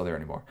 he's not still there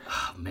anymore.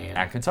 Oh man.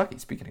 At Kentucky.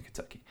 Speaking of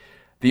Kentucky,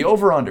 the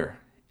over/under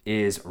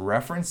is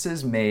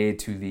references made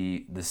to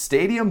the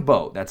stadium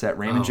boat that's at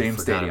Raymond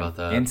James Stadium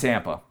in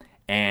Tampa,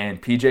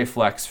 and PJ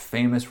Fleck's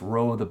famous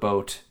row the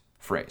boat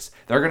phrase.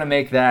 They're going to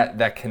make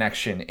that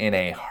connection in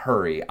a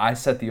hurry. I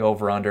set the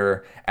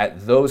over/under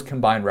at those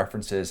combined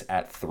references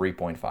at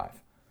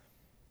 3.5.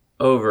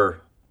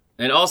 Over.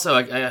 And also,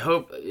 I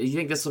hope you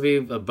think this will be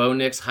a Bo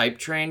Nix hype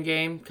train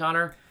game,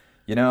 Connor.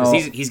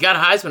 He's got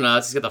Heisman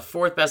odds. He's got the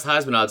 4th best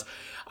Heisman odds.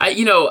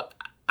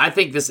 I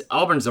think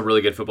Auburn's a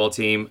really good football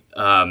team.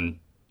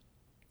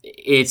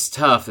 It's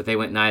tough that they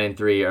went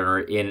 9-3 or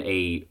in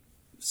a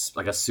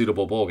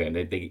suitable bowl game.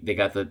 They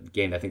got the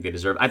game I think they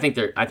deserve. I think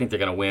they're going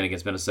to win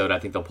against Minnesota. I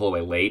think they'll pull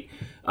away late.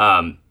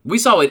 We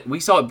saw what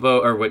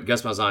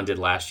Gus Malzahn did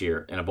last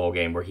year in a bowl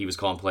game where he was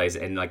calling plays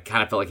and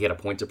kind of felt like he had a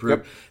point to prove.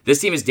 Yep. This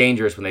team is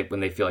dangerous when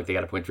they feel like they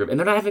got a point to prove, and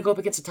they're not having to go up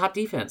against a top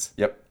defense.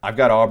 Yep, I've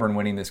got Auburn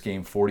winning this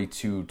game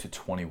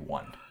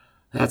 42-21.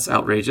 That's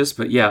outrageous,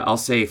 but yeah, I'll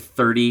say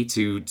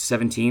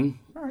 30-17.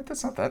 All right,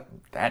 that's not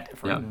that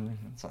different. Yeah.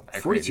 It's not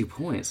that 42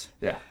 crazy. points.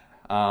 Yeah.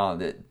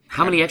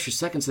 How many extra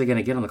seconds are they going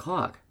to get on the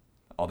clock?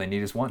 All they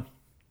need is one.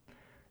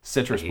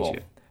 Citrus Bowl.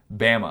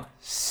 Bama,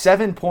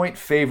 7-point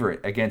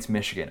favorite against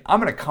Michigan. I'm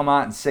going to come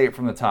out and say it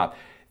from the top.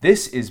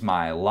 This is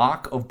my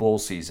lock of bowl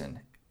season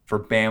for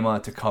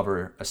Bama to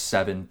cover a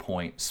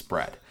 7-point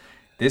spread.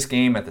 This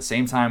game at the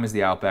same time as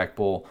the Outback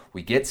Bowl,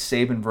 we get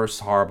Saban versus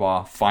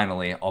Harbaugh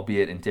finally,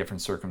 albeit in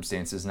different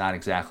circumstances, not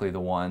exactly the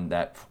one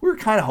that we were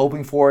kind of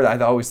hoping for. I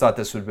always thought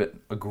this would have been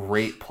a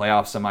great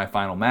playoff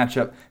semifinal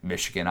matchup.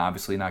 Michigan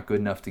obviously not good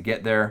enough to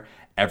get there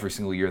every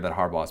single year that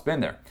Harbaugh's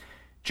been there.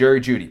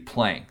 Jerry Jeudy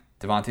playing,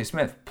 Devontae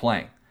Smith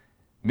playing,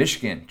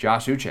 Michigan,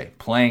 Josh Uche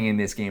playing in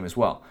this game as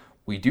well.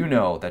 We do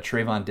know that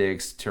Trayvon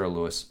Diggs, Terrell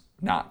Lewis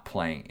not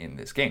playing in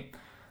this game.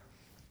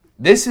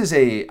 This is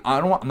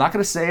I'm not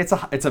going to say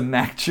it's a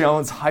Mac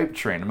Jones hype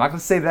train. I'm not going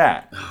to say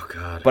that. Oh,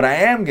 God. But I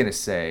am going to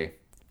say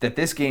that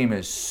this game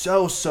is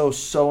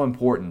so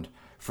important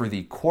for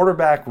the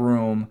quarterback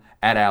room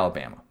at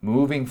Alabama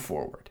moving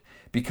forward.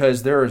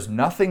 Because there is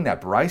nothing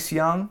that Bryce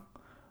Young,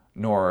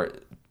 nor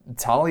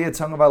Talia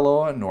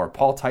Tagovailoa, nor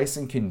Paul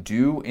Tyson can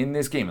do in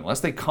this game.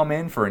 Unless they come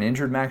in for an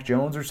injured Mac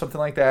Jones or something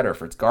like that, or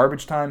if it's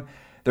garbage time,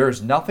 there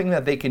is nothing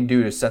that they can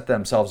do to set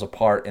themselves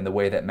apart in the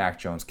way that Mac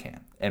Jones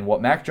can. And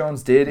what Mac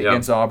Jones did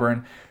against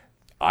Auburn,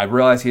 I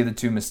realize he had the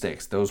 2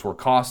 mistakes. Those were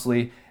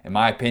costly. In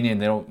my opinion,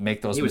 they don't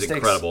make those mistakes. He was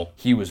incredible.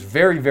 He was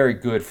very, very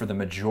good for the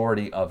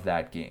majority of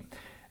that game.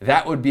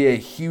 That would be a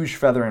huge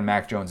feather in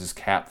Mac Jones's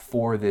cap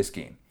for this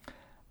game.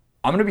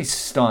 I'm going to be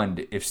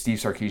stunned if Steve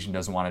Sarkisian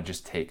doesn't want to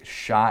just take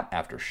shot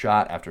after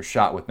shot after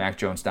shot with Mac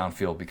Jones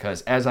downfield,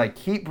 because as I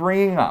keep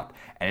bringing up,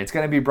 and it's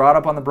going to be brought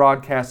up on the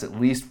broadcast at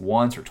least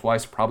once or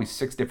twice, probably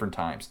 6 different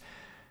times,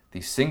 the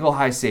single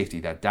high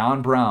safety that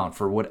Don Brown,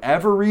 for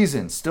whatever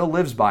reason, still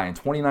lives by in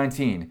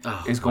 2019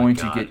 is going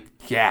to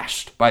get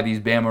gashed by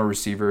these Bama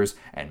receivers.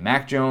 And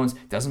Mac Jones,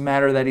 doesn't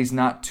matter that he's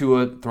not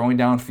Tua throwing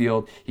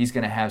downfield, he's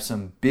going to have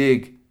some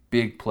big,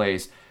 big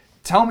plays.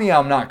 Tell me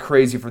I'm not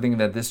crazy for thinking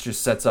that this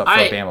just sets up for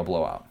a Bama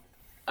blowout.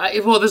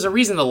 Well, there's a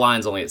reason the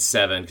line's only at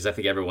 7, because I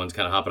think everyone's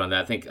kind of hopping on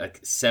that. I think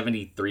like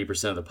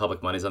 73% of the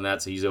public money's on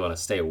that, so you usually want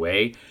to stay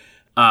away.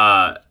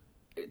 Really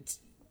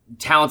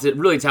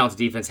talented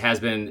defense, has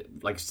been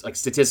like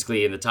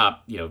statistically in the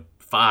top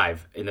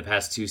 5 in the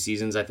past 2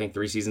 seasons. I think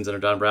 3 seasons under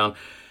Don Brown.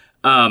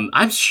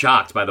 I'm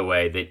shocked, by the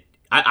way, that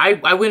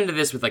I went into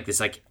this with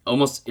this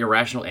almost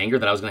irrational anger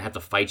that I was going to have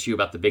to fight you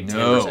about the Big Ten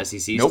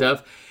versus SEC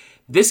stuff.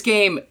 This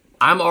game,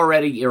 I'm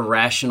already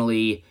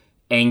irrationally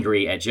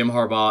angry at Jim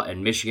Harbaugh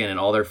and Michigan and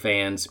all their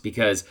fans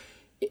because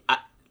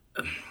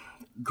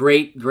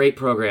great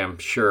program,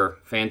 sure,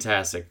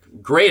 fantastic,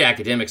 great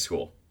academic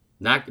school,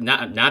 not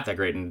that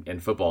great in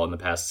football in the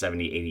past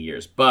 70, 80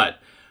 years, but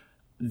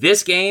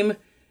this game,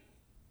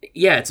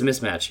 yeah, it's a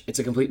mismatch. It's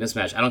a complete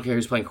mismatch. I don't care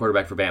who's playing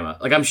quarterback for Bama.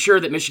 I'm sure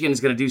that Michigan is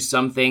going to do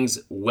some things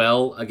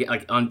well,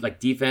 on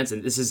defense.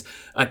 And this is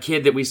a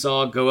kid that we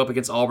saw go up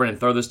against Auburn and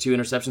throw those 2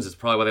 interceptions. It's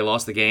probably why they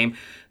lost the game,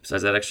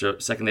 besides that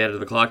extra second they added to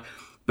the clock.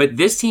 But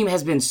this team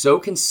has been so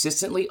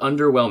consistently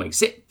underwhelming.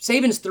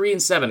 Saban's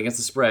 3-7 against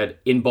the spread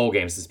in bowl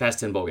games, this past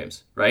 10 bowl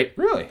games, right?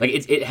 Really?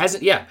 It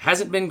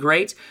hasn't been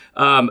great.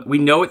 We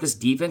know what this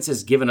defense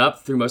has given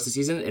up through most of the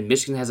season, and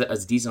Michigan has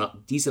a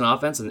decent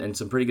offense and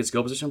some pretty good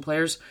skill position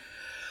players.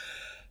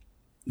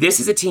 This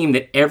is a team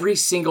that every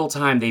single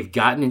time they've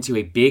gotten into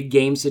a big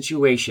game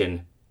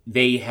situation,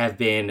 they have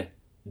been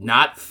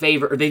not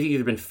favored, or they've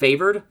either been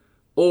favored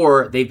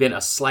or they've been a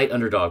slight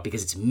underdog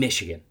because it's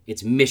Michigan.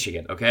 It's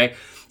Michigan, okay?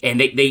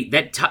 And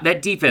that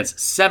defense,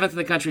 7th in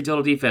the country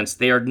total defense.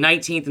 They are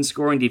 19th in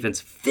scoring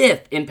defense,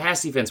 5th in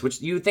pass defense,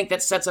 which you think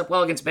that sets up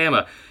well against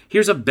Bama.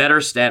 Here's a better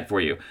stat for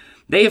you.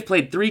 They have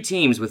played 3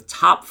 teams with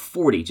top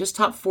 40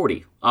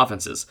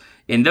 offenses.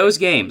 In those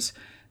games,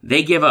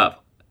 they give up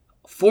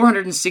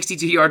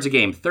 462 yards a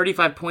game,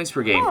 35 points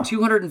per game,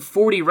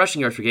 240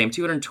 rushing yards per game,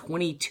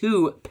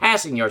 222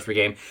 passing yards per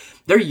game.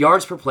 Their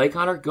yards per play,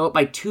 Connor, go up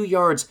by 2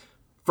 yards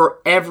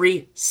for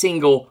every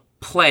single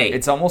play.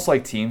 It's almost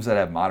like teams that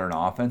have modern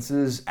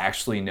offenses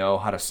actually know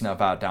how to snuff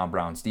out Don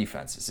Brown's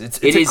defenses.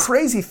 It's a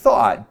crazy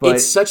thought, but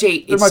it's such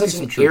an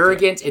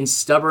arrogant and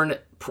stubborn.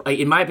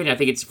 In my opinion, I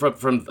think it's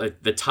from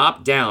the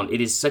top down.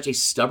 It is such a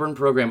stubborn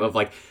program of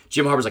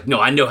Jim Harbaugh's no,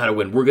 I know how to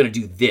win. We're going to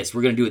do this.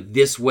 We're going to do it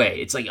this way.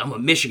 It's I'm a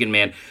Michigan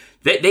man.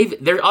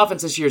 Their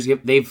offense this year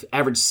they've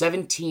averaged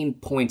 17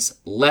 points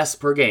less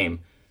per game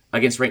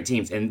against ranked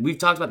teams, and we've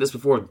talked about this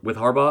before with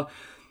Harbaugh.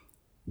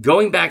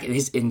 Going back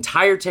his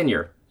entire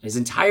tenure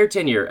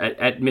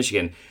at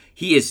Michigan,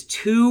 he is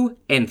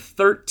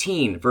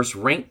 2-13 versus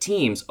ranked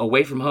teams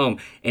away from home,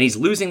 and he's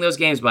losing those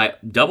games by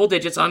double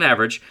digits on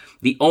average.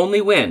 The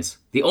only wins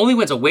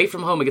away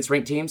from home against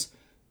ranked teams,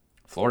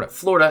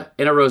 Florida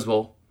in a Rose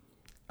Bowl.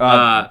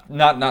 Not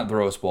the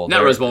Rose Bowl.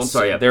 Rose Bowl. I'm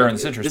sorry. Yeah. They're in the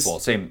Citrus Bowl.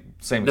 Same.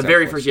 The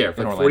very first year,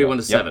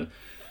 41-7. Yep.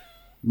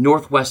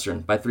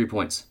 Northwestern by 3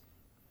 points.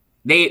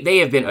 They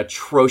have been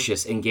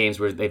atrocious in games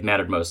where they've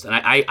mattered most, and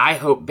I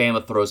hope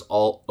Bama throws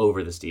all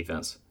over this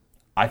defense.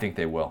 I think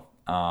they will.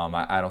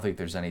 I don't think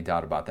there's any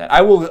doubt about that.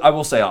 I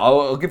will say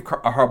I'll give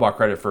Harbaugh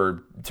credit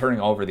for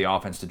turning over the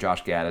offense to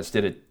Josh Gaddis.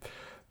 Did it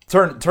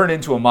turn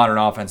into a modern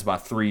offense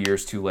about 3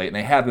 years too late, and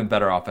they have been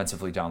better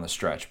offensively down the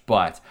stretch.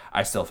 But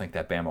I still think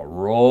that Bama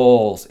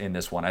rolls in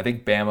this one. I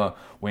think Bama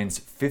wins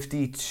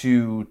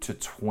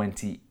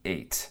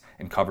 52-28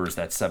 and covers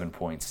that 7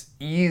 points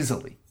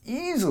easily.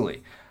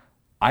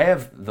 I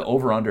have the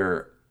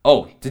over/under.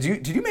 Oh, did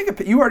you make a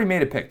pick? You already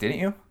made a pick, didn't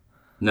you?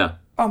 No.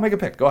 Oh, make a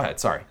pick. Go ahead.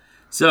 Sorry.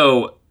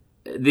 So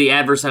the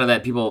adverse side of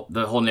that,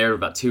 the whole narrative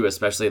about Tua,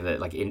 especially that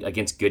like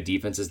against good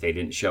defenses, they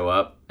didn't show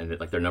up, and that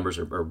like their numbers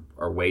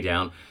are way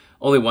down.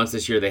 Only once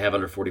this year they have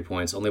under 40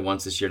 points. Only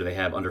once this year do they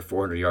have under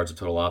 400 yards of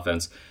total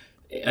offense.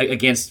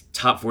 Against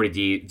top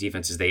 40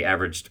 defenses, they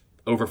averaged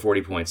over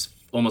 40 points,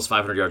 almost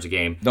 500 yards a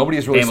game.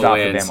 Nobody's really stopped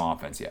the Bama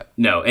offense yet.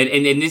 No,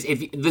 and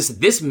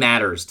this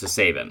matters to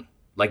Saban.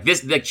 Like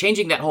this, like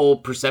changing that whole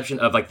perception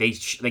of like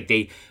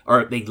they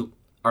are a big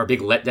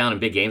letdown in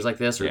big games like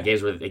this, or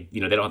games where they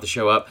don't have to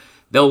show up.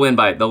 They'll win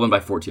by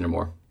 14 or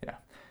more. Yeah.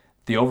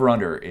 The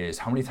over/under is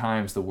how many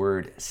times the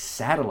word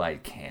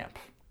satellite camp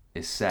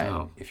is said.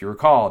 Oh. If you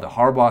recall, the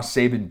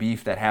Harbaugh-Saban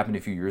beef that happened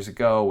a few years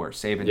ago, where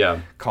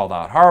Saban called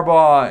out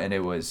Harbaugh, and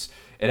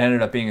it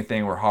ended up being a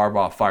thing where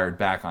Harbaugh fired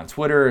back on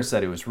Twitter,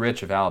 said it was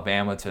Rich of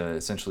Alabama to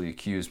essentially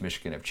accuse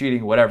Michigan of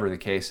cheating, whatever the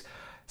case.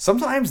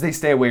 Sometimes they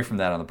stay away from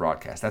that on the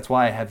broadcast. That's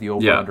why I have the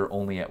over/under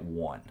only at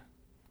 1.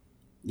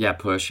 Yeah,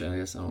 push. I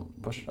guess I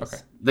don't push. Okay.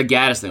 The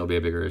Gaddis thing will be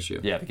a bigger issue.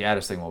 Yeah, the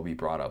Gaddis thing will be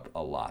brought up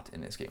a lot in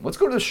this game. Let's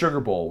go to the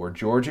Sugar Bowl, where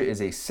Georgia is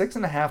a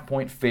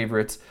 6.5-point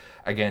favorite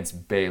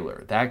against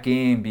Baylor. That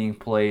game being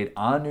played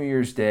on New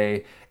Year's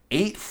Day,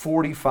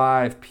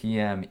 8:45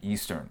 p.m.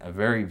 Eastern, a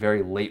very,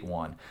 very late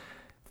one.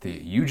 The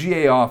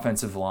UGA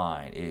offensive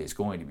line is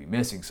going to be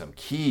missing some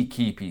key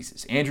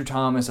pieces. Andrew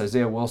Thomas,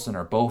 Isaiah Wilson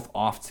are both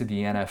off to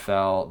the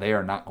NFL. They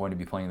are not going to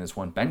be playing this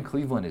one. Ben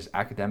Cleveland is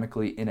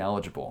academically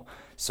ineligible.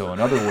 So in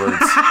other words,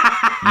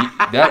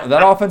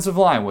 that offensive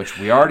line, which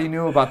we already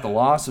knew about the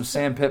loss of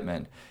Sam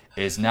Pittman,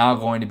 is now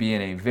going to be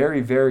in a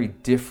very, very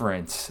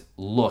different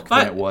look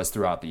than it was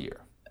throughout the year.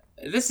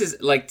 This is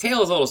like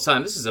tale as old as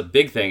time. This is a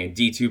big thing in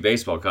D2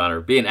 baseball, Connor,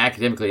 being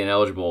academically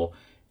ineligible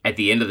at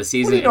the end of the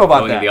season and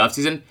going into the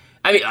offseason.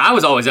 I mean, I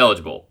was always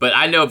eligible, but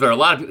I know if there are a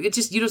lot of people, it's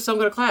just you just don't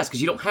go to class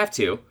because you don't have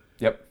to.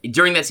 Yep.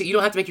 During that, you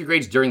don't have to make your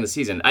grades during the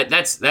season.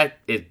 That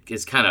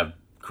is kind of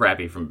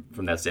crappy from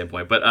that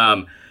standpoint. But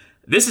I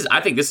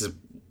think this is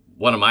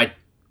one of my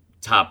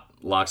top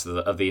locks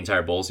of the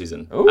entire bowl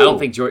season. Ooh. I don't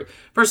think Georgia.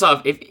 First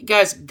off, if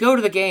guys go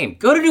to the game,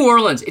 go to New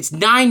Orleans. It's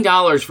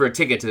 $9 for a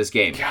ticket to this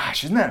game.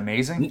 Gosh, isn't that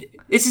amazing?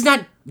 This is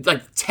not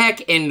like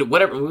Tech and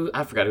whatever.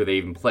 I forgot who they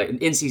even play.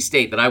 NC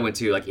State that I went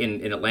to, like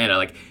in Atlanta.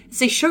 Like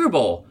it's a Sugar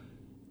Bowl.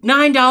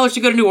 $9 to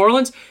go to New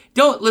Orleans?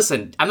 Don't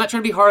listen. I'm not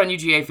trying to be hard on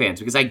UGA fans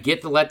because I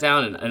get the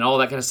letdown and all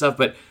that kind of stuff,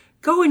 but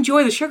go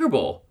enjoy the Sugar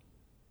Bowl.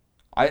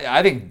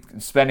 I think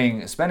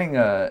spending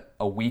a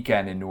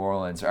weekend in New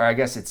Orleans, or I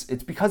guess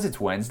it's because it's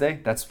Wednesday.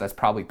 That's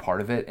probably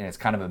part of it, and it's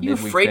kind of a midweek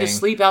thing. You afraid to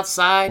sleep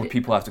outside? Where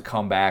people have to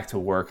come back to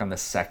work on the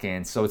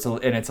 2nd, so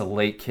it's a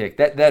late kick.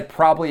 That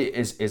probably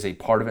is a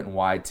part of it, and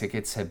why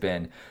tickets have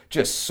been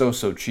just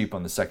so cheap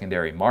on the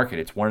secondary market.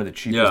 It's one of the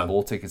cheapest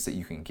bowl tickets that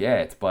you can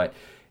get, but.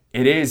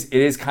 It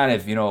is kind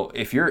of,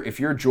 if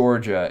you're a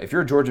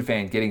Georgia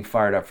fan getting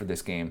fired up for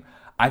this game,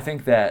 I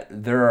think that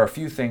there are a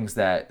few things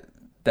that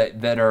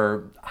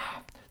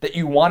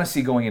you want to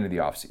see going into the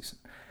offseason.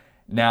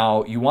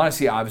 Now, you want to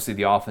see obviously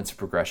the offensive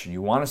progression.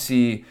 You want to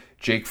see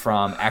Jake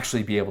Fromm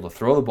actually be able to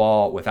throw the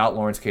ball without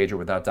Lawrence Cage or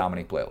without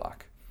Dominique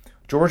Blaylock.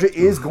 Georgia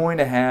is going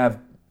to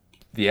have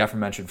the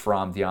aforementioned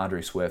Fromm,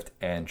 DeAndre Swift,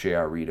 and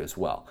J.R. Reed as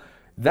well.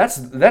 That's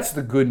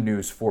the good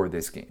news for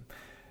this game.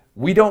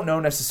 We don't know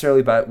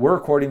necessarily, but we're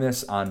recording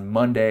this on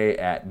Monday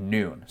at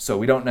noon. So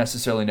we don't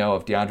necessarily know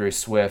if DeAndre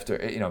Swift,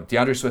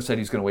 DeAndre Swift said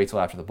he's going to wait till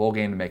after the bowl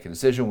game to make a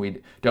decision.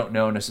 We don't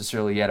know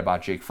necessarily yet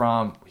about Jake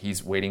Fromm.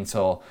 He's waiting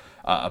till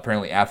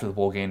apparently after the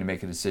bowl game to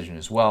make a decision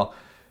as well.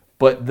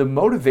 But the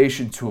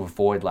motivation to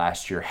avoid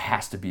last year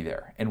has to be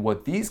there. And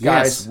what these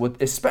guys,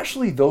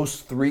 especially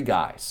those 3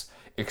 guys,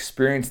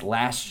 experienced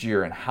last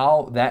year and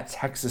how that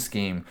Texas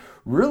game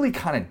really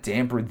kind of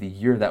dampened the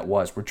year that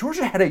was, where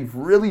Georgia had a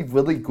really,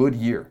 really good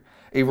year.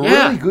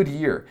 Really good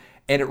year.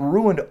 And it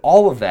ruined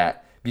all of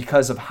that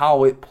because of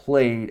how it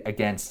played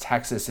against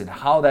Texas and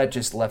how that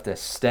just left a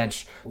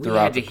stench throughout the program.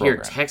 We had to hear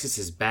Texas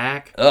is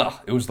back. Ugh,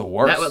 it was the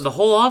worst. The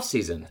whole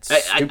offseason.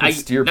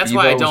 That's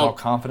why I don't. Was all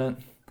confident.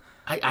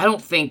 I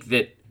don't think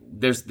that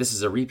this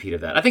is a repeat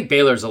of that. I think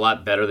Baylor's a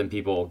lot better than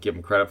people give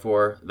them credit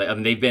for. I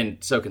mean, they've been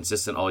so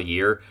consistent all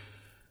year.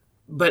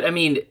 But, I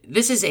mean,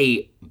 this is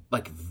a,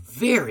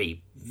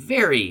 very,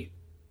 very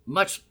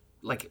much,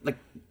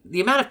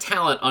 the amount of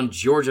talent on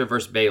Georgia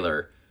versus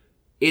Baylor,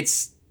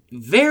 it's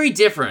very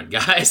different,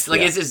 guys.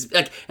 It's just,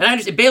 and I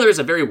understand Baylor is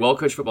a very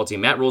well-coached football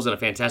team. Matt Rule's done a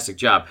fantastic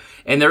job.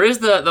 And there is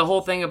the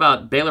whole thing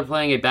about Baylor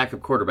playing a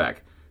backup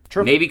quarterback.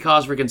 True. Maybe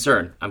cause for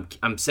concern.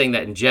 I'm saying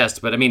that in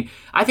jest, but, I mean,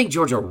 I think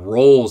Georgia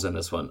rolls in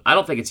this one. I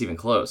don't think it's even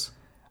close.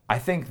 I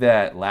think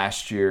that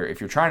last year,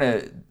 if you're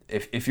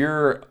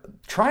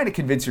trying to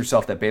convince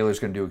yourself that Baylor's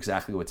going to do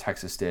exactly what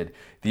Texas did,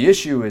 the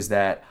issue is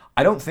that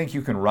I don't think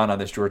you can run on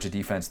this Georgia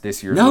defense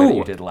this year the way that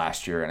you did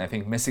last year. And I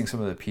think missing some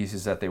of the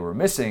pieces that they were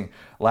missing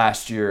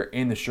last year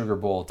in the Sugar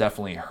Bowl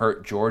definitely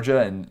hurt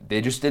Georgia. And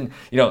they just didn't,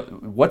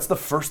 what's the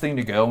first thing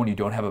to go when you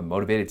don't have a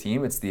motivated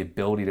team? It's the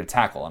ability to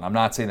tackle. And I'm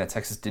not saying that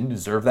Texas didn't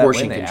deserve that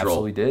win. They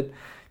absolutely did.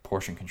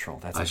 portion control.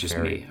 That's a just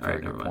very, me.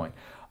 very good point.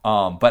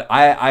 But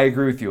I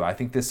agree with you. I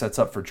think this sets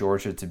up for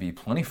Georgia to be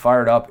plenty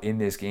fired up in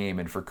this game,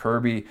 and for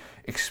Kirby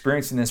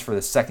experiencing this for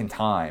the second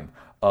time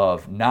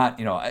of not,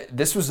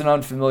 this was an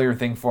unfamiliar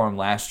thing for him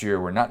last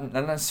year. We're not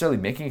necessarily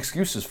making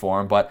excuses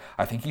for him, but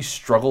I think he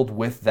struggled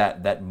with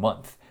that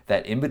month,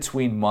 that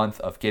in-between month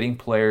of getting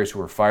players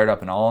who are fired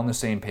up and all on the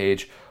same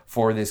page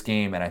for this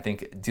game. And I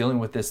think dealing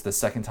with this the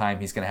second time,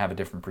 he's going to have a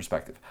different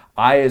perspective.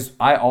 I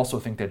also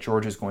think that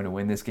Georgia is going to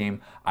win this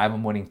game. I have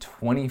them winning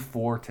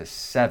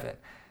 24-7.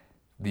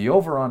 The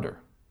over-under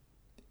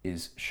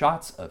is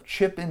shots of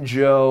Chip and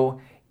Jo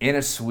in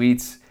a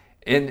suite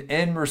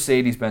in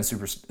Mercedes-Benz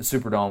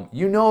Superdome.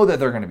 You know that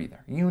they're going to be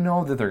there. You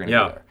know that they're going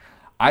to be there.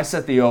 I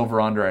set the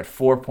over-under at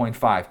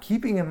 4.5,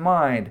 keeping in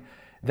mind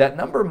that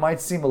number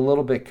might seem a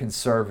little bit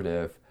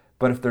conservative,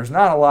 but if there's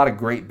not a lot of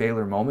great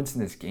Baylor moments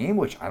in this game,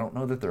 which I don't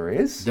know that there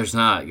is, there's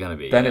not going to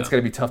be. Then it's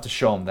going to be tough to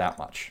show them that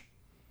much.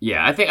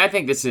 Yeah, I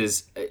think this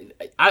is.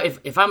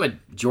 If I'm a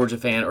Georgia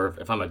fan, or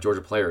if I'm a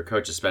Georgia player or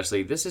coach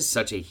especially, this is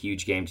such a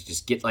huge game to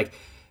just get, like,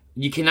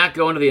 you cannot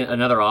go into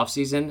another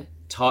offseason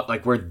talk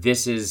like where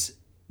this is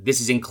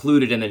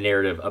included in the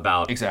narrative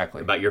about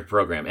your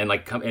program and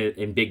like come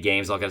in big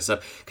games, all that kind of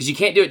stuff, because you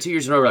can't do it 2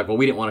 years in a row. Like, well,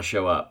 we didn't want to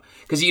show up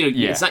because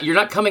you're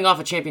not coming off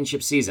a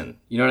championship season.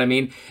 You know what I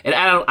mean? And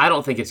I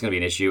don't think it's going to be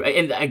an issue.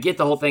 And I get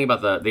the whole thing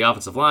about the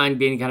offensive line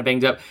being kind of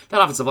banged up.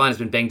 That offensive line has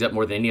been banged up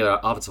more than any other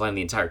offensive line in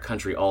the entire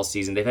country all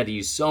season. They've had to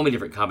use so many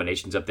different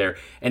combinations up there,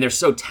 and they're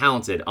so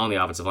talented on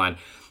the offensive line.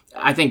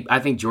 I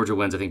think Georgia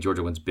wins. I think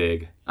Georgia wins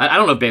big. I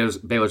don't know if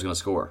Baylor's going to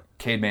score.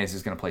 Cade Mays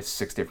is going to play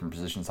 6 different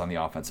positions on the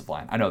offensive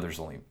line. I know there's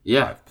only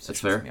 5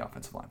 positions on the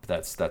offensive line, but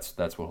that's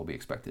what he'll be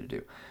expected to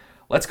do.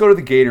 Let's go to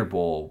the Gator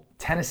Bowl.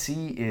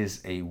 Tennessee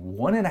is a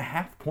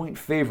 1.5-point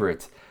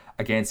favorite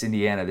against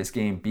Indiana. This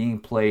game being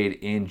played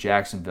in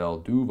Jacksonville,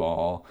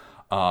 Duval,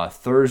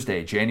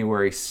 Thursday,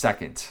 January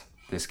 2nd.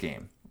 This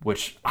game,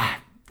 which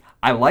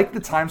I like the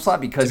time slot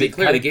because to be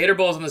clear, the Gator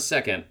Bowl is on the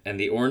 2nd, and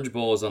the Orange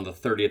Bowl is on the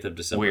 30th of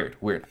December.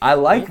 Weird. I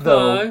like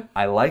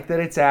that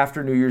it's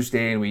after New Year's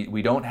Day, and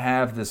we don't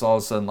have this all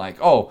of a sudden like,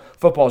 oh,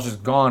 football's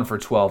just gone for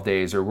 12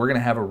 days, or we're gonna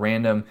have a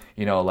random,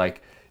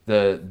 like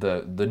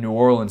the New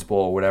Orleans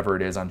Bowl or whatever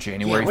it is on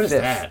January 5th. What is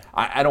that?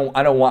 I don't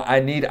want. I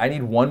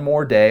need one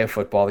more day of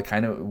football to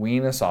kind of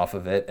wean us off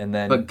of it, and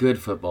then. But good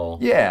football.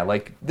 Yeah,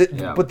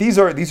 but these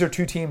are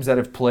two teams that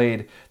have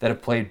played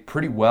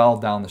pretty well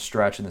down the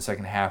stretch in the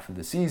second half of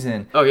the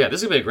season. Oh yeah,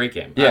 this is gonna be a great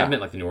game. Yeah. I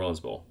meant like the New Orleans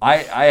Bowl.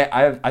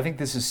 I think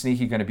this is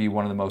sneaky going to be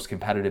one of the most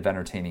competitive,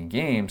 entertaining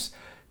games.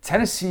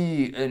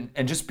 Tennessee,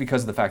 and just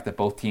because of the fact that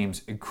both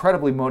teams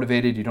incredibly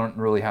motivated, you don't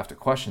really have to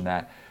question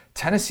that.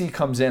 Tennessee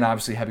comes in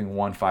obviously having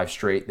won 5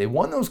 straight. They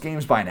won those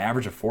games by an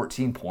average of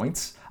 14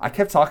 points. I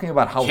kept talking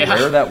about how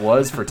rare that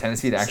was for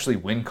Tennessee to actually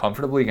win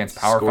comfortably against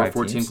Power 5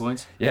 14 teams.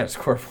 Points? Yeah,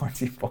 score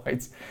 14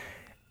 points.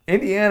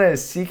 Indiana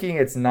is seeking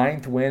its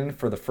 9th win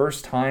for the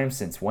first time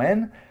since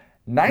when?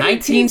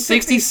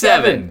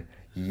 1967.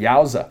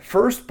 Yowza.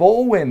 First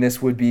bowl win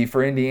this would be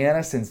for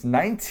Indiana since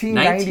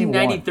 1991.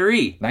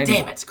 1993.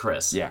 Damn it,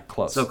 Chris. Yeah,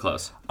 close. So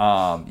close.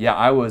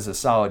 I was a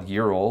solid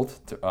year old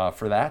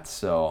for that,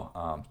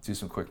 so do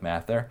some quick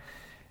math there.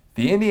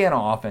 The Indiana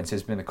offense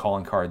has been the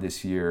calling card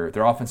this year.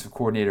 Their offensive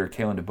coordinator,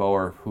 Kalen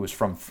DeBoer, who was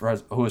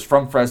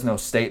from Fresno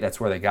State, that's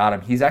where they got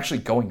him. He's actually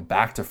going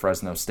back to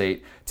Fresno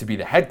State to be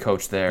the head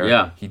coach there.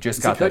 Yeah. He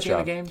just got that job.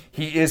 In the game?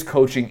 He is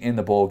coaching in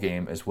the bowl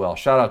game as well.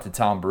 Shout out to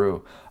Tom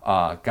Brew,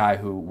 guy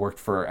who worked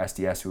for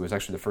SDS, who was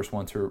actually the first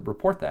one to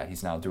report that.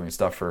 He's now doing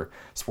stuff for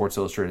Sports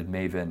Illustrated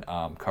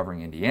Maven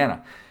covering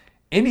Indiana.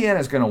 Indiana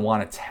is going to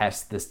want to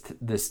test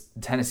this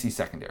Tennessee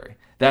secondary.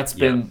 That's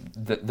been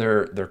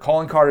their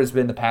calling card has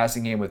been the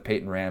passing game with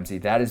Peyton Ramsey.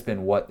 That has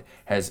been what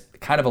has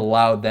kind of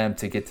allowed them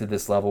to get to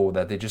this level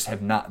that they just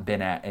have not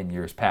been at in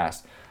years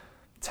past.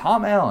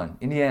 Tom Allen,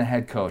 Indiana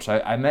head coach.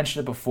 I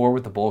mentioned it before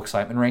with the bowl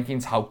excitement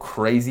rankings, how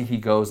crazy he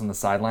goes on the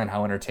sideline,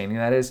 how entertaining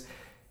that is.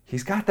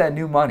 He's got that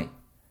new money.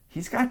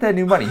 He's going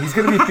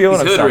to be feeling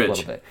himself a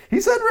little bit.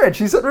 He's rich.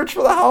 He's rich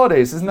for the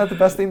holidays. Isn't that the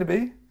best thing to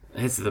be?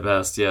 It's the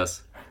best,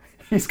 yes.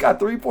 He's got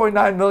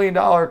 $3.9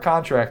 million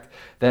contract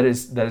that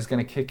is going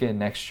to kick in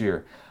next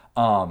year.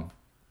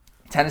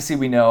 Tennessee,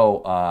 we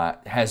know,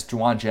 has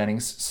Juwan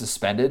Jennings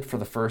suspended for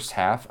the first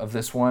half of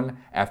this one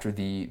after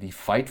the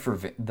fight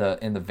in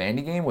the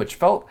Vandy game, which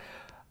felt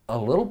a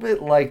little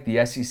bit like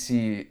the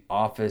SEC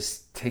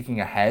office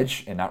taking a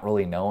hedge and not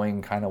really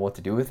knowing kind of what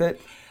to do with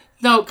it.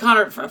 No,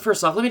 Connor,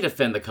 first off, let me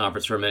defend the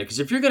conference for a minute, because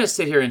if you're going to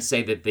sit here and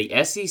say that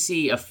the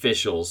SEC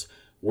officials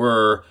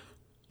were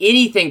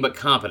anything but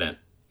competent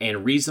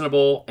and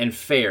reasonable and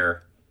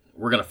fair,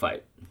 we're going to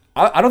fight.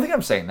 I don't think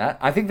I'm saying that.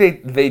 I think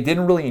they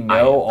didn't really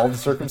know all the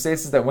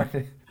circumstances that went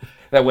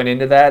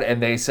into that,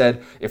 and they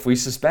said, if we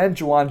suspend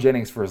Juwan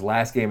Jennings for his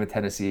last game at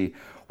Tennessee,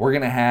 we're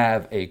going to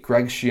have a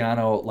Greg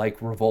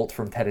Schiano-like revolt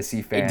from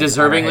Tennessee fans.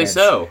 Deservingly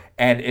so.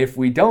 And if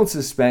we don't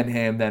suspend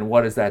him, then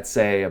what does that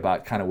say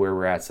about kind of where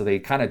we're at? So they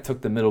kind of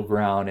took the middle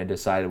ground and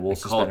decided we'll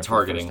suspend him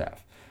for the first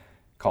half.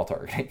 call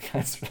targeting.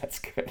 That's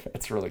good.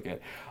 That's really good.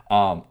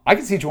 I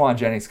can see Juwan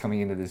Jennings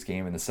coming into this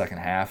game in the second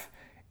half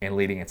and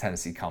leading a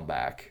Tennessee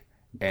comeback.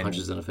 And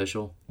punches an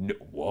official. No,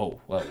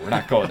 whoa, well, we're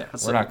not going there.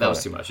 We're not going. That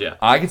was too much. Yeah,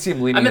 I can see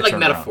him leading. I meant like turnaround.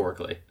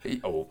 Metaphorically.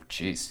 Oh,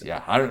 jeez,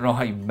 yeah. I don't know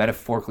how you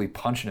metaphorically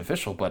punch an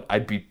official, but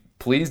I'd be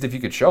pleased if you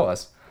could show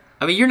us.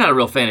 I mean, you're not a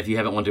real fan if you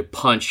haven't wanted to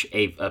punch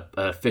a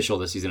official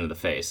this season in the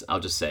face. I'll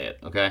just say it.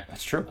 Okay,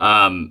 that's true.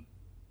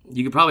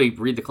 You could probably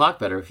read the clock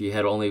better if you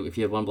had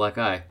one black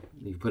eye.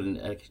 You wouldn't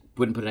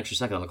put an extra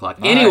second on the clock.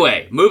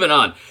 Anyway, moving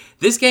on.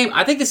 This game,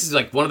 I think this is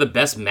like one of the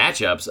best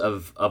matchups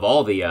of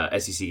all the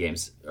SEC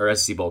games or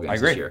SEC bowl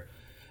games this year.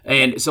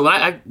 And so when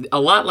I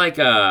a lot like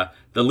the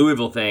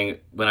Louisville thing,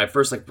 when I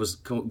first like was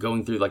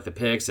going through like the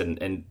picks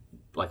and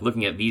like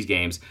looking at these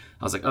games,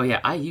 I was like, oh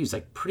yeah, IU's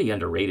like pretty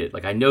underrated.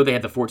 Like I know they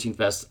had the 14th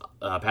best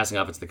passing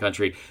offense in the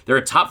country. They're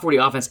a top 40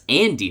 offense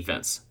and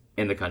defense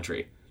in the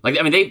country. Like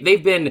I mean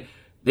they've been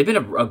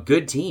a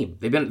good team.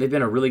 They've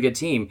been a really good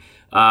team.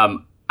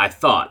 I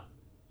thought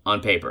on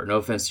paper. No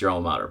offense to your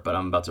alma mater, but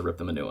I'm about to rip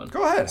them a new one.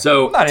 Go ahead.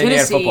 So I'm not an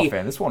Indiana Tennessee, football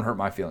fan. This won't hurt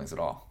my feelings at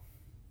all.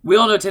 We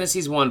all know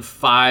Tennessee's won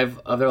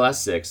 5 of their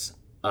last 6.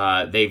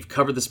 They've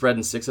covered the spread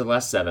in 6 of the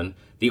last 7.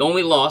 The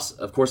only loss,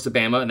 of course, to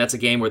Bama, and that's a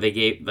game where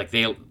they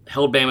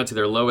held Bama to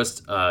their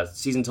lowest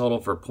season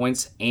total for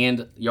points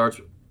and yards.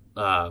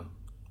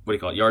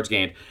 Yards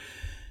gained.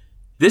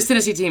 This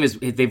Tennessee team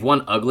they've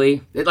won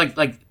ugly.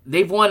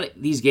 They've won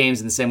these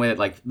games in the same way that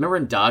remember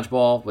in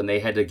dodgeball when they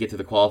had to get to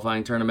the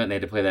qualifying tournament and they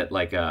had to play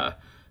that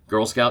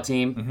Girl Scout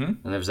team,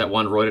 and there was that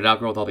one roided out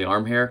girl with all the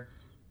arm hair.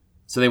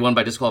 So they won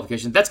by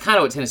disqualification. That's kind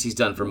of what Tennessee's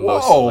done for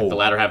most the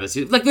latter half of the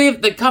season.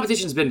 The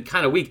competition's been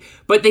kind of weak,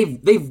 but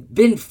they've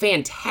been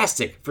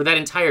fantastic for that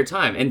entire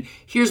time. And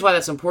here's why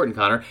that's important,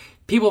 Connor.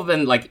 People have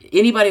been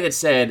anybody that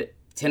said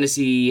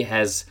Tennessee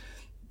has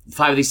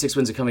 5 of these 6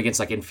 wins have come against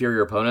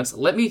inferior opponents.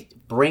 Let me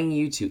bring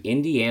you to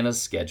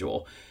Indiana's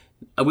schedule.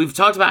 We've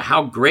talked about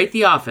how great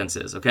the offense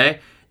is. Okay,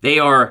 they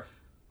are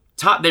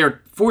top. They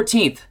are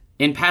 14th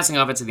in passing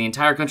offense in the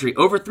entire country,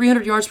 over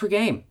 300 yards per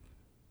game.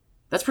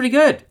 That's pretty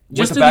good.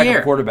 Just with a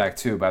backup quarterback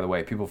too, by the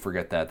way. People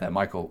forget that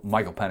Michael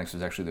Penix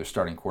was actually their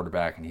starting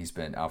quarterback, and he's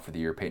been out for the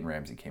year. Peyton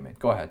Ramsey came in.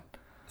 Go ahead.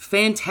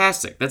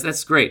 Fantastic.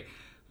 That's great.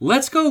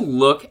 Let's go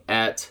look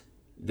at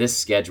this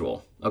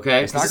schedule.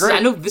 Okay, it's not great. I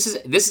know this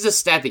is a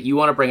stat that you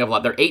want to bring up a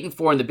lot. They're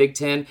 8-4 in the Big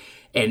Ten,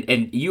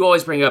 and you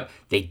always bring up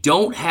they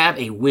don't have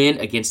a win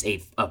against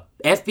a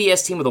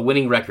FBS team with a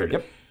winning record.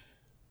 Yep.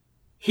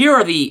 Here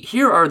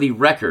are the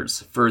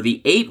records for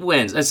the 8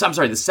 wins. I'm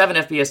sorry, the 7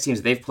 FBS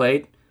teams they've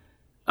played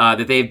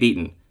that they've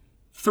beaten.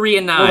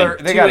 3-9, well,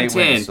 they 2-10. got 8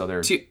 wins, so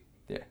they're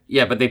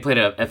yeah, but they played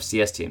a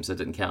FCS team, so it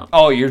didn't count.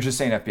 Oh, you're just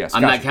saying FBS.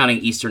 I'm not counting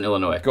Eastern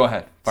Illinois. Go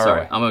ahead. Fire Sorry,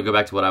 away. I'm going to go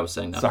back to what I was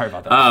saying now. Sorry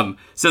about that.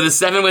 So the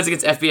 7 wins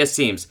against FBS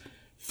teams: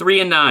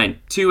 3-9,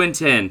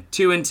 2-10,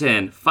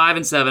 2-10,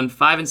 5-7,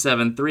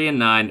 5-7,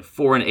 3-9,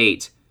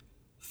 4-8.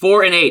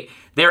 4-8.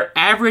 Their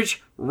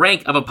average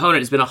rank of opponent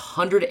has been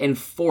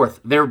 104th.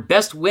 Their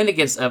best win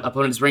against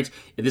opponents ranked,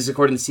 this is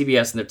according to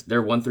CBS and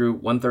their 1 through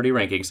 130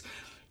 rankings,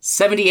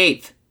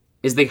 78th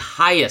is the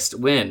highest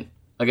win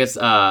against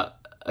an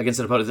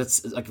opponent.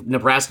 That's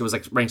Nebraska was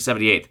ranked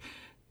 78th.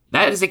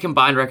 That is a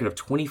combined record of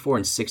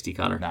 24-60,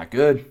 Connor. Not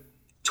good.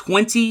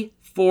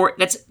 24.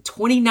 That's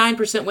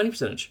 29% winning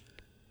percentage.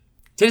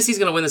 Tennessee's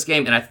going to win this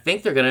game, and I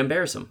think they're going to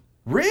embarrass them.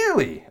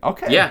 Really?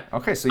 Okay. Yeah.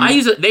 Okay. So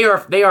they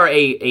are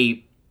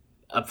a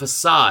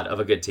facade of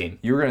a good team.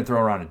 You were going to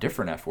throw around a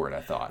different F word, I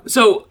thought.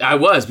 So I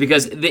was,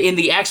 because in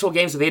the actual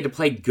games where they had to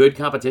play good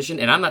competition,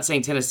 and I'm not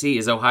saying Tennessee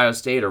is Ohio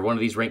State or one of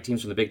these ranked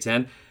teams from the Big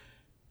Ten,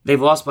 they've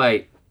lost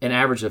by an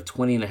average of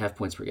 20.5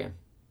 points per game.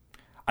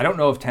 I don't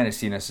know if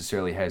Tennessee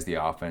necessarily has the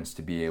offense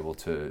to be able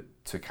to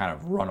kind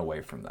of run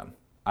away from them.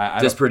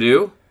 Does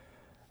Purdue?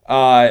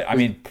 I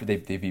mean, they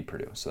beat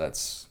Purdue, so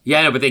that's... Yeah,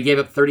 I know, but they gave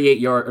up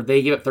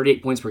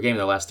 38 points per game in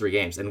their last 3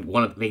 games, and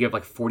they gave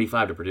up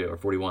 45 to Purdue, or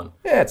 41.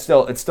 Yeah, it's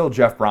still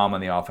Jeff Brom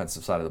on the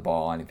offensive side of the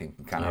ball. Anything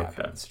can kind of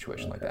happen in a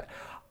situation like that.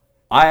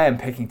 I am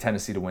picking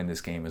Tennessee to win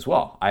this game as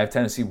well. I have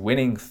Tennessee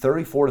winning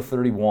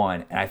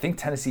 34-31, and I think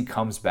Tennessee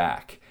comes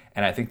back,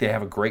 and I think they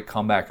have a great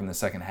comeback in the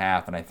second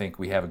half, and I think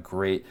we have a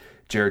great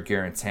Jared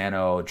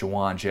Garantano,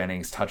 Juwan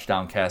Jennings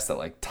touchdown cast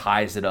that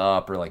ties it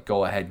up, or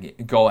go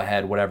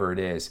ahead, whatever it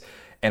is.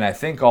 And I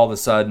think all of a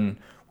sudden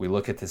we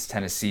look at this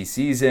Tennessee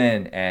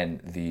season and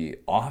the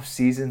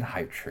off-season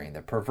hype train,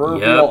 the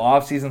proverbial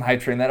off-season hype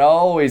train that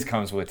always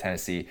comes with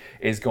Tennessee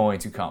is going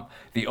to come.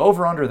 The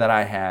over-under that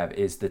I have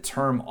is the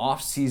term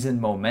off-season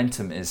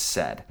momentum is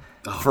said.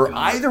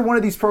 Either one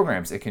of these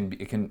programs it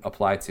can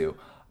apply to.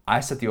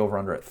 I set the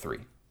over-under at 3.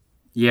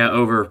 Yeah,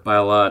 over by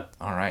a lot.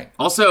 All right.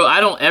 Also,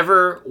 I don't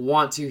ever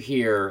want to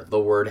hear the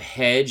word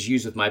hedge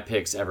used with my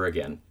picks ever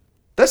again.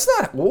 That's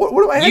not... What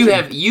am I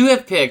hedging? You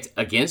have picked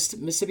against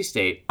Mississippi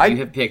State. You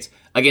have picked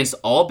against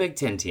all Big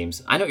Ten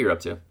teams. I know what you're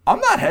up to. I'm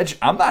not hedging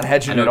at all.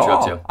 I know what you're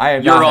up to. I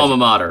am your alma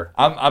mater.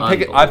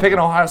 I'm picking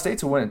Ohio State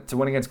to win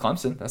against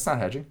Clemson. That's not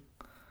hedging.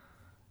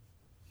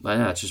 I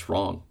know, it's just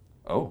wrong.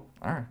 Oh,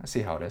 all right. I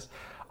see how it is.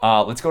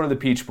 Let's go to the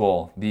Peach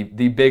Bowl, the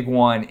big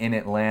one in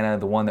Atlanta,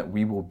 the one that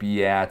we will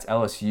be at.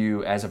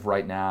 LSU, as of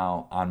right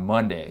now, on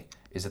Monday,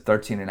 is a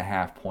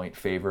 13.5-point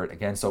favorite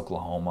against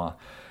Oklahoma.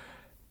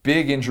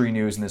 Big injury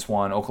news in this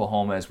one.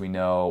 Oklahoma, as we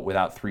know,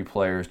 without 3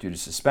 players due to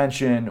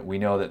suspension. We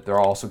know that they're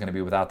also going to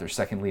be without their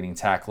second leading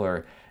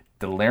tackler,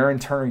 Delaren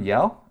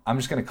Turner-Yell. I'm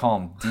just going to call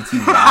him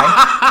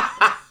DTY.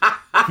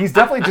 He's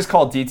definitely just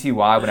called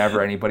DTY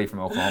whenever anybody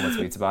from Oklahoma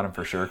tweets about him,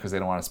 for sure, because they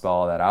don't want to spell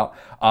all that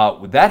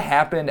out. That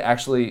happened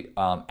actually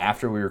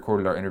after we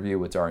recorded our interview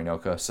with Dari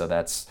Nowkhah, so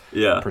that's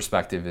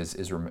perspective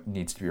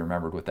needs to be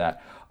remembered with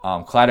that.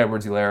 Clyde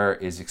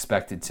Edwards-Helaire is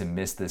expected to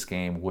miss this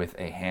game with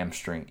a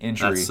hamstring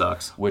injury. That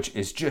sucks. Which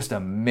is just a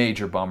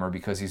major bummer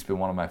because he's been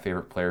one of my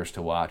favorite players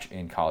to watch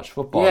in college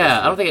football. Yeah,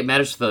 I don't think it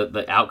matters to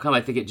the outcome.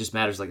 I think it just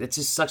matters, it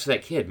just sucks for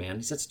that kid, man.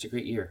 He's had such a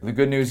great year. The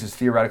good news is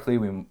theoretically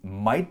we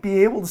might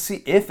be able to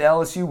see if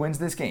LSU wins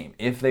this game.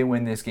 If they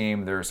win this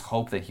game, there's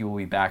hope that he will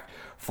be back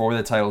for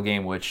the title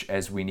game, which,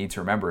 as we need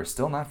to remember, is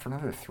still not for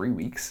another 3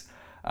 weeks.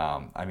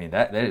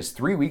 That is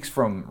 3 weeks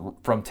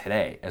from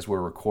today as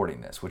we're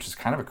recording this, which is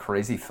kind of a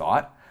crazy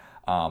thought,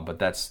 but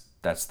that's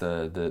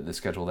the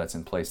schedule that's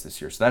in place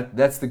this year. So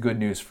that's the good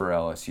news for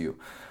LSU.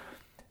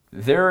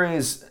 There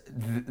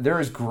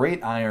is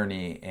great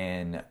irony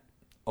in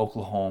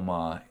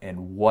Oklahoma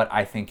and what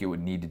I think it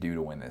would need to do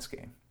to win this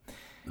game.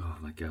 Oh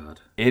my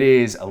God! It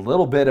is a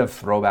little bit of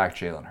throwback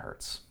Jalen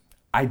Hurts.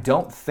 I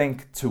don't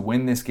think to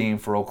win this game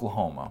for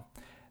Oklahoma,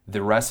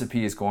 the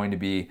recipe is going to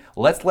be,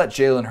 let's let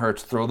Jalen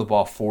Hurts throw the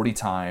ball 40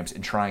 times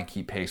and try and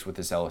keep pace with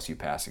this LSU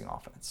passing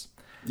offense.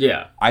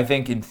 Yeah. I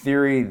think in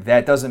theory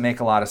that doesn't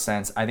make a lot of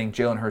sense. I think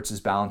Jalen Hurts is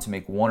bound to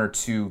make 1 or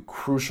 2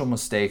 crucial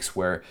mistakes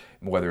where,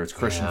 whether it's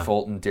Christian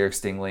Fulton, Derek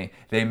Stingley,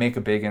 they make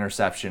a big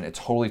interception. It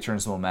totally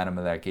turns the momentum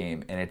of that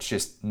game, and it's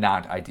just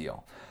not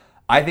ideal.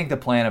 I think the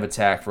plan of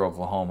attack for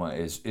Oklahoma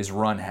is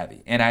run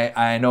heavy, and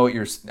I know what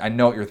you're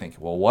thinking.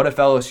 Well, what if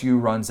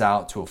LSU runs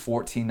out to a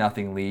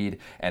 14-0 lead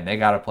and they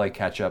got to play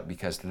catch up,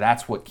 because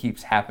that's what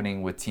keeps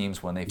happening with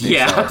teams when they face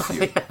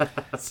LSU.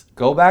 Yes.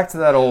 Go back to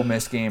that Ole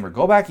Miss game, or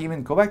go back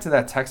to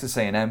that Texas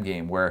A&M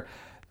game where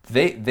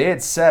they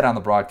had said on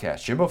the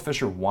broadcast, Jimbo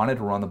Fisher wanted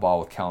to run the ball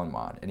with Kellen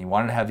Mond, and he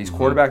wanted to have these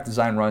quarterback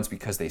design runs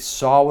because they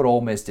saw what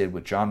Ole Miss did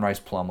with John Rice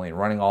Plumlee and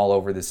running all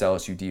over this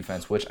LSU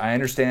defense, which I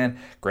understand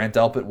Grant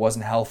Delpit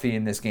wasn't healthy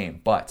in this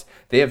game, but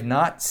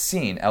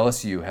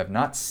LSU have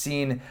not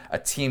seen a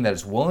team that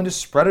is willing to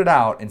spread it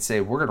out and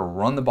say, we're going to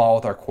run the ball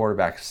with our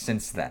quarterback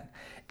since then.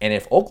 And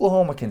if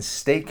Oklahoma can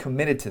stay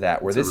committed to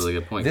that, where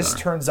this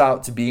turns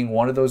out to being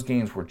one of those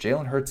games where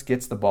Jalen Hurts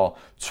gets the ball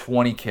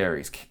 20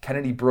 carries,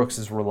 Kennedy Brooks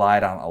is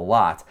relied on a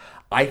lot,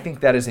 I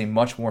think that is a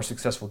much more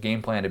successful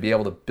game plan to be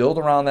able to build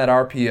around that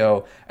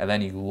RPO, and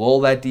then you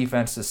lull that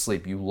defense to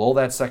sleep. You lull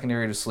that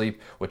secondary to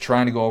sleep with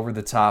trying to go over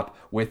the top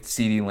with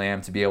CeeDee Lamb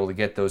to be able to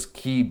get those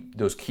key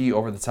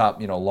over the top,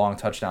 long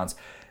touchdowns.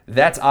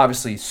 That's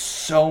obviously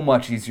so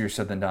much easier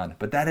said than done,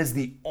 but that is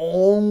the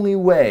only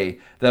way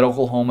that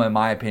Oklahoma, in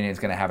my opinion, is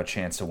going to have a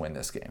chance to win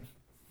this game.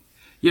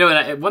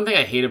 And one thing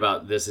I hate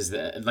about this is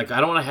that,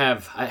 I don't want to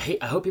have. I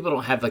hope people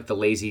don't have the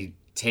lazy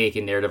take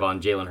and narrative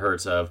on Jalen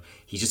Hurts of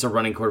he's just a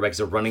running quarterback. He's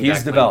a running back.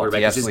 He's developed.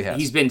 Quarterback.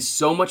 He's been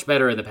so much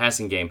better in the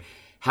passing game.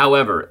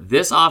 However,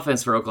 this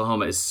offense for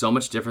Oklahoma is so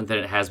much different than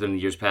it has been in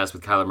years past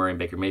with Kyler Murray and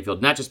Baker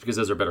Mayfield. Not just because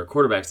those are better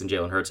quarterbacks than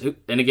Jalen Hurts,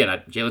 and again,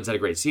 Jalen's had a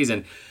great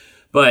season.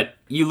 But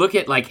you look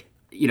at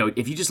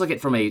if you just look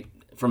at from a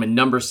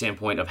number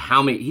standpoint of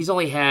how many, he's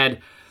only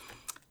had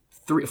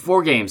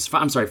 5 games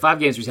where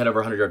he's had over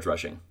 100 yards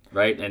rushing,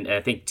 right? And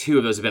I think 2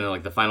 of those have been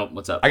in the final.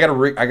 What's up? I got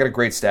a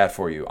great stat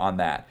for you on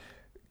that.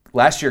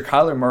 Last year,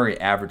 Kyler Murray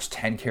averaged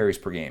 10 carries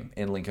per game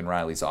in Lincoln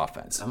Riley's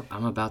offense.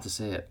 I'm about to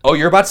say it. Oh,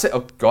 you're about to say?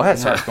 Oh, go ahead.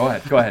 Sorry, go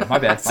ahead. My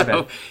bad.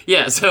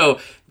 Yeah. So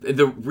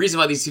the reason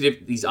why these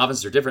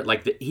offenses are different,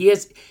 he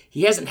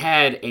hasn't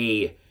had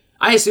a.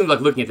 I assumed,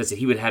 looking at this, that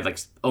he would have,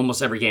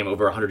 almost every game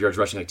over 100 yards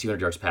rushing,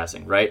 200 yards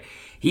passing, right?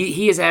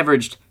 He has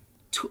averaged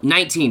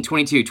 19,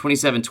 22,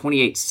 27,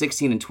 28,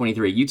 16, and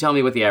 23. You tell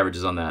me what the average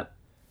is on that.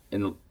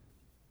 And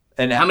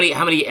how many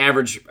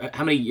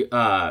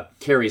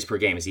carries per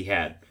game has he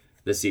had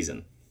this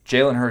season?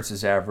 Jalen Hurts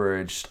has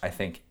averaged, I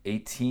think,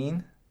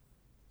 18.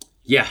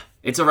 Yeah,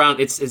 it's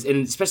around. It's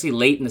and especially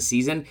late in the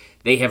season,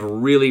 they have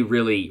really,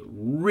 really,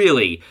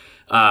 really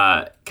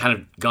kind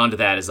of gone to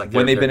that as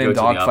when they've been in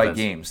dogfight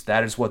games.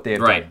 That is what they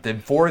have done. Then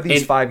 4 of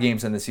these 5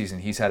 games in the season,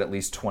 he's had at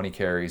least 20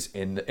 carries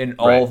in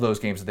all of those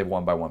games that they've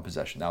won by 1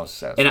 possession. That was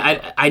sad. And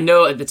I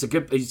know it's a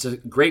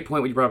great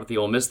point when you brought up the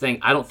Ole Miss thing.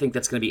 I don't think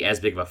that's going to be as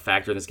big of a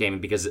factor in this game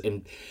because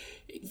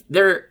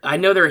I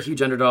know they're a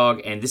huge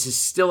underdog, and this is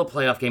still a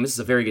playoff game. This is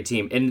a very good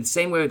team. And in the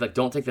same way,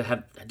 don't have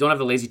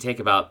the lazy take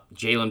about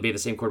Jalen being the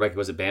same quarterback he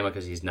was at Bama,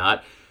 because he's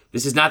not.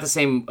 This is not the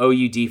same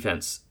OU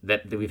defense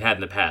that we've had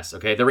in the past.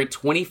 Okay, they're ranked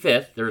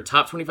 25th. They're a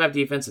top 25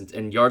 defense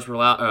in yards per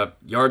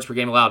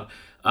game allowed.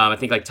 I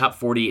think top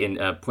 40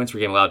 in points per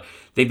game allowed.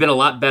 They've been a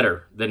lot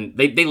better than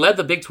they led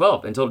the Big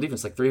 12 in total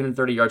defense,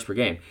 330 yards per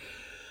game.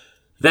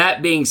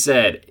 That being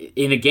said,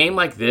 in a game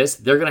like this,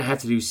 they're going to have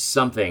to do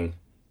something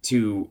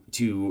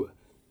to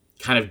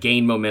kind of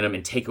gain momentum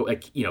and keep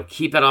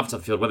that offense on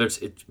the field, whether it's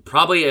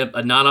probably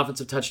a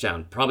non-offensive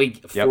touchdown, probably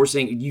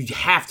forcing, you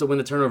have to win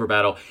the turnover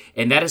battle.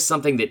 And that is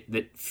something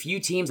that few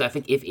teams, I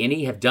think, if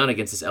any, have done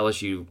against this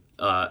LSU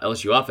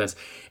offense.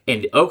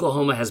 And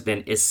Oklahoma has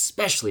been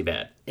especially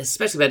bad.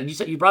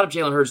 You brought up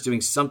Jalen Hurts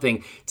doing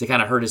something to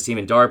kind of hurt his team,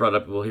 and Dari brought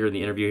it up, we'll hear in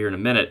the interview here in a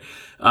minute.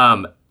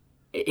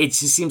 It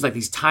just seems like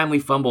these timely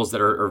fumbles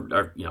that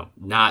are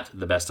not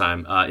the best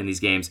time in these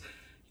games.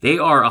 They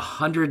are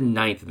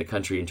 109th in the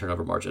country in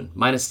turnover margin,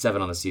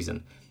 -7 on the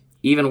season.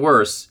 Even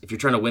worse, if you're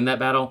trying to win that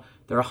battle,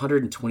 they're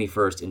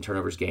 121st in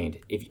turnovers gained.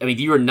 If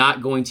you are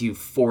not going to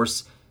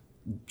force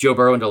Joe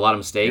Burrow into a lot of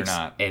mistakes,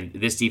 and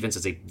this defense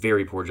does a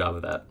very poor job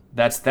of that.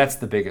 That's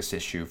the biggest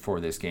issue for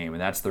this game,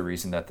 and that's the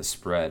reason that the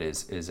spread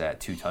is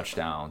at 2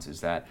 touchdowns, is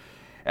that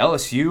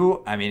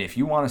LSU, I mean, if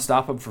you want to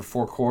stop them for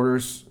 4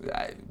 quarters,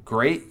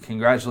 great,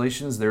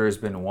 congratulations. There has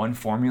been one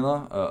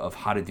formula of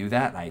how to do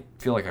that, and I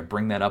feel like I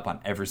bring that up on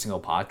every single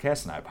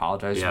podcast, and I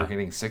apologize for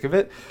getting sick of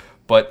it.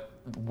 But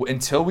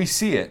until we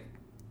see it,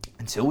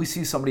 until we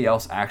see somebody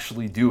else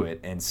actually do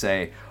it and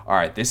say, all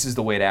right, this is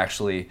the way to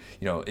actually,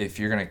 if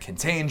you're going to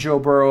contain Joe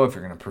Burrow, if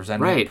you're going to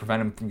prevent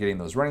him from getting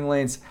those running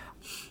lanes,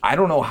 I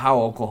don't know how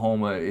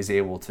Oklahoma is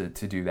able to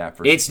do that.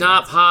 It's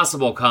not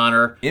possible,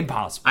 Connor.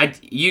 Impossible.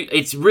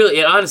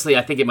 Honestly,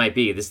 I think it might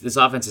be. This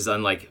offense is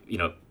unlike,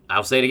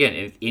 I'll say it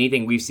again,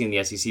 anything we've seen in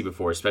the SEC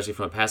before, especially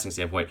from a passing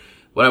standpoint.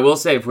 What I will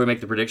say before we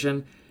make the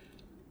prediction,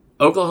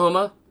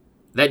 Oklahoma,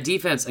 that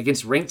defense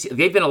against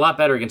they've been a lot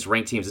better against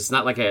ranked teams. It's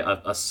not like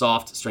a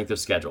soft strength of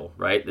schedule,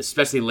 right?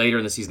 Especially later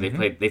in the season,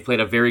 they've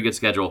played a very good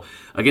schedule.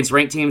 Against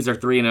ranked teams, they're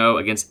 3-0.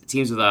 Against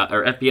teams with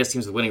or FBS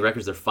teams with winning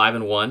records, they're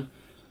 5-1.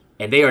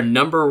 And they are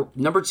number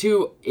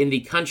 2 in the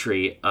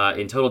country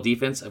in total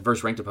defense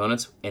versus ranked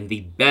opponents, and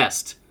the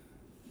best,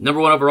 number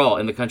 1 overall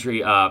in the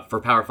country for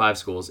Power 5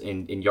 schools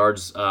in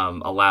yards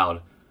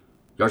allowed,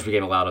 yards per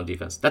game allowed on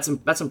defense. That's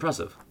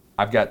impressive.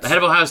 I've got ahead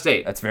of Ohio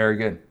State. That's very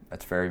good.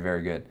 That's very,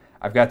 very good.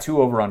 I've got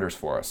 2 over-unders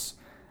for us.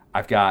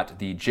 I've got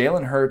the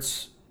Jalen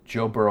Hurts,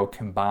 Joe Burrow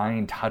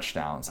combined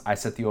touchdowns. I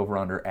set the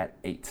over-under at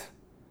 8.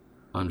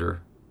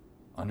 Under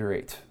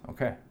 8.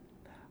 Okay.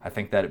 I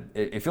think that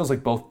it feels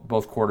like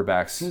both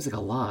quarterbacks. Seems like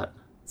a lot.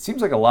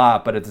 Seems like a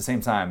lot, but at the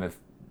same time, if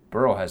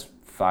Burrow has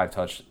 5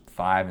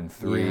 and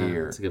 3,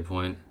 that's a good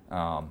point.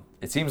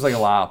 It seems like a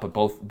lot, but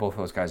both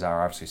those guys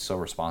are obviously so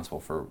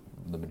responsible for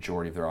the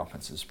majority of their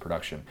offense's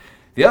production.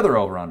 The other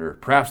over-under,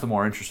 perhaps the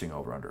more interesting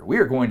over-under, we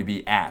are going to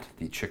be at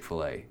the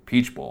Chick-fil-A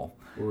Peach Bowl.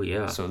 Oh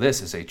yeah. So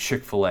this is a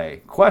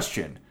Chick-fil-A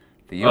question.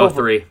 The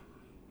 3.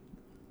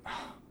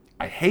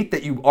 I hate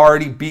that you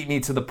already beat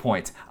me to the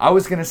point. I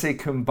was going to say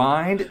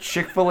combined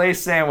Chick-fil-A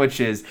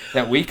sandwiches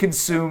that we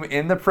consume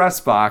in the press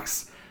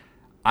box.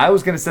 I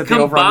was going to set the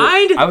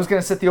over-under. I was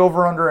going to set the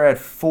over-under at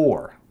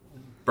 4.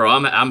 Bro,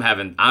 I'm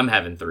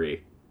having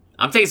 3.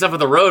 I'm taking stuff on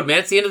the road, man.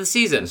 It's the end of the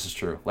season. This is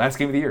true. Last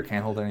game of the year.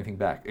 Can't hold anything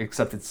back.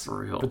 Except it's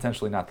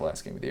potentially not the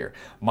last game of the year.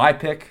 My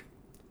pick,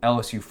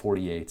 LSU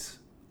 48,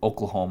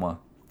 Oklahoma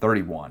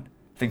 31.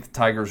 Think the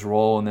Tigers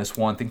roll in this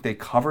one. Think they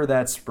cover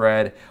that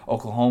spread.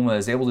 Oklahoma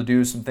is able to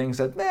do some things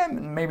that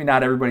maybe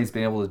not everybody's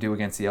been able to do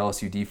against the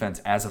LSU defense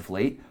as of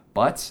late,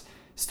 but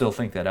still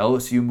think that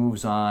LSU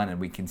moves on, and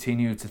we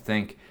continue to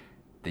think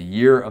the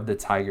year of the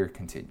Tiger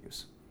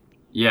continues.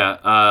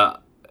 Yeah,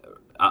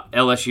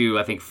 LSU,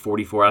 I think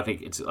 44. I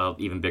think it's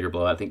even bigger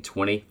blow. I think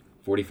 20,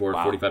 44,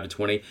 wow. 45 to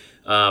 20.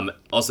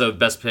 Also,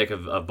 best pick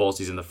of bowl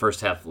season, the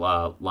first half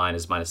line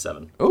is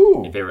 -7.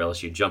 Ooh. In favor of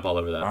LSU. Jump all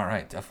over that. All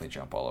right, definitely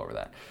jump all over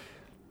that.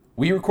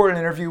 We recorded an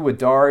interview with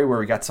Dari where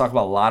we got to talk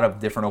about a lot of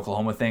different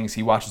Oklahoma things.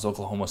 He watches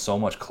Oklahoma so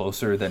much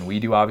closer than we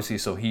do, obviously,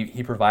 so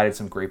he provided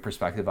some great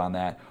perspective on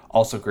that.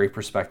 Also, great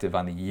perspective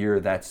on the year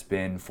that's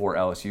been for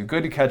LSU.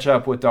 Good to catch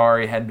up with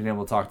Dari. Hadn't been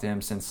able to talk to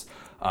him since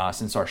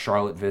our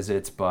Charlotte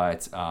visit,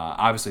 but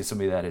obviously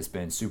somebody that has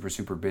been super,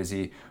 super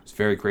busy. I was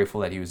very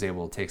grateful that he was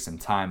able to take some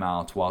time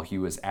out while he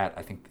was at,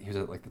 I think he was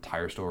at like the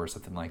tire store or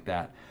something like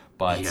that.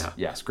 But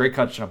yes, great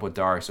catching up with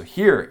Dari. So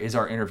here is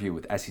our interview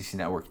with SEC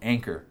Network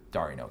anchor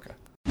Dari Nowkhah.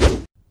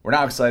 We're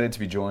now excited to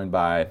be joined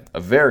by a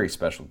very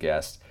special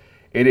guest.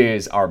 It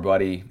is our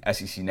buddy,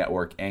 SEC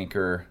Network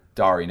anchor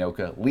Dari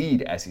Nowkhah,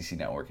 lead SEC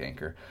Network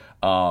anchor.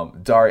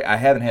 Dari, I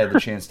haven't had the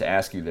chance to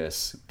ask you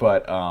this,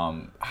 but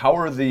how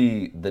are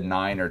the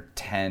 9 or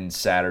 10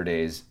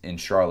 Saturdays in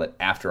Charlotte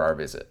after our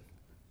visit?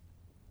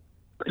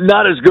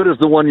 Not as good as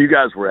the one you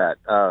guys were at.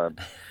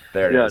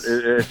 There it is.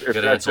 If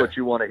that's answer. What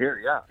you want to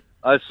hear, yeah.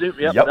 I assume,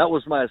 yep. That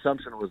was my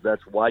assumption, was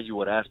that's why you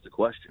would ask the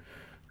question,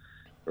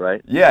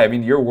 right? Yeah, I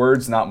mean, your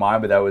words, not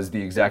mine, but that was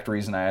the exact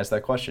reason I asked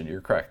that question.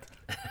 You're correct.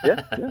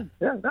 Yeah.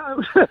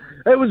 No,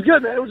 it was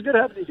good, man. It was good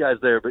having you guys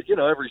there. But,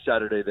 every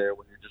Saturday there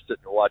when you're just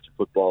sitting and watching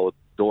football with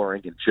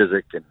Doring and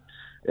Chiswick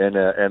and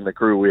the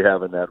crew we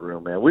have in that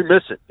room, man, we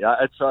miss it. Yeah,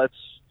 it's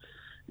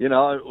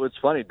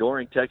funny.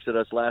 Doring texted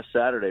us last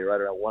Saturday right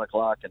around 1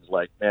 o'clock and was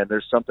like, man,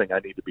 there's something I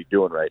need to be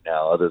doing right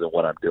now other than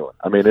what I'm doing.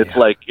 I mean, it's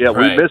right.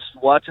 We miss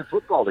watching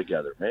football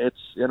together, man. It's,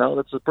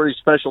 it's a pretty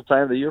special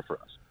time of the year for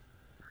us.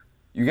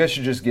 You guys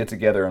should just get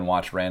together and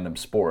watch random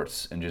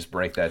sports and just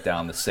break that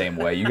down the same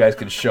way. You guys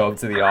can show up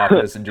to the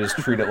office and just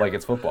treat it like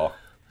it's football.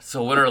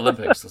 So Winter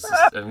Olympics.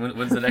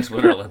 When's the next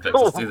Winter Olympics?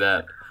 Let's do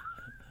that.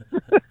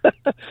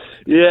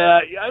 Yeah,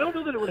 I don't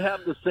know that it would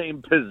have the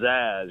same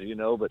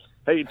pizzazz, but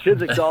hey,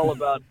 Chizik's all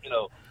about,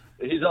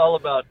 he's all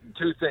about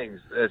two things,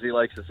 as he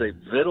likes to say,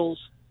 vittles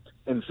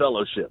and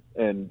fellowship.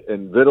 And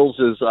vittles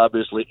is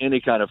obviously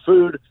any kind of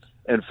food,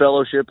 and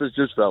fellowship is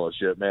just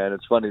fellowship, man.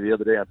 It's funny, the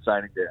other day on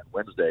signing day on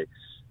Wednesday,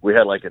 we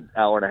had like an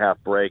hour and a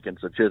half break, and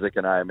so Chizik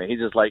and I mean,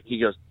 he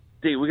goes,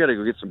 "Dude, we got to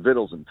go get some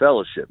vittles and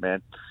fellowship,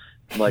 man."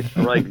 I'm like,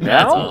 right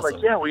now? Awesome.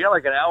 Like, yeah, we got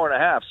like an hour and a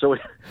half. So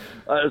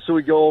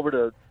we go over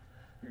to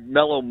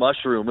Mellow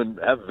Mushroom and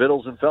have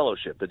vittles and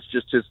fellowship. It's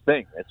just his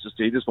thing. It's just,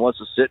 he just wants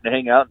to sit and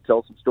hang out and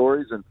tell some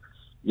stories, and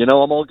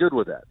I'm all good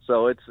with that.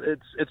 So it's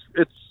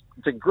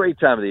a great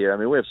time of the year. I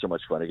mean, we have so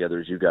much fun together,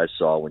 as you guys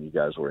saw when you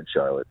guys were in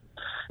Charlotte.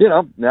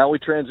 Now we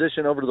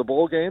transition over to the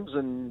bowl games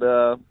and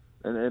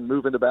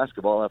move into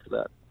basketball after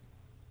that.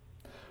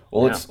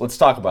 Well, let's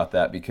talk about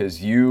that,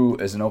 because you,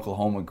 as an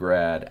Oklahoma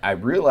grad, I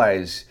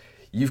realize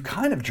you've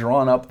kind of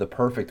drawn up the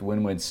perfect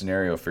win-win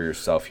scenario for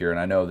yourself here, and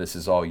I know this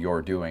is all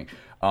you're doing.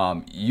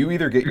 You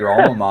either get your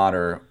alma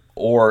mater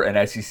or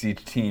an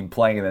SEC team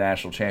playing in the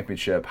national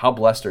championship. How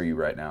blessed are you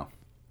right now?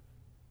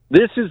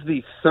 This is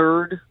the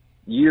third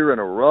year in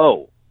a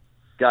row,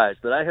 guys,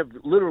 that I have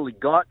literally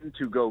gotten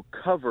to go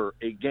cover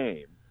a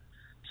game,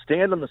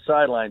 stand on the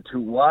sideline to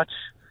watch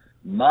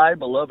my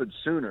beloved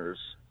Sooners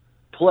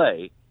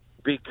play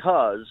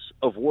because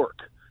of work.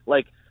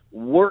 Like,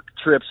 work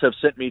trips have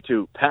sent me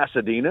to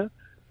Pasadena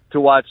to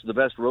watch the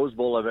best Rose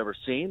Bowl I've ever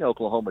seen,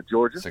 Oklahoma,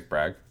 Georgia. Sick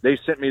brag. They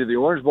sent me to the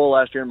Orange Bowl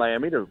last year in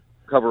Miami to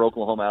cover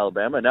Oklahoma,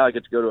 Alabama, and now I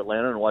get to go to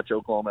Atlanta and watch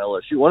Oklahoma,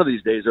 LSU. One of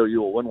these days,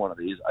 OU will win one of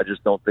these. I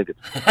just don't think it's,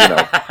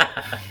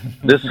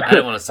 this. I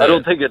don't want to say I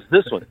don't think it's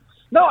this one.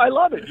 No, I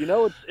love it.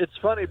 It's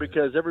funny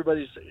because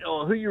everybody's,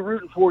 who you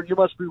rooting for? You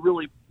must be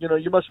really,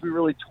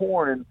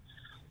 torn. And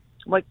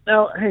I'm like,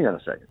 now, hang on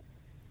a second.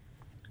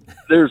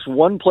 There's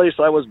one place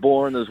I was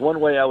born. There's one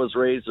way I was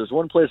raised. There's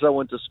one place I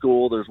went to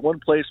school. There's one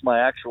place my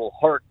actual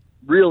heart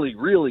really,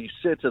 really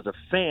sits as a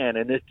fan,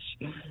 and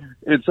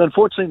it's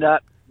unfortunately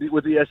not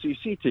with the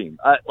SEC team.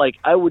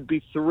 I would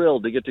be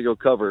thrilled to get to go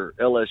cover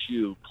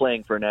LSU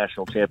playing for a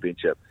national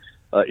championship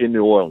in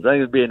New Orleans. I think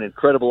it'd be an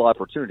incredible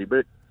opportunity.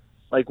 But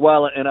I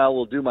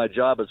will do my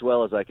job as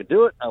well as I can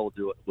do it. I will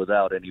do it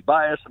without any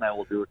bias, and I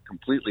will do it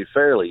completely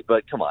fairly.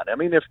 But come on, I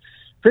mean, if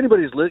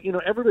anybody's,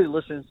 everybody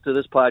listens to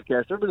this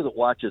podcast, everybody that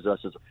watches us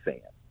is a fan,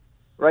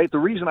 right? The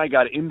reason I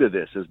got into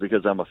this is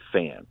because I'm a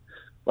fan.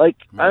 Like,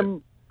 right.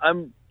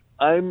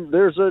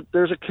 There's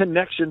a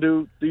connection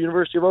to the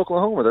University of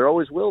Oklahoma. There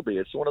always will be.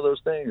 It's one of those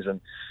things.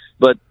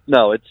 But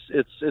no,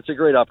 it's a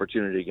great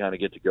opportunity to kind of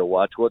get to go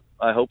watch what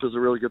I hope is a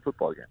really good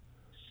football game.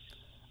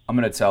 I'm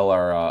going to tell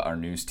our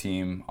news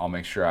team, I'll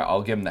make sure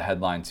I'll give them the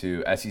headline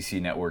too.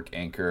 SEC Network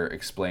anchor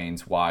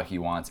explains why he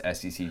wants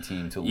SEC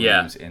team to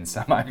lose in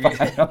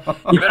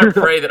semifinal. You better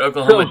pray that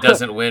Oklahoma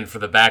doesn't win for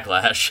the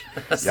backlash.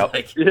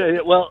 Yep.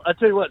 Yeah. Well, I'll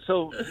tell you what.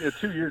 So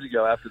 2 years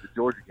ago after the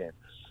Georgia game,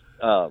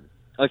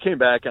 I came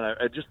back and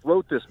I just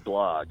wrote this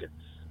blog.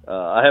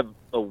 I have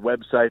a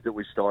website that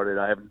we started.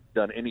 I haven't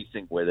done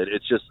anything with it.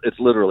 It's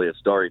literally at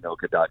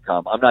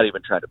starrynoka.com. I'm not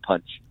even trying to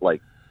punch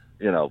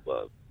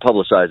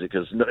publicize it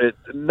because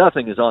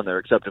nothing is on there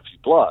except a few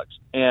blogs.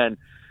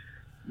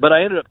 But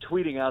I ended up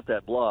tweeting out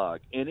that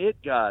blog, and it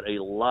got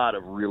a lot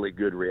of really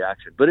good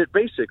reaction. But it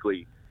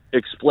basically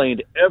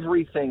explained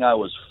everything I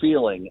was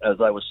feeling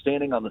as I was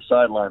standing on the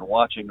sideline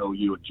watching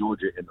OU and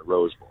Georgia in the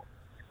Rose Bowl.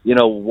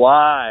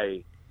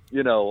 Why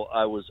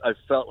I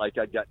felt like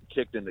I'd gotten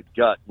kicked in the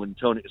gut when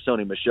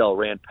Sony Michel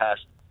ran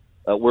past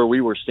where we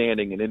were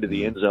standing and into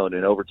the end zone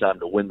in overtime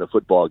to win the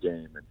football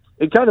game. And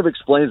it kind of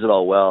explains it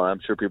all well.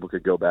 I'm sure people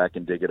could go back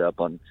and dig it up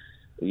on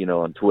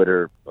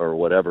Twitter or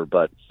whatever.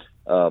 But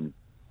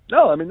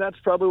no, I mean, that's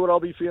probably what I'll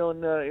be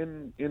feeling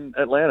in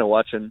Atlanta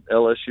watching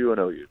LSU and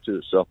OU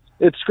too. So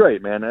it's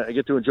great, man. I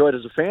get to enjoy it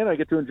as a fan. I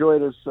get to enjoy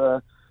it as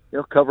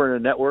covering a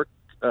network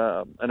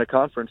and a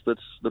conference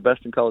that's the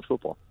best in college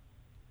football.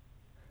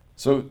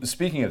 So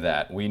speaking of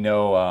that, we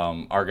know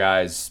our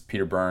guys,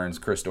 Peter Burns,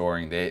 Chris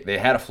Doering, they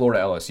had a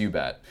Florida LSU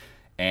bet,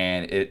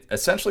 and it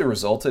essentially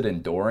resulted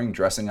in Doering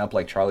dressing up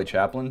like Charlie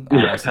Chaplin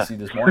on SEC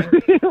this morning.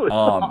 It was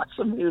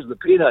awesome. He was the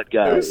peanut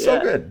guy. It was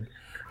so good.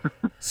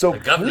 So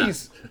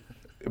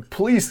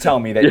please tell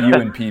me that you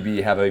and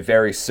PB have a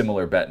very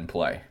similar bet in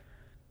play.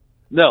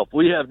 No,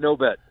 we have no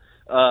bet.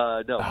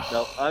 No,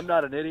 I'm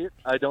not an idiot.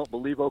 I don't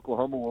believe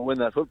Oklahoma will win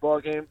that football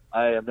game.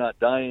 I am not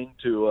dying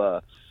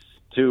to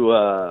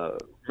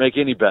make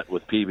any bet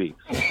with PB.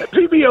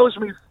 PB owes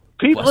me.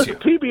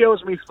 PB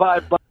owes me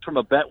 $5 from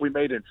a bet we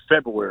made in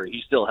February.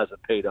 He still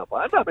hasn't paid up.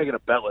 I'm not making a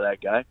bet with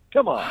that guy.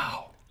 Come on.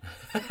 Wow.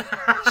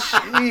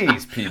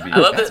 Jeez, PB. I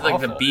love that,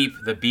 like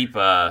the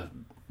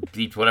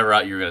beep, whatever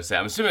out you were going to say.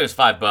 I'm assuming it was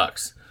 $5.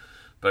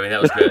 But I mean,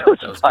 that was good.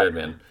 That was good,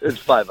 man. It's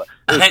 $5.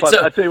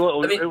 I tell you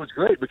what, it was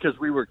great because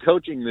we were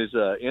coaching this.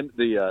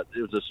 It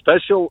was a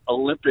Special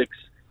Olympics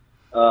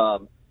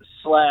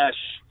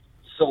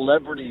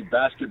celebrity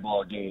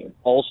basketball game,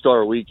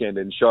 All-Star Weekend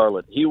in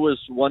Charlotte. He was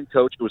one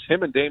coach. It was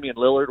him and Damian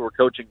Lillard were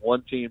coaching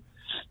one team,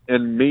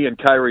 and me and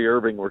Kyrie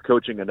Irving were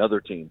coaching another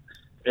team.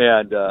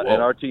 And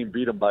our team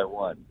beat him by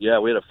one. Yeah,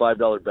 we had a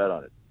 $5 bet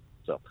on it.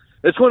 So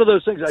it's one of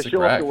those things. I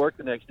show up to work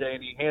the next day,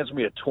 and he hands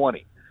me a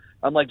 20.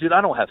 I'm like, dude, I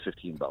don't have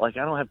 15, but I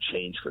don't have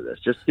change for this.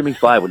 Just give me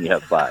 5 when you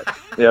have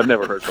 5. Yeah, I've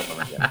never heard from him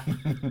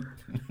again.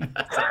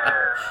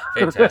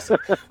 Fantastic.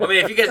 Well, I mean,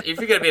 if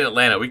you're gonna be in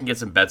Atlanta, we can get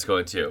some bets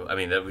going too. I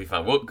mean, that'd be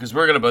fun. Because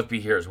we're gonna both be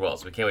here as well,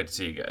 so we can't wait to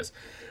see you guys.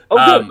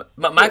 Oh,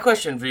 my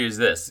question for you is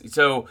this: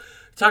 so, you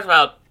talked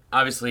about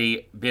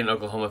obviously being an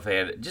Oklahoma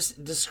fan.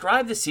 Just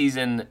describe the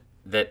season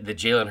that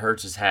Jalen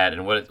Hurts has had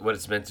and what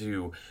it's meant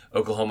to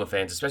Oklahoma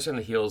fans, especially on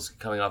the heels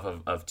coming off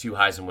of 2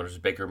 Heisman winners,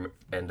 Baker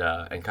and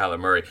Kyler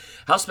Murray.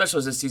 How special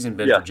has this season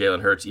been for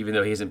Jalen Hurts, even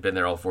though he hasn't been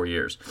there all 4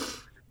 years?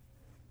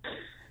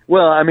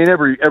 Well, I mean,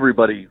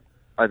 everybody,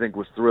 I think,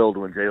 was thrilled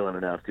when Jalen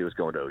announced he was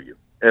going to OU.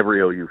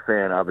 Every OU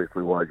fan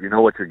obviously was. You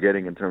know what you're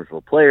getting in terms of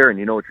a player, and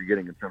you know what you're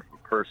getting in terms of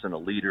a person, a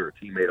leader,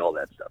 a teammate, all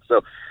that stuff.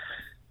 So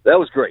that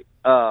was great.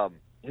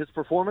 His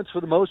performance,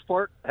 for the most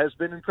part, has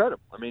been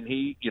incredible. I mean,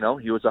 he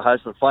was a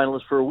Heisman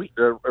finalist for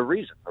a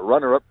reason, a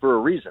runner-up for a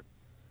reason.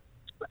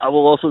 I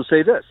will also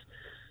say this.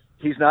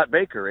 He's not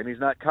Baker, and he's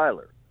not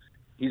Kyler.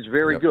 He's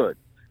very good.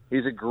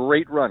 He's a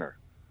great runner.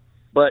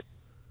 But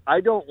I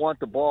don't want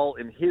the ball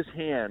in his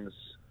hands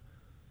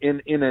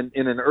in an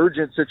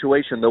urgent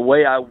situation the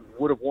way I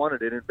would have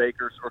wanted it in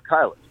Baker's or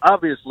Kyler's.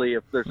 Obviously,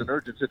 if there's an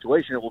urgent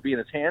situation, it will be in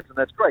his hands, and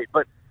that's great.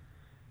 But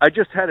I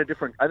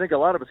think a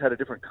lot of us had a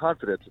different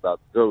confidence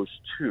about those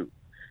two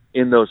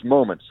in those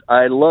moments.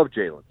 I love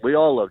Jalen. We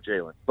all love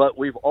Jalen. But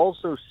we've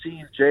also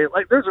seen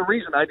Jalen. There's a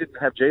reason I didn't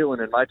have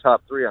Jalen in my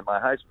top 3 on my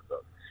Heisman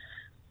vote.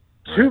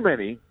 Too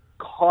many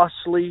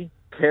costly,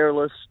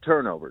 careless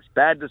turnovers,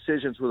 bad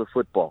decisions with a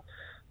football,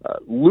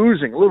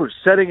 losing,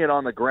 setting it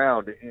on the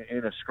ground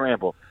in a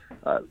scramble,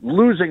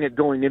 losing it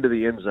going into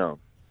the end zone.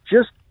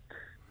 Just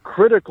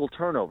critical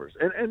turnovers.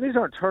 And these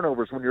aren't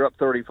turnovers when you're up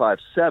 35-7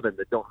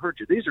 that don't hurt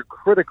you. These are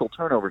critical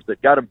turnovers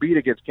that got them beat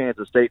against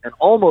Kansas State and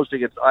almost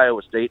against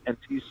Iowa State and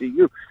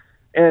TCU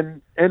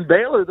and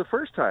Baylor the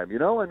first time,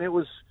 and it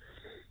was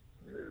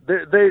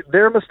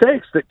they're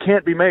mistakes that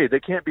can't be made. They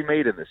can't be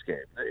made in this game.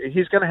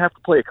 He's going to have to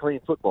play a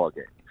clean football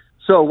game.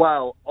 So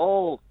while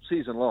all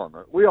season long,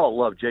 we all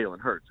love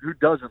Jalen Hurts. Who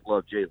doesn't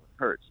love Jalen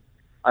Hurts?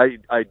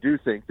 I do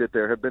think that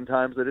there have been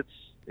times that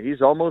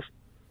he's almost,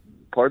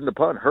 pardon the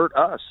pun, hurt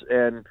us.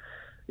 And,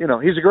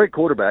 he's a great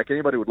quarterback.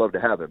 Anybody would love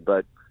to have him,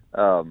 but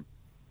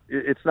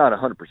it's not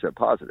 100%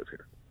 positive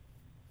here.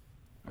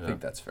 I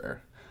think that's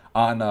fair.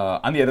 On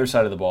the other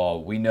side of the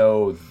ball, we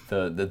know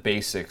the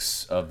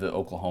basics of the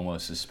Oklahoma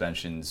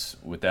suspensions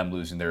with them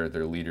losing their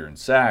leader in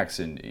sacks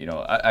and,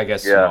 I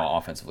guess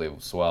offensively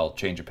as well,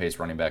 change of pace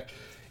running back.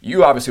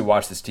 You obviously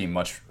watch this team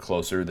much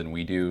closer than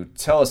we do.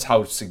 Tell us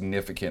how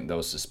significant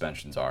those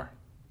suspensions are.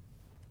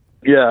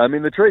 Yeah, I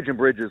mean, the Trajan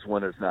Bridges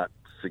one is not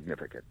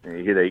significant.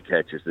 He hit 8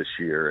 catches this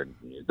year, and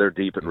they're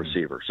deep at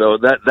receiver. So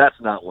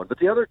that's not one. But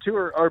the other two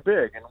are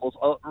big. And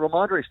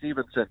Ramondre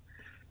Stevenson,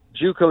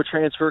 JUCO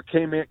transfer,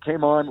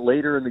 came on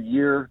later in the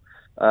year,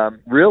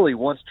 really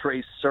once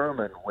Trey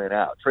Sermon went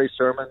out. Trey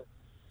Sermon,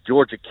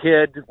 Georgia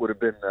kid, would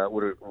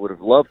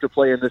have loved to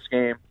play in this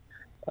game.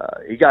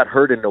 He got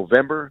hurt in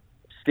November.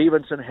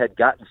 Stevenson had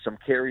gotten some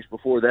carries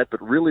before that,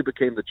 but really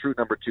became the true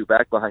number 2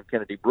 back behind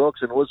Kennedy Brooks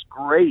and was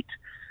great.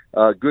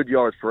 Good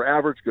yards per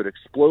average, good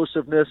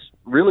explosiveness,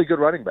 really good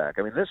running back.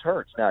 I mean, this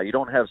hurts. Now, you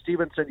don't have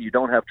Stevenson, you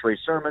don't have Trey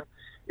Sermon.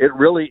 It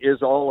really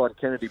is all on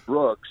Kennedy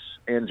Brooks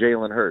and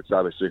Jalen Hurts,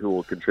 obviously, who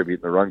will contribute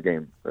in the run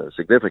game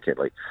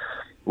significantly.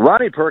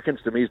 Ronnie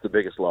Perkins, to me, is the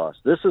biggest loss.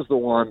 This is the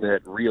one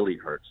that really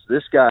hurts.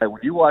 This guy,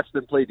 when you watch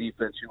them play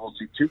defense, you will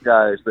see 2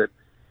 guys that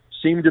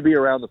seem to be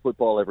around the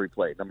football every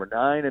play, number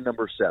 9 and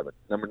number 7.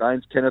 Number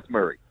 9's Kenneth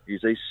Murray.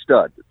 He's a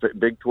stud,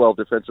 Big 12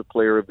 Defensive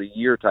Player of the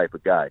Year type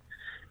of guy.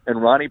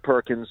 And Ronnie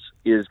Perkins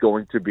is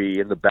going to be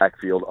in the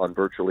backfield on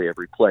virtually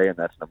every play, and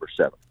that's number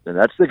 7. And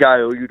that's the guy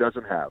OU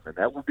doesn't have, and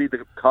that would be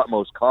the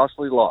most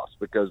costly loss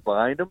because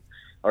behind him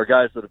are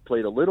guys that have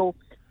played a little,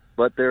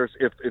 but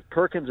if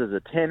Perkins is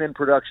a 10 in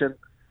production,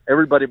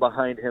 everybody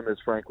behind him is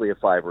frankly a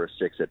 5 or a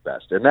 6 at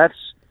best, and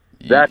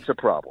that's a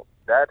problem.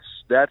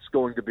 That's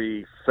going to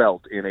be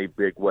felt in a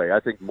big way. I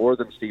think more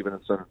than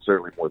Stevenson and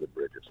certainly more than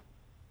Bridges.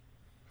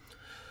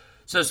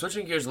 So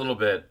switching gears a little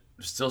bit,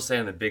 still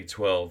staying in the Big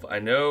 12. I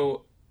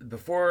know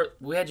before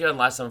we had you on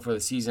last time before the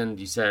season,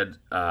 you said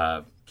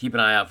keep an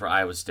eye out for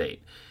Iowa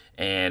State.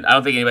 And I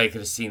don't think anybody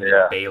could have seen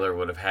that Baylor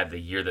would have had the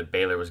year that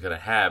Baylor was going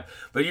to have.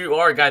 But you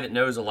are a guy that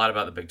knows a lot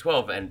about the Big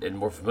 12 and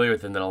more familiar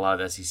with them than a lot of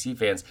the SEC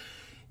fans.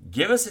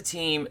 Give us a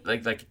team,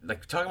 like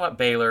talking about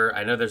Baylor.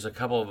 I know there's a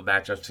couple of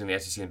matchups between the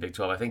SEC and the Big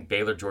 12. I think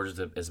Baylor,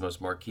 Georgia is the most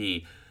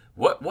marquee.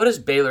 What does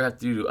Baylor have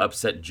to do to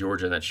upset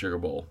Georgia in that Sugar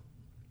Bowl?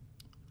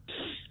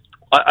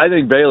 I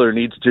think Baylor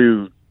needs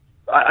to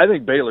 – I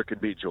think Baylor can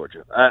beat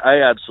Georgia.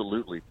 I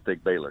absolutely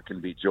think Baylor can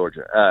beat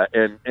Georgia.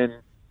 And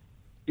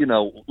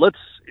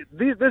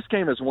this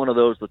game is one of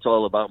those that's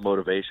all about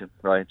motivation,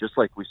 right? Just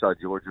like we saw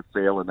Georgia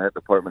fail in that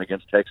department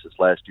against Texas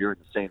last year in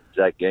the same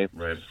exact game.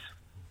 Right.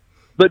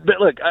 But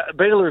look,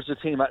 Baylor's a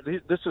team.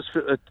 This is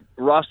a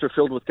roster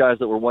filled with guys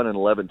that were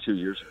 1-11 2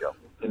 years ago,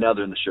 and now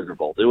they're in the Sugar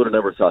Bowl. They would have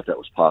never thought that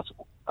was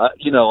possible.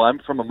 I'm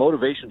from a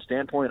motivation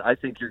standpoint. I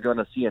think you're going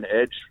to see an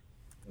edge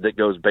that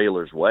goes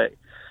Baylor's way.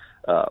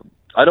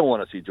 I don't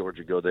want to see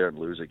Georgia go there and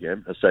lose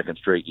again a second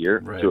straight year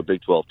to a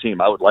Big 12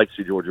 team. I would like to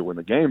see Georgia win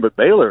the game, but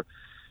Baylor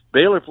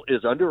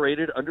is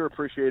underrated,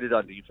 underappreciated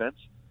on defense.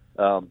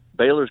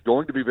 Baylor's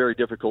going to be very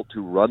difficult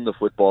to run the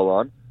football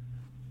on.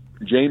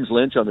 James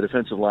Lynch on the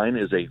defensive line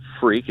is a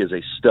freak, is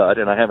a stud,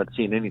 and I haven't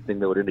seen anything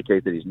that would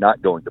indicate that he's not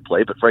going to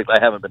play. But frankly,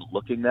 I haven't been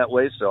looking that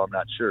way, so I'm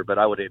not sure. But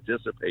I would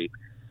anticipate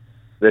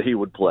that he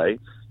would play.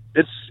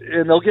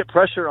 And they'll get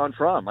pressure on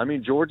Fromm. I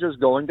mean, Georgia's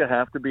going to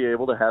have to be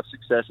able to have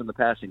success in the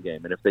passing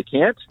game, and if they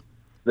can't,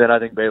 then I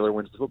think Baylor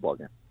wins the football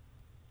game.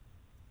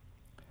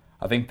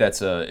 I think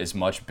that's as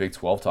much Big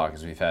 12 talk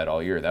as we've had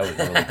all year. That was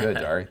really good,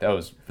 Dari. That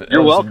was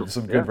welcome.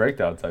 Some good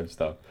breakdown type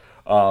stuff.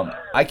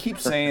 I keep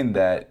saying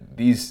that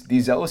these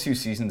LSU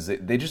seasons,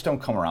 they just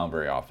don't come around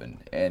very often.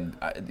 And,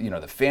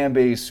 the fan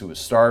base who was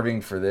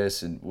starving for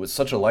this and was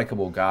such a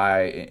likable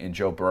guy in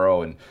Joe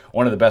Burrow and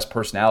one of the best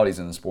personalities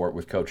in the sport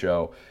with Coach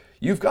O,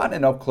 you've gotten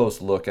an up-close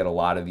look at a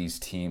lot of these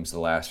teams the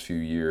last few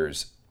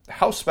years.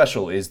 How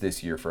special is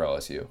this year for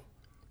LSU?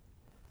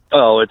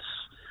 Oh, it's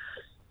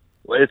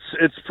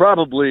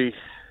probably,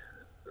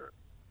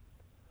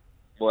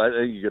 well, I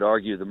think you could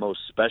argue the most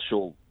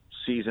special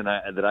season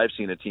that I've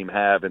seen a team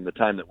have in the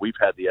time that we've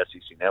had the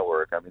SEC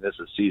Network. I mean, this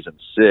is season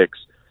 6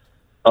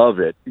 of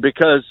it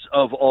because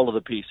of all of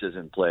the pieces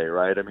in play,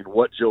 right? I mean,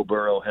 what Joe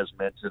Burrow has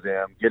meant to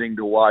them, getting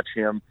to watch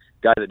him,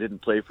 guy that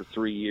didn't play for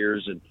 3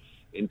 years and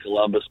in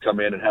Columbus, come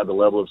in and have the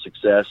level of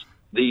success,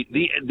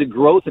 the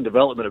growth and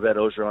development of Ed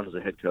Orgeron as a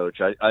head coach.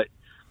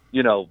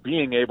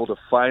 Being able to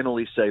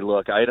finally say,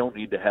 look, I don't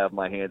need to have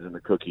my hands in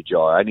the cookie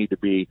jar. I need to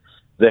be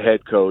the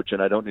head coach,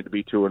 and I don't need to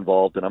be too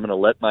involved, and I'm going to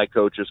let my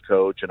coaches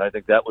coach. And I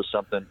think that was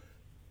something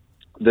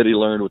that he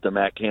learned with the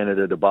Matt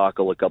Canada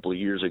debacle a couple of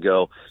years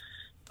ago.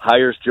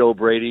 Hires Joe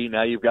Brady.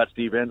 Now you've got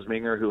Steve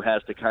Ensminger, who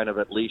has to kind of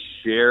at least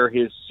share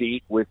his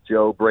seat with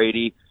Joe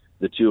Brady.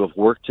 The two have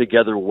worked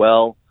together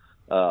well.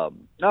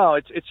 No,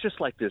 it's just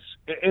like this.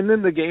 And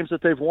then the games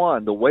that they've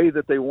won, the way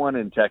that they won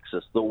in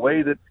Texas, the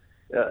way that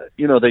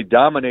they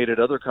dominated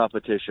other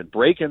competition,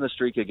 breaking the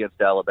streak against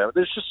Alabama.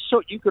 There's just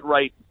you could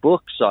write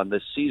books on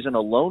this season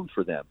alone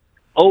for them.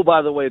 Oh,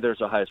 by the way,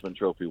 there's a Heisman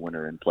Trophy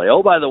winner in play.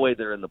 Oh, by the way,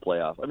 they're in the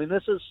playoff. I mean,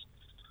 this is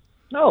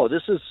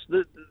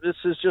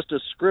just a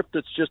script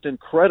that's just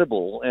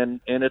incredible,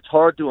 and it's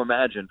hard to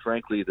imagine,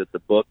 frankly, that the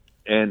book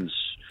ends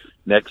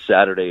next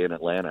Saturday in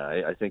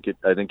Atlanta. I think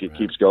it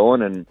keeps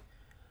going, and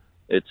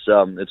it's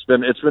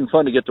been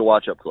fun to get to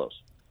watch up close.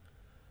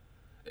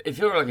 If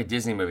it were like a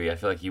Disney movie, I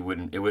feel like it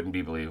wouldn't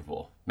be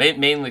believable.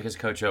 Mainly because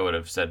Coach O would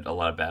have said a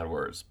lot of bad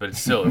words, but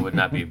still, it would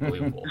not be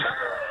believable.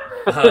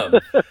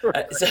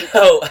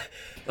 So,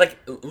 like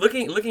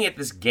looking at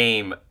this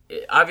game,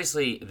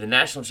 obviously the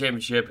national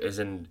championship is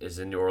in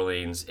New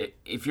Orleans.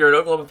 If you're an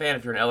Oklahoma fan,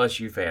 if you're an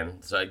LSU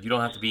fan, so you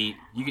don't have to be.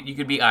 You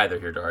could be either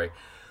here, Dari.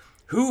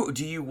 Who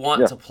do you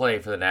want to play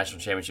for the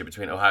national championship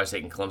between Ohio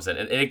State and Clemson?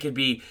 And it could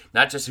be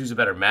not just who's a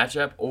better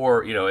matchup,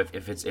 or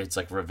if it's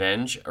like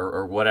revenge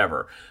or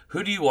whatever.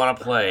 Who do you want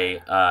to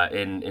play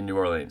in New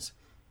Orleans?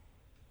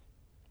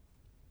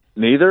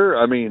 Neither.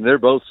 I mean, they're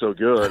both so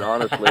good.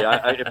 Honestly,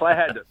 if I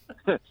had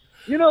to,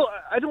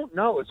 I don't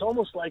know. It's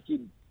almost like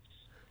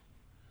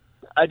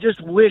I just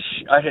wish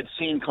I had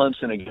seen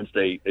Clemson against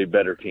a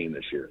better team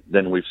this year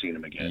than we've seen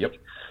them against. Yep.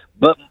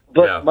 But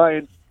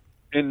my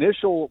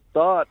initial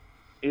thought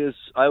is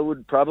I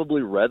would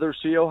probably rather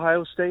see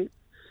Ohio State.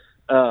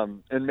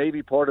 And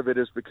maybe part of it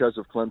is because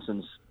of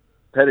Clemson's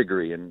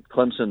pedigree and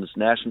Clemson's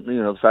national,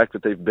 the fact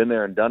that they've been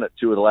there and done it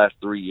 2 of the last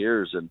 3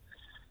 years. And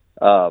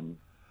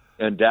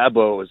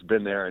Dabo has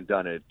been there and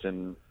done it.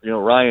 And,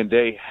 Ryan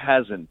Day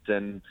hasn't.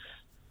 And,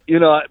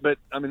 but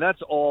I mean,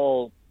 that's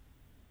all,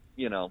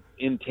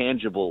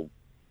 intangible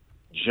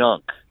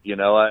junk,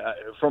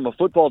 from a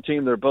football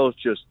team, they're both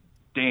just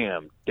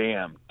damn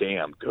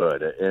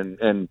good.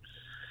 And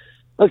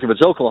look, if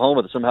it's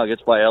Oklahoma that somehow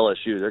gets by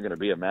LSU, they're going to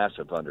be a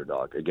massive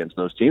underdog against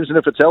those teams. And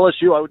if it's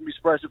LSU, I wouldn't be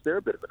surprised if they're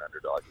a bit of an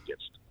underdog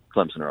against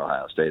Clemson or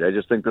Ohio State. I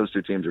just think those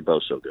two teams are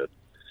both so good.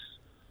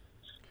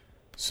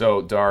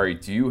 So, Dari,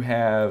 do you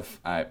have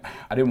 – I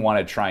didn't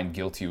want to try and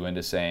guilt you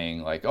into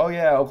saying, like, oh,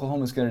 yeah,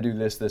 Oklahoma's going to do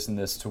this, this, and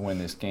this to win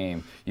this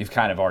game. You've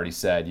kind of already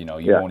said, you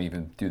won't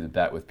even do the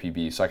bet with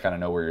PB, so I kind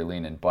of know where you're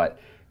leaning. But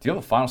do you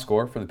have a final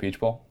score for the Peach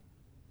Bowl?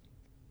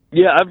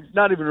 Yeah, I've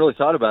not even really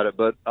thought about it,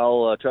 but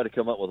I'll try to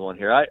come up with one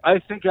here. I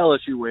think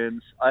LSU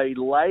wins. I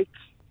like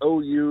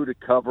OU to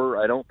cover.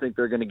 I don't think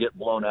they're going to get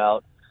blown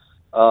out.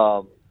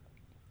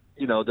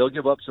 They'll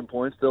give up some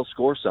points. They'll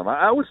score some.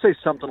 I would say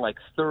something like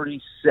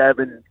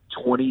 37-27,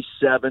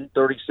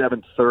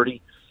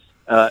 37-30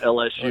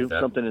 LSU,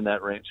 something in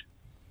that range.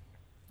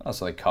 Oh,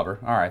 so they cover.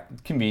 All right.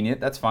 Convenient.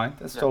 That's fine.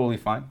 That's totally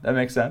fine. That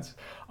makes sense.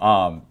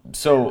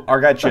 So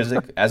our guy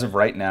Chizik, as of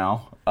right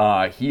now,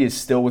 he is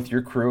still with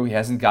your crew. He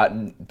hasn't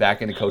gotten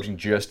back into coaching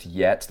just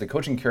yet. The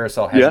coaching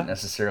carousel hasn't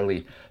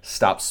necessarily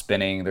stopped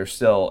spinning. There's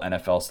still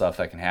NFL stuff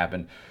that can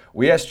happen.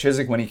 We asked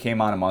Chizik when he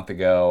came on a month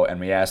ago, and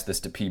we asked this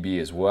to PB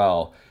as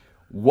well.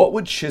 What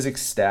would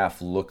Chizik's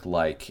staff look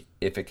like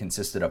if it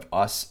consisted of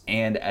us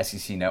and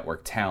SEC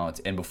Network talent?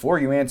 And before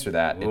you answer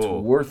that, it's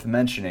worth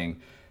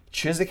mentioning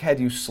Chizik had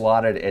you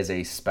slotted as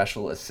a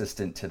special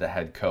assistant to the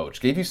head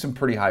coach. Gave you some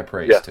pretty high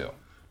praise, too.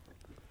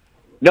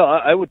 No,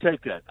 I would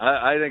take that.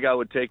 I think I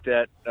would take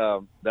that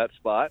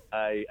spot.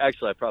 I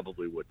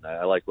probably wouldn't.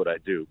 I like what I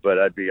do, but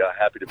I'd be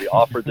happy to be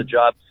offered the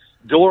job.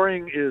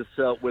 Doering is,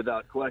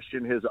 without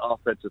question, his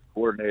offensive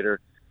coordinator.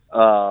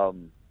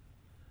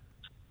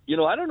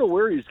 I don't know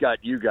where he's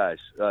got you guys,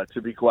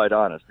 to be quite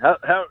honest. How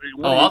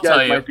one of you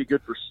guys might be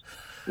good for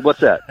 –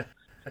 what's that?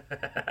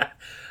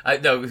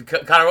 No,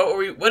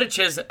 Connor, what did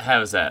Chiz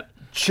have us at?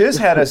 Chiz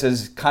had us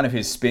as kind of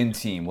his spin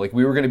team. Like,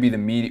 we were going to be the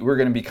media. We were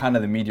going to be kind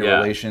of the media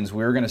relations.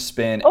 We were going to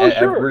spin. We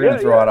were going to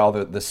throw out all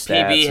the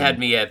stats. PB had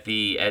me at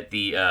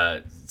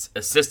the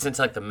assistant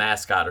to, like, the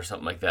mascot or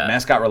something like that.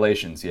 Mascot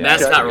relations, yeah.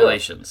 Mascot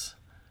relations,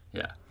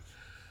 yeah.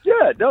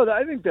 Yeah, no,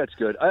 I think that's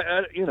good.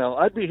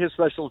 I'd be his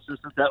special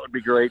assistant. That would be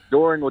great.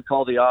 Doering would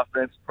call the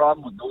offense.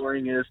 Problem with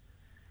Doering is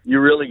you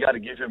really got to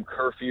give him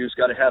curfews.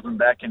 Got to have him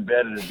back in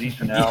bed at a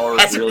decent hour.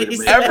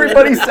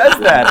 Everybody says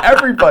that.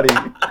 Everybody.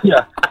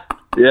 Yeah.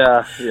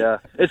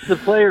 It's the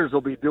players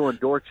will be doing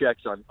door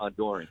checks on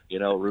Doering.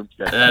 Room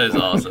checks. That is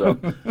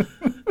awesome.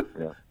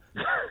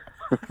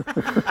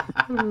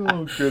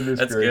 Oh, goodness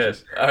that's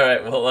gracious. Good. All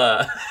right.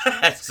 Well,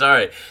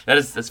 sorry.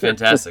 That's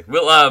fantastic.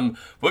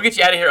 We'll get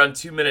you out of here on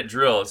 2-minute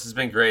drill. This has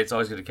been great. It's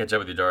always good to catch up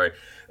with you, Dory.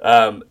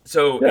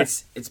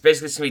 It's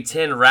basically going to be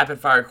 10 rapid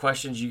fire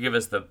questions. You give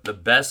us the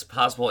best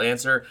possible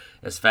answer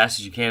as fast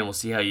as you can. We'll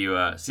see how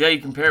you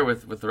compare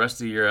with the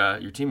rest of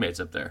your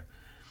teammates up there.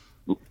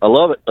 I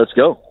love it. Let's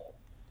go.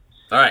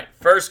 All right.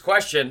 First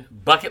question: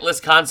 bucket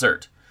list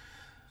concert.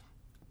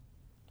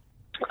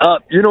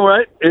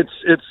 Right? It's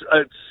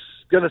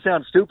going to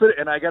sound stupid,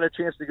 and I got a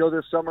chance to go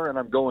this summer, and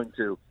I'm going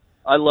to.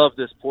 I love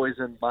this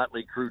Poison,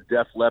 Motley Crue,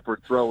 Def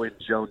Leppard, throw in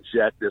Joan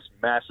Jett, this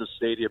massive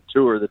stadium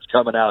tour that's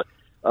coming out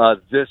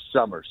this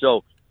summer.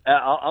 So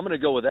I'm going to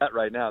go with that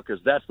right now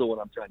because that's the one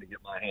I'm trying to get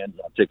my hands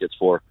on tickets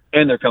for,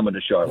 and they're coming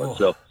to Charlotte.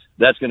 So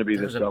that's going to be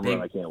this summer,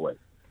 and I can't wait.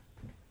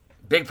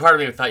 Big part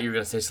of me thought you were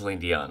going to say Celine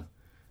Dion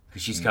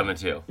because she's coming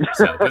too.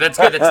 So, but that's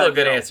good. That's still a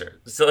good answer.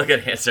 Still a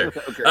good answer.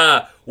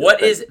 Okay.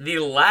 What is the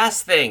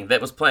last thing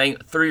that was playing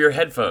through your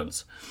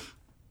headphones?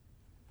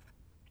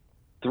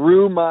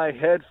 Through my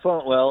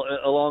headphone,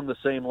 along the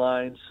same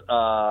lines,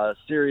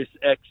 Sirius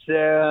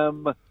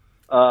XM,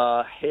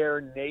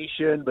 Hair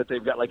Nation, but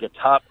they've got like a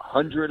top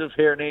 100 of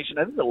Hair Nation.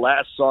 I think the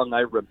last song I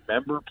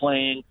remember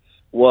playing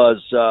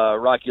was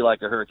Rock You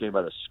Like a Hurricane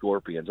by the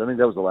Scorpions. I think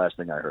that was the last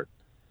thing I heard.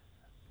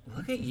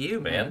 Look at you,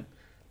 man.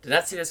 Did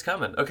not see this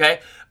coming.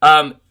 Okay.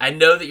 I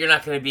know that you're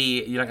not going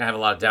to have a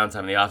lot of downtime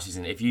in the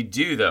offseason. If you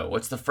do, though,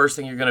 what's the first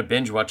thing you're going to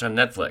binge watch on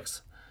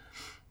Netflix?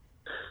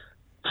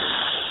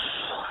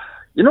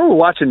 What we're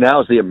watching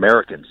now is The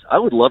Americans. I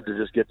would love to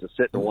just get to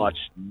sit and watch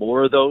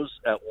more of those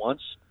at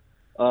once.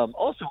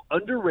 Also,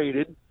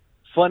 underrated,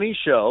 funny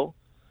show.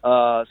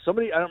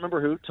 Somebody, I don't remember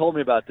who, told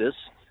me about this.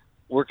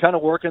 We're kind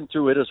of working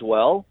through it as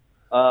well.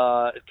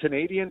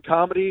 Canadian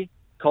comedy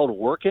called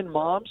Workin'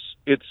 Moms.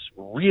 It's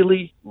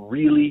really,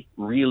 really,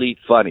 really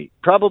funny.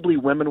 Probably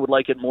women would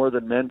like it more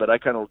than men, but I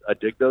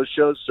dig those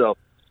shows. So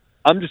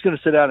I'm just going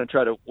to sit down and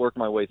try to work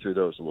my way through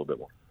those a little bit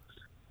more.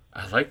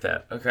 I like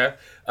that. Okay.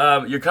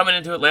 You're coming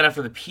into Atlanta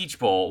for the Peach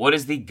Bowl. What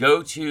is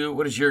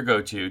your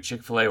go-to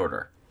Chick-fil-A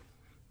order?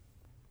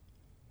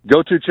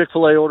 Go-to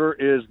Chick-fil-A order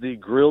is the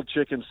grilled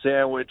chicken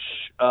sandwich.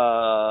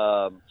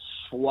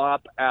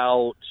 Swap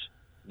out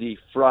the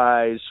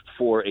fries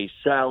for a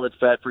salad,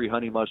 fat-free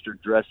honey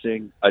mustard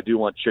dressing. I do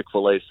want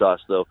Chick-fil-A sauce,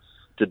 though,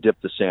 to dip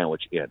the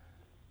sandwich in.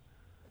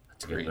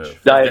 That's a good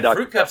move. The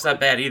fruit cup's not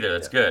bad either.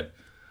 That's good.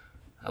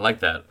 I like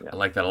that. Yeah. I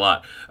like that a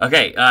lot.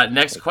 Okay,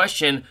 next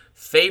question.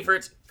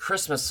 Favorite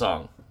Christmas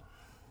song?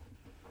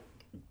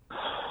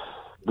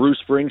 Bruce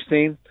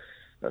Springsteen.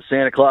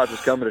 Santa Claus is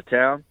coming to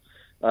town.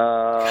 That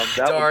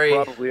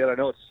was probably it. I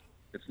know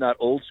it's not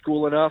old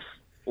school enough.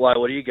 Why?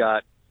 What do you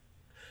got?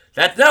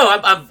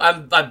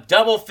 I'm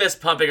double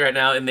fist pumping right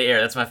now in the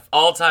air. That's my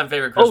all-time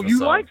favorite Christmas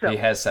song. Oh, you like that? He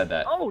has said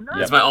that. Oh, nice.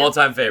 That's my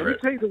all-time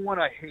favorite. Let me tell you the one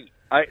I hate.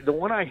 The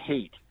one I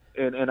hate,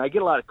 and I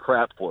get a lot of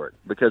crap for it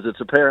because it's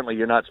apparently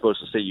you're not supposed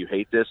to say you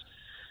hate this,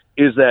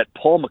 is that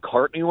Paul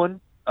McCartney one.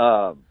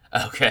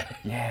 Okay.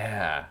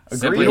 Yeah.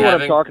 You know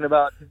what I'm talking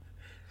about?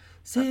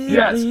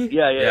 Yes.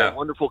 Yeah.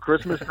 Wonderful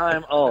Christmas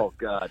Time. Oh,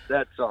 God.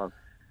 That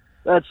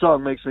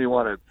song makes me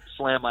want to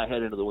slam my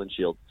head into the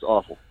windshield. It's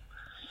awful.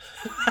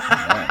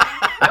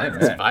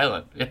 It's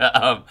violent.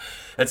 Yeah.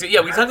 We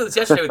talked about this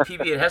yesterday with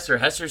PB and Hester.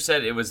 Hester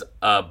said it was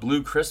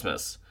Blue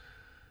Christmas,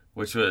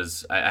 which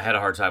was I had a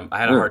hard time. I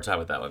had a hard time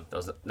with that one. That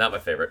was not my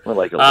favorite. Well,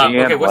 like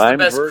okay, what's the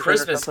best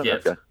Christmas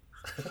gift? Okay.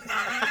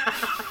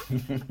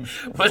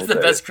 What's the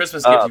best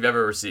Christmas gift you've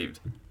ever received?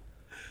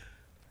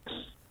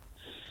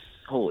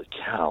 Holy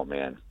cow,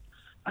 man.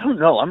 I don't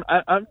know.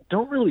 I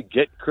don't really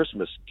get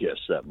Christmas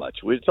gifts that much.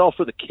 It's all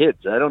for the kids.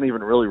 I don't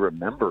even really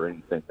remember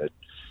anything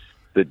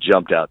that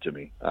jumped out to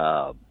me.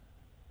 I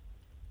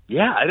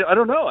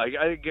don't know.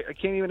 I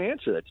can't even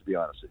answer that, to be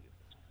honest with you.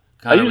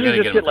 Connor, we got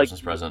to get him a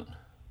Christmas present.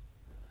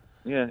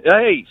 Yeah.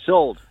 Hey,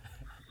 sold.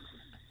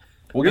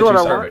 We'll you know get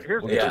what you I want?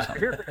 started.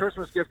 Here's the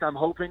Christmas gift I'm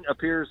hoping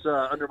appears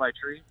under my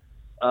tree.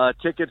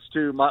 Tickets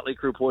to Motley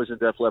Crue, Poison,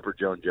 Def Leppard,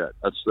 Joan Jett.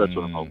 That's what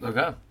I'm hoping.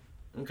 Okay.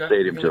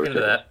 Stadium we can look into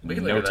tour that. We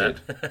can look into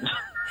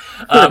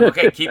that.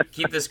 Okay,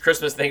 keep this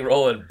Christmas thing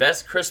rolling.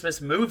 Best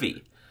Christmas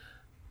movie.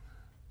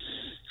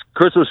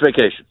 Christmas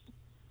Vacation.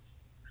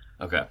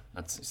 Okay,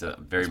 that's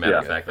very matter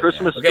of fact.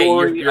 Christmas okay,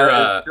 Story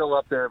you're still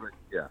up there, but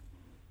yeah.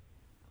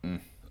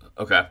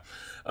 Okay.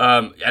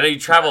 I know you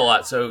travel a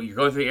lot, so you're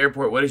going through the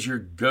airport. What is your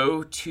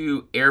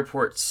go-to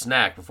airport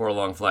snack before a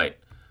long flight?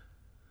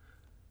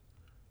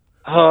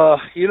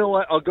 You know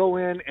what? I'll go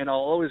in and I'll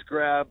always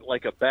grab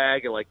like a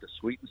bag of like the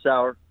sweet and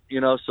sour,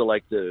 so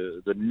like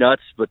the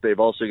nuts, but they've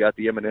also got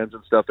the M&Ms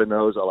and stuff in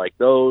those. I like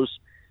those.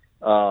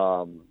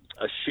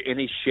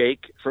 Any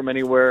shake from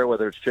anywhere,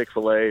 whether it's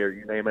Chick-fil-A or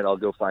you name it, I'll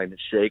go find a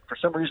shake. For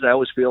some reason, I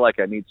always feel like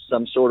I need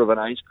some sort of an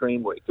ice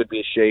cream. It could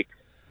be a shake,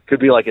 could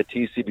be like a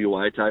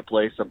TCBY type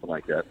place, something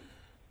like that.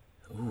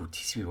 Ooh,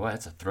 TCBY,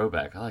 that's a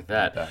throwback. I like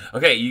that.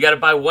 Okay, you got to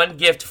buy one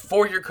gift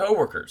for your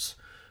coworkers.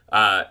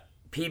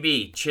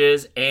 PB,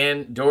 Chiz,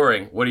 and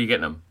Doring. What are you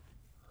getting them?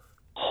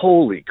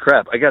 Holy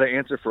crap! I got to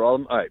answer for all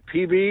of them. All right,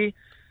 PB.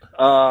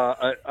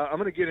 I'm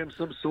going to get him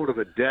some sort of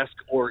a desk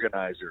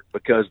organizer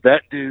because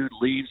that dude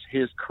leaves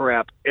his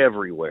crap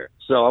everywhere.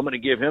 So I'm going to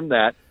give him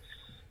that.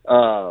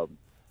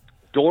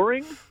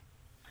 Doring.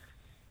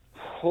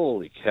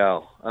 Holy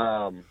cow!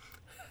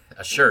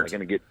 A shirt. I'm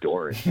going to get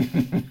Doring.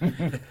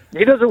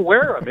 He doesn't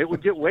wear them. It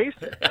would get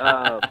wasted.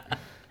 I'm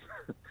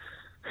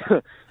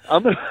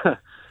gonna.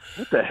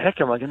 What the heck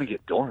am I going to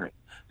get Doring?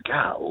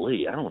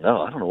 Golly, I don't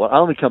know. What.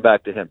 I'll only come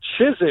back to him.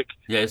 Chiswick.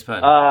 Yeah, it's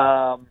fine.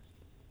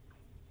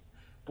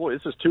 Boy,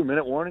 this is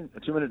 2-minute warning, a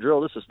 2-minute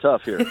drill. This is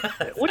tough here.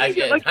 What do you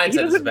get? Like, he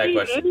doesn't need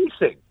question.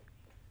 anything.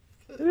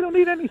 We don't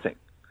need anything.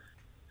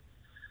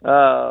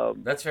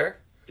 That's fair.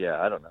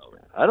 Yeah, I don't know,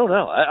 man. I don't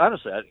know.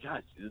 Honestly,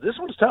 God, this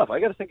one's tough. I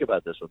got to think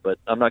about this one, but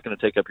I'm not going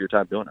to take up your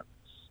time doing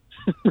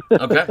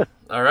it. Okay.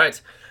 All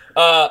right.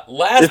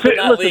 Last but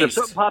not least. If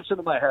something pops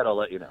into my head, I'll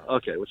let you know.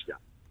 Okay, what you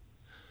got?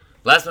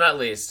 Last but not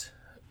least,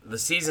 the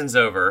season's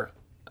over.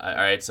 All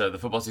right, so the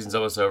football season's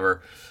almost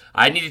over.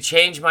 I need to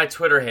change my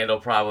Twitter handle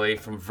probably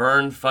from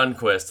Vern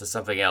Funquist to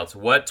something else.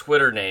 What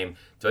Twitter name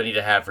do I need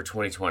to have for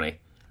 2020?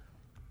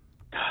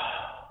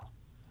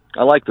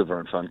 I like the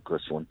Vern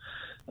Funquist one.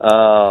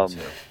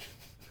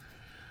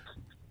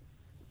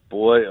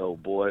 Boy, oh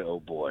boy, oh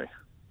boy.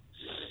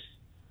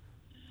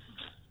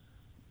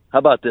 How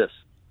about this?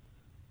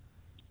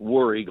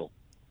 War Eagle.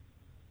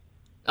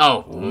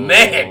 Oh,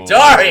 man,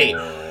 Dari!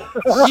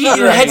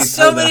 You had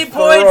so many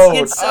points. You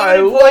had so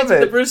many points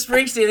with the Bruce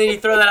Springsteen, and then you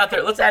throw that out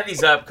there. Let's add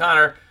these up,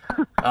 Connor.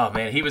 Oh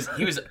man, he was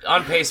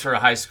on pace for a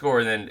high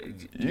score. And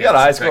then you got a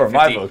high score in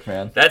my book,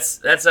 man.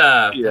 That's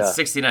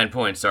 69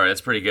 points. Sorry,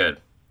 that's pretty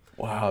good.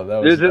 Wow,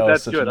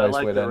 that's such good. a nice I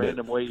like way the to end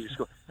random way you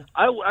score.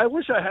 I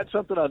wish I had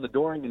something on the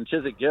Doring and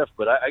Chiswick gift,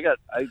 but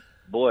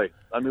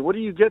I mean, what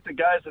do you get the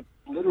guys that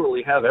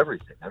literally have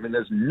everything? I mean,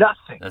 there's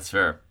nothing. That's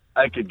fair.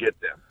 I could get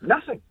them.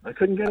 Nothing. I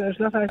couldn't get it. There's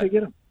nothing I could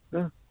get them.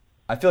 No.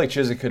 I feel like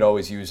Chiswick could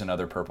always use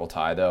another purple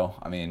tie, though.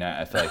 I mean,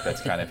 I feel like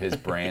that's kind of his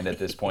brand at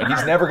this point.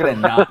 He's never going to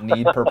not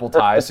need purple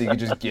ties, so you can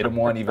just get him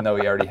one, even though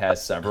he already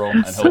has several,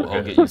 and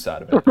he'll get use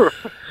out of it.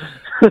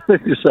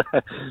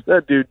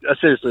 That dude,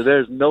 seriously,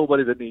 there's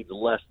nobody that needs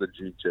less than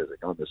Gene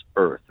Chiswick on this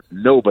earth.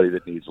 Nobody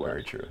that needs less.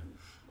 Very true.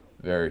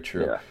 Very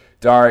true. Yeah.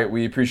 Dari,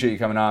 we appreciate you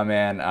coming on,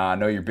 man. I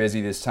know you're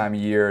busy this time of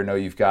year. I know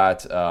you've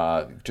got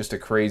just a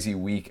crazy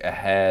week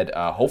ahead.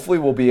 Hopefully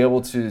we'll be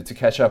able to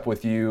catch up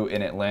with you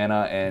in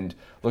Atlanta and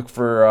look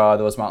for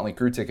those Motley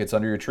Crue tickets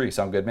under your tree.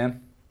 Sound good,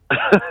 man?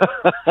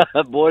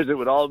 Boys, it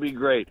would all be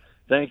great.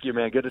 Thank you,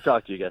 man. Good to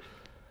talk to you guys.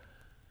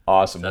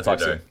 Awesome. That's we'll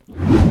talk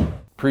soon.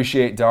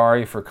 Appreciate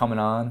Dari for coming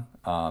on.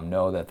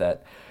 Know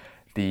that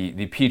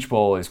the Peach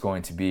Bowl is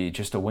going to be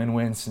just a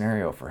win-win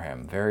scenario for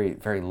him. Very,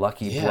 very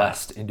lucky,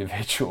 blessed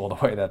individual, the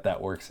way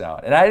that works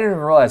out. And I didn't even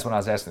realize when I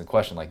was asking the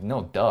question,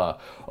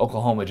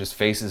 Oklahoma just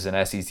faces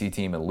an SEC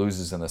team and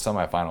loses in the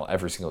semifinal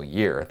every single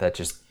year. That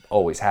just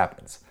always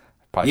happens.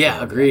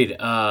 Agreed.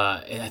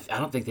 I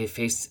don't think they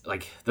faced,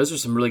 those are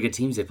some really good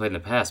teams they played in the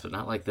past, but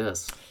not like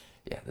this.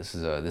 Yeah, this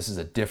is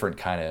a different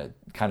kind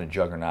of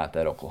juggernaut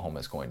that Oklahoma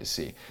is going to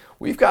see.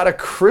 We've got a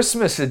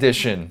Christmas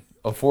edition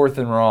of Fourth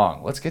and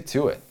Wrong. Let's get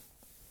to it.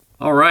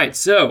 All right,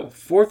 so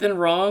Fourth and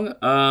Wrong,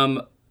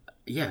 like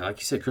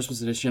you said,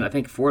 Christmas edition. I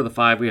think 4 of the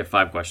 5, we have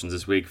 5 questions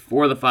this week.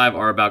 4 of the 5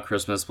 are about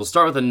Christmas. We'll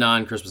start with a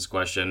non-Christmas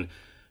question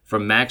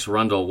from Max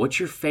Rundle. What's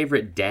your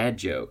favorite dad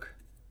joke?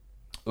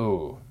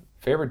 Ooh,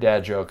 favorite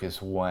dad joke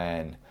is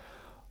when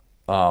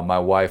my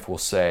wife will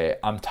say,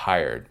 "I'm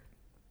tired,"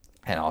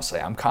 And I'll say,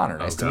 I'm Connor.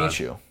 Nice to meet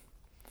you.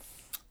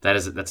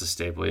 That's a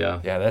staple,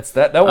 yeah. Yeah,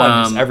 that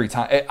one just every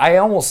time.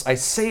 I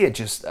say it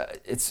just,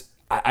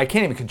 I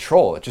can't even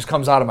control it. It just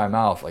comes out of my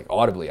mouth like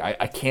audibly.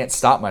 I can't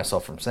stop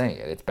myself from saying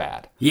it. It's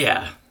bad.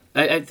 Yeah.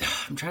 I'm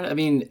trying to, I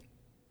mean,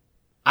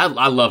 I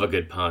love a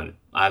good pun.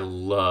 I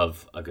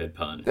love a good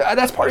pun.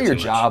 That's part of your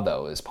job,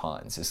 though, is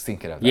puns, is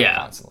thinking of that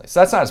constantly. So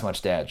that's not as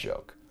much dad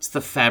joke. It's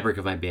the fabric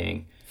of my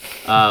being.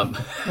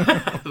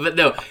 But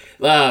no,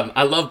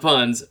 I love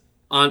puns.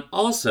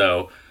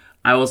 Also,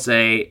 I will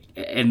say,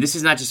 and this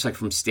is not just like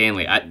from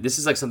Stanley. This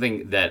is like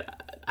something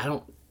that I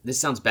don't. This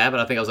sounds bad, but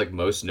I think I was like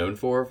most known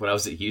for when I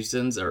was at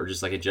Houston's, or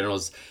just like in general.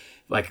 Is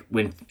like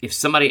if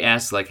somebody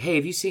asks like, "Hey,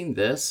 have you seen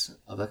this?"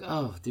 I'm like,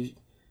 "Oh, dude,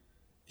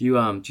 do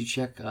you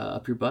check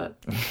up your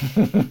butt?"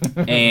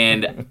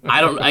 And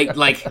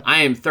I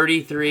am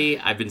 33.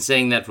 I've been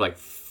saying that for like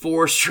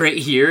 4 straight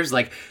years,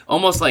 like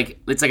almost like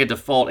it's like a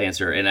default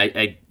answer, and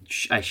I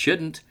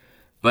shouldn't,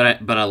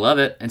 but I love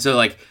it, and so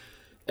like.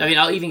 I mean,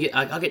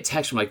 I'll get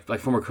texts from like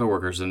former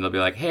coworkers, and they'll be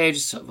like, "Hey,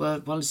 just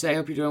wanted to say I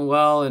hope you're doing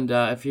well, and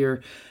if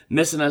you're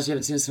missing us, you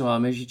haven't seen us in a while,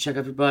 maybe you should check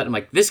up your butt." I'm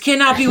like, this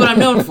cannot be what I'm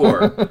known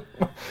for.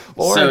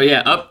 Lauren, so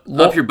yeah,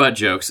 up your butt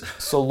jokes.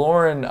 So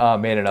Lauren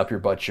made an up your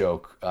butt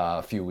joke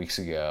a few weeks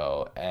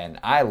ago, and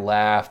I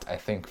laughed, I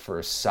think, for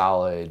a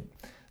solid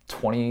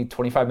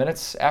 20-25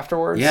 minutes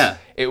afterwards. Yeah.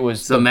 It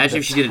was so imagine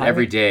if she did it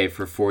every day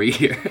for 4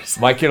 years.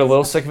 Might get a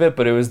little sick of it,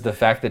 but it was the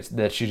fact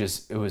that she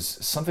just, it was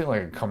something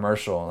like a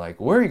commercial,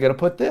 like, where are you going to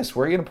put this?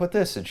 Where are you going to put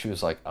this? And she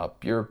was like,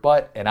 up your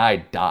butt. And I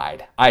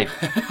died. I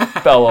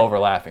fell over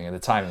laughing, and the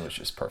timing was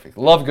just perfect.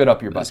 Love good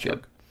up your butt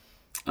joke.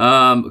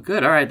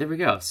 Good. All right, there we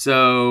go.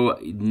 So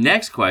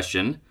next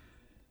question.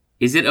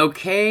 Is it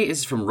okay? This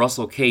is from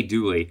Russell K.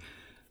 Dooley,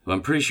 who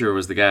I'm pretty sure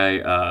was the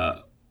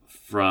guy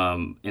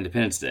from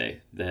Independence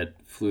Day that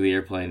flew the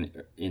airplane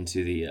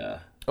into the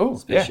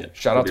spaceship. Yeah.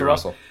 Shout out to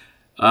Russell.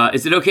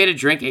 Is it okay to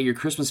drink at your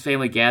Christmas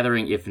family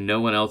gathering if no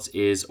one else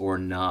is or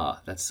nah?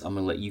 I'm going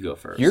to let you go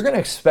first. You're going to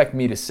expect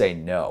me to say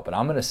no, but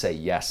I'm going to say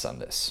yes on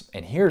this.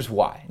 And here's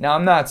why. Now,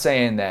 I'm not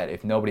saying that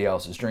if nobody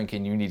else is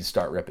drinking, you need to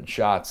start ripping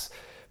shots.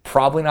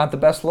 Probably not the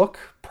best look.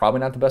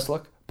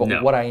 But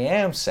No. What I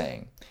am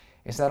saying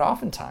is that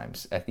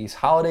oftentimes at these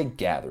holiday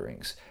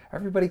gatherings,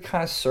 everybody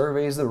kind of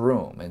surveys the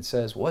room and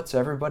says, what's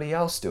everybody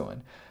else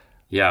doing?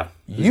 Yeah,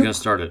 who's going to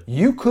start it?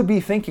 You could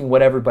be thinking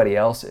what everybody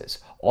else is.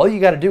 All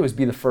you got to do is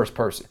be the first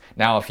person.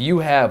 Now, if you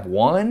have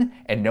one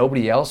and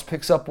nobody else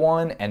picks up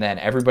one, and then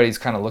everybody's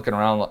kind of looking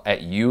around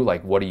at you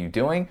like, what are you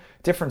doing?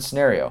 Different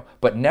scenario.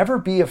 But never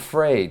be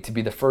afraid to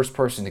be the first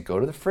person to go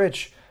to the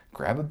fridge,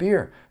 grab a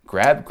beer,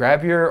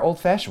 grab your old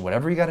fashioned,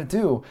 whatever you got to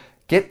do.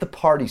 Get the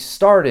party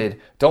started.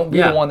 Don't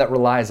be the one that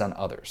relies on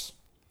others.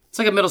 It's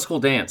like a middle school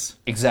dance.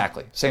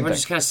 Exactly. Same thing. We're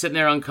just kind of sitting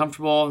there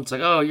uncomfortable. It's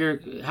like, oh,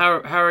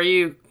 how are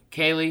you,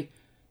 Kaylee?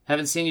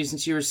 Haven't seen you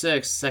since you were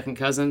 6. Second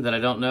cousin that I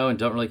don't know and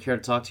don't really care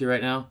to talk to you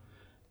right now.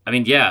 I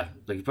mean, yeah,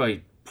 like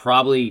you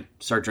probably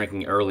start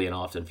drinking early and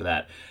often for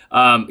that.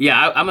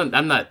 Yeah,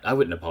 I'm not. I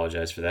wouldn't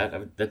apologize for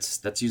that.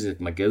 That's usually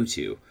my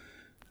go-to.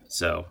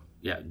 So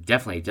yeah,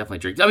 definitely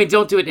drink. I mean,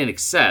 don't do it in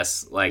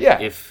excess. Like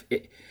if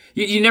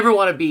you never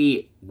want to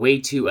be way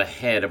too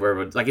ahead of where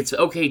everyone. Like it's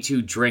okay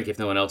to drink if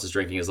no one else is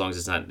drinking, as long as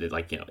it's not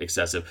like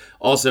excessive.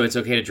 Also, it's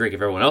okay to drink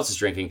if everyone else is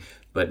drinking.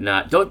 But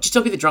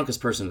don't be the drunkest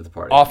person at the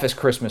party. Office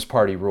Christmas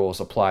party rules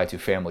apply to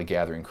family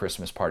gathering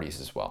Christmas parties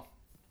as well.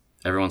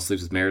 Everyone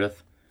sleeps with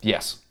Meredith?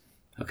 Yes.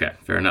 Okay,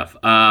 fair enough.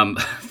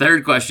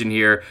 Third question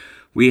here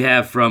we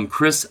have from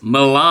Chris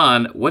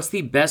Milan. What's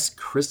the best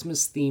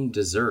Christmas-themed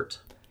dessert?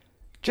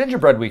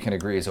 Gingerbread, we can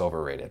agree, is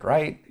overrated,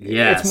 right?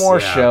 Yes. It's more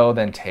show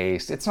than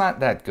taste. It's not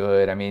that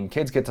good. I mean,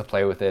 kids get to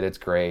play with it. It's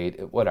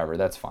great. Whatever,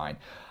 that's fine.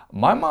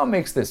 My mom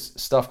makes this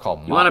stuff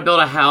called... You want to build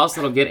a house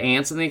that'll get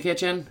ants in the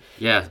kitchen?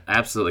 Yeah,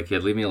 absolutely,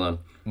 kid. Leave me alone.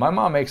 My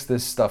mom makes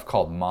this stuff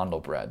called mandel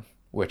bread,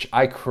 which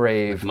I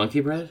crave. With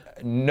monkey bread?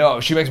 No,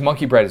 she makes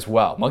monkey bread as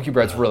well. Monkey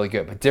bread's really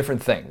good, but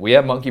different thing. We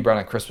have monkey bread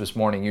on Christmas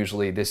morning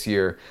usually. This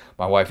year,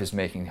 my wife is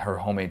making her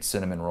homemade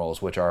cinnamon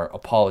rolls, which are a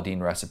Paula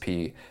Deen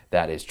recipe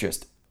that is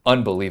just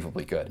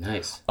unbelievably good.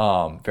 Nice.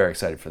 Very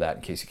excited for that,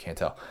 in case you can't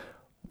tell.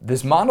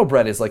 This mandel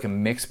bread is like a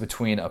mix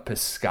between a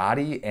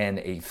biscotti and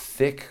a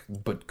thick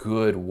but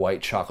good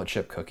white chocolate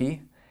chip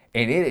cookie.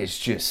 And it is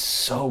just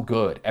so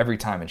good every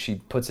time. And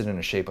she puts it in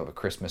the shape of a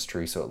Christmas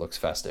tree so it looks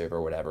festive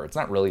or whatever. It's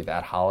not really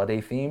that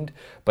holiday themed,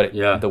 but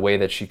the way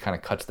that she kind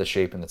of cuts the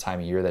shape and the time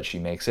of year that she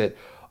makes it,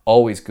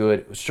 always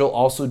good. She'll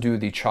also do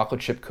the chocolate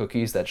chip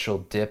cookies that she'll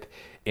dip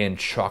in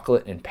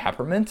chocolate and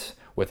peppermint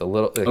with a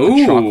little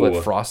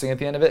chocolate frosting at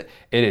the end of it.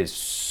 It is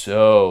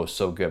so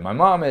good. My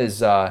mom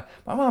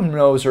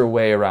knows her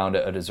way around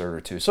a dessert or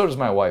two. So does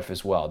my wife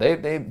as well.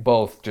 They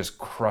both just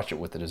crush it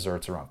with the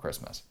desserts around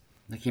Christmas.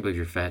 I can't believe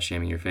you're fat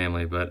shaming your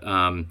family, but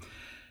no,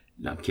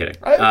 I'm kidding.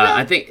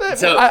 I think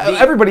so.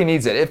 Everybody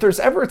needs it. If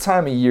there's ever a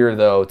time of year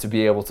though to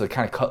be able to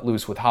kind of cut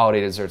loose with holiday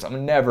desserts,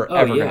 I'm never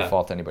ever going to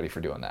fault anybody for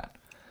doing that.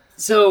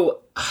 So,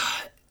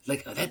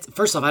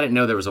 first off, I didn't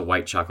know there was a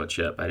white chocolate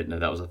chip. I didn't know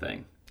that was a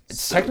thing.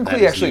 It's So technically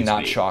that is actually new to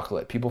not me.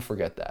 chocolate. People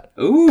forget that.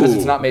 Ooh, Because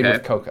it's not made okay.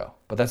 with cocoa.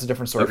 But that's a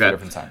different story for a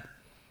different time.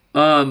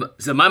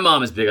 So my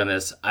mom is big on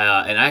this,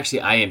 and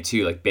actually I am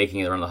too. Like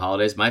baking it around the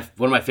holidays. One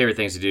of my favorite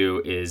things to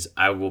do is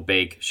I will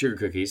bake sugar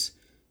cookies,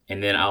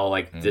 and then I'll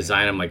like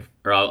design them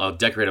or I'll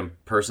decorate them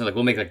personally. Like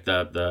we'll make like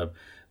the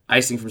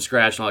icing from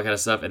scratch and all that kind of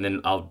stuff, and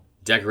then I'll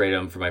decorate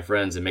them for my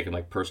friends and make them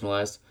like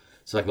personalized.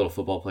 So like little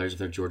football players, if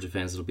they're Georgia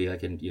fans, it'll be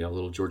like in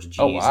little Georgia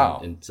G's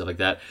and stuff like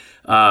that.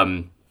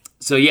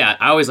 So yeah,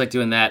 I always like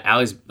doing that.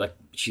 Allie's like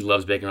she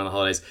loves baking around the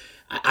holidays.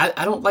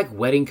 I don't like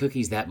wedding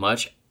cookies that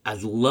much. I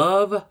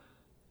love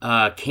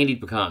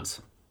candied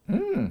pecans.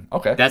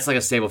 Okay. That's like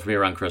a staple for me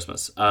around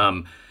Christmas.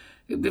 For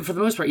the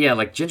most part, yeah,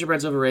 like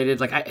gingerbread's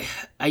overrated. Like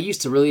I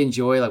used to really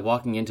enjoy like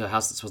walking into a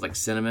house that smells like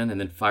cinnamon, and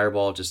then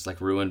Fireball just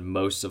like ruined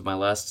most of my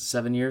last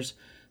 7 years.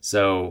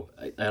 So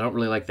I don't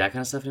really like that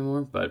kind of stuff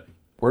anymore. But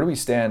where do we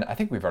stand? I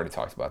think we've already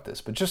talked about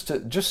this, but just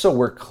so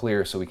we're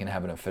clear, so we can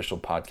have an official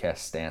podcast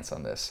stance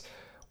on this.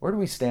 Where do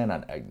we stand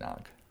on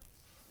eggnog?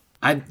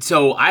 I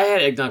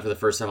had eggnog for the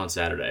first time on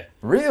Saturday.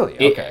 Really?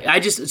 Okay.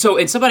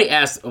 And somebody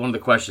asked one of the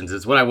questions.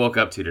 It's what I woke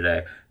up to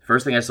today.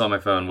 First thing I saw on my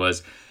phone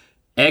was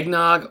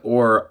eggnog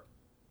or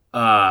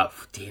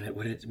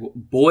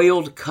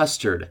boiled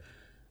custard.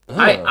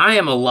 I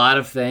am a lot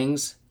of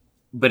things,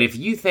 but if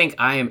you think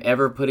I am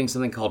ever putting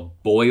something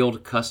called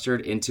boiled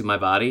custard into my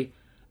body,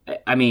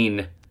 I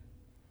mean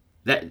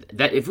that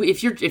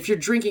if you're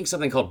drinking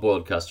something called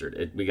boiled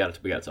custard, we got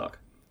to talk.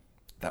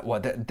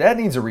 That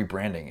needs a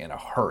rebranding in a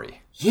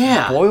hurry.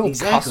 Yeah, boiled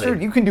exactly.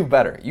 custard. You can do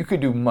better. You could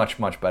do much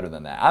better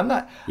than that. I'm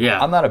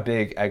not a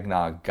big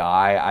eggnog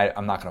guy.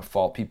 I'm not going to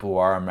fault people who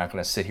are. I'm not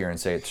going to sit here and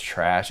say it's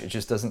trash. It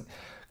just doesn't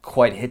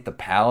quite hit the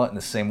palate in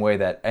the same way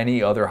that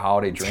any other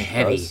holiday drink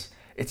does.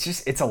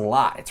 It's a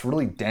lot. It's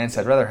really dense.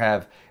 I'd rather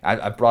have.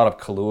 I've brought up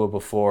Kahlua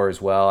before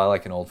as well. I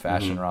like an old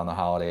fashioned around the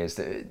holidays.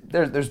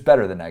 There's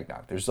better than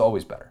eggnog. There's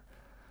always better.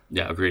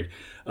 Yeah, agreed.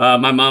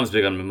 My mom's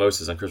big on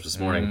mimosas on Christmas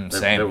morning.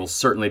 Same. There will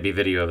certainly be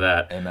video of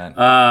that. Amen.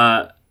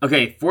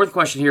 Okay, fourth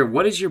question here.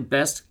 What is your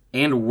best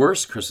and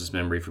worst Christmas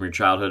memory from your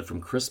childhood from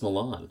Chris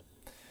Milan?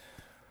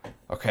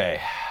 Okay.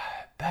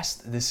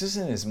 Best. This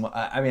isn't as much.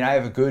 I mean, I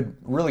have a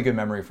really good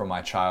memory from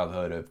my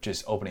childhood of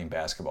just opening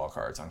basketball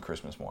cards on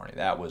Christmas morning.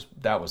 That was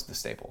the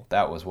staple.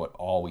 That was what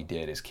all we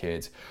did as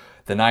kids.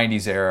 The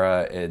 90s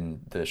era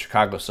in the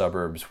Chicago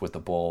suburbs with the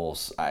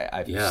Bulls.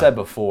 I've said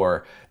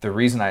before,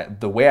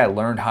 the way I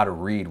learned how to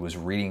read was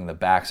reading the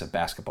backs of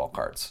basketball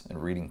cards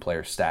and reading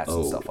player stats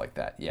and stuff like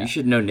that. Yeah. You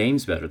should know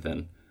names better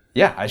then.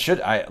 Yeah, I should.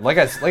 Like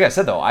I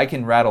said though, I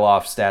can rattle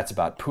off stats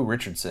about Pooh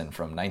Richardson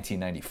from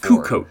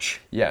 1994. Kukoc.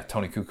 Yeah,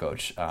 Tony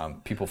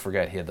Kukoc. People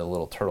forget he had the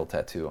little turtle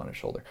tattoo on his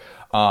shoulder.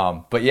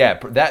 But yeah,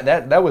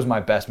 that was my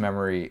best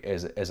memory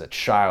as a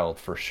child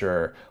for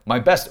sure. My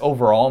best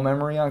overall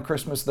memory on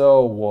Christmas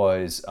though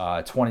was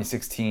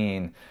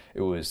 2016. It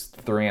was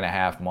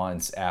 3.5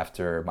 months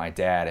after my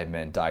dad had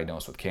been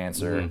diagnosed with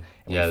cancer. And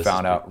we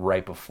found out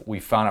right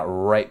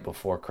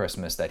before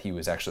Christmas that he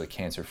was actually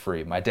cancer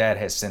free. My dad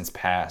has since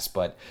passed,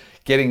 but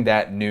getting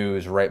that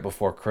news right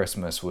before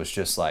Christmas was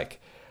just like,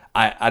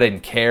 I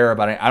didn't care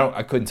about it.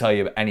 I couldn't tell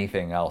you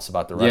anything else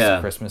about the rest of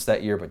Christmas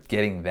that year, but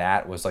getting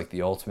that was like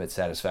the ultimate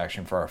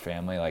satisfaction for our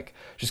family. Like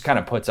just kind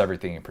of puts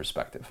everything in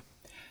perspective.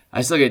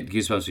 I still get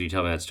goosebumps when you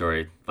tell me that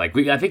story. Like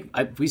I think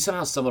we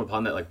somehow stumbled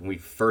upon that like when we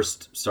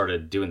first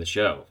started doing the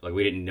show. Like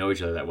we didn't know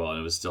each other that well,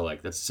 and it was still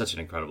like that's such an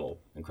incredible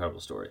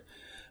story.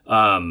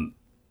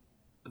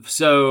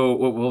 So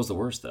what was the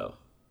worst though?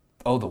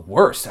 Oh, the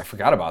worst! I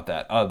forgot about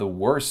that. The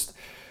worst.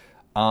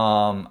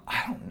 I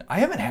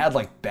haven't had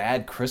like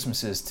bad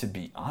Christmases, to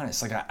be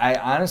honest. Like I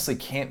honestly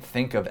can't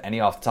think of any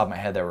off the top of my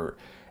head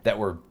that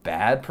were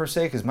bad per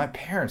se, because my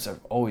parents have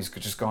always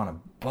just gone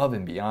above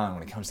and beyond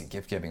when it comes to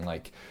gift giving.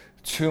 Like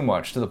too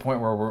much, to the point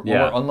where when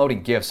we're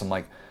unloading gifts, I'm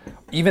like,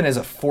 even as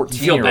a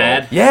 14-year-old,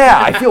 bad? Yeah,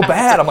 I feel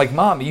bad. I'm like,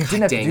 Mom, you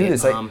didn't have to do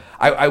this. Mom.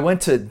 I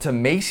went to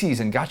Macy's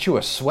and got you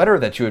a sweater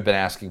that you had been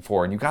asking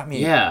for, and you got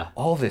me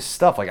all this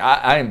stuff. Like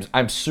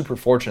I'm super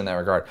fortunate in that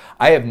regard.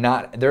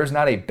 There's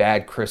not a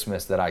bad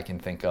Christmas that I can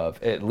think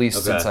of, at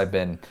least since I've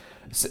been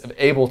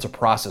able to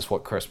process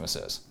what Christmas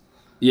is.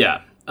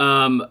 Yeah.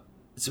 So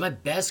my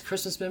best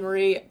Christmas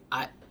memory,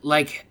 I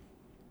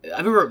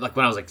remember like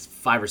when I was like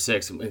 5 or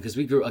 6, because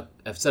we grew up,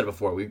 I've said it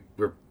before, we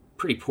were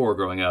pretty poor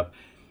growing up,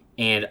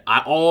 and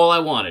all I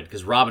wanted,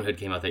 because Robin Hood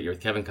came out that year with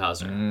Kevin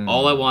Costner,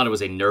 all I wanted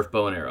was a Nerf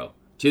bow and arrow.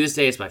 To this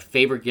day, it's my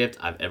favorite gift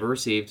I've ever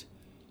received.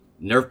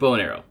 Nerf bow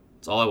and arrow.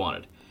 That's all I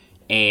wanted.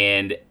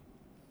 And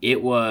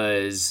it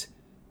was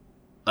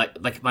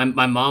like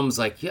my mom's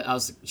like,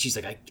 she's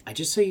like, I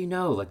just so you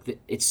know, like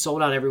it's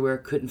sold out everywhere,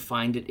 couldn't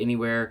find it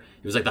anywhere.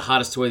 It was like the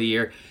hottest toy of the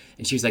year.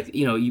 And she was like,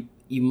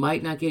 you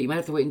might not get it. You might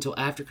have to wait until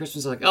after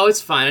Christmas. I was like, oh,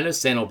 it's fine. I know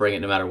Santa will bring it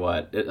no matter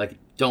what. Like,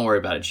 don't worry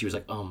about it. And she was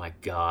like, oh my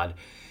God.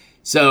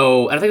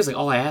 So, and I think it was like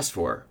all I asked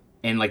for.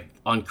 And like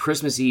on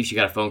Christmas Eve, she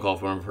got a phone call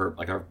from one of her,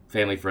 like our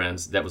family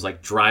friends that was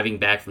like driving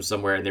back from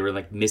somewhere, and they were in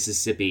like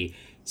Mississippi,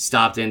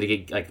 stopped in to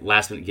get like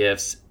last minute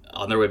gifts.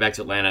 On their way back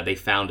to Atlanta, they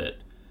found it.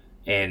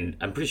 And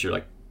I'm pretty sure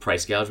like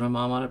price gouge my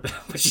mom on it,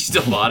 but she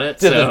still bought it.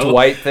 Did the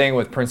Dwight thing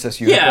with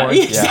Princess Unicorn?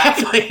 Yeah,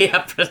 exactly.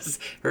 Yeah,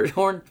 her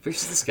horn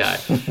reaches the sky.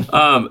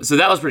 So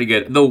that was pretty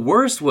good. The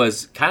worst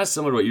was kind of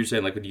similar to what you were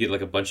saying, like when you get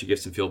like a bunch of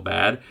gifts and feel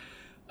bad.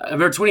 I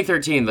remember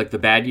 2013, like the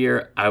bad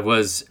year, I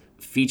was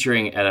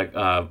featuring at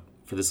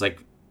for this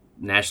like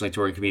nationally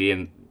touring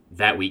comedian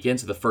that weekend.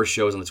 So the first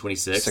show was on the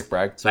 26th. Sick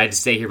brag. So I had to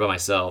stay here by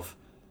myself,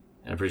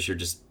 and I'm pretty sure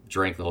just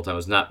drank the whole time.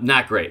 It was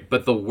not great.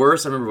 But the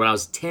worst, I remember when I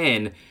was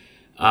 10.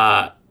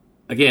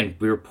 Again,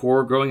 we were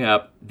poor growing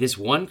up. This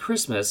one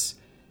Christmas,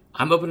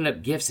 I'm opening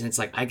up gifts, and it's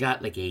like I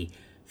got like a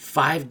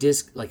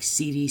 5-disc like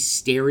CD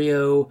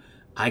stereo.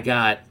 I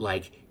got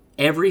like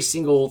every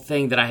single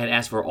thing that I had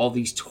asked for, all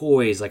these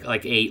toys, like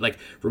a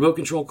remote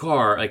control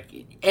car,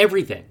 like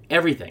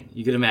everything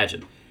you could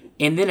imagine,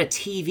 and then a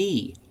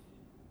TV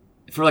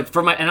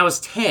and I was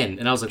 10,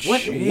 and I was like,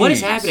 what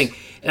is happening?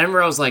 And I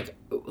remember I was like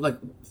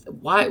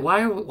why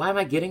am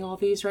I getting all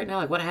these right now?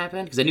 Like, what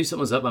happened? Because I knew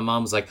something was up. My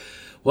mom was like,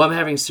 well, I'm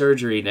having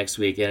surgery next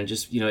week, and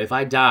just, if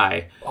I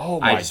die,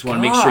 I just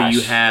want to make sure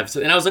you have.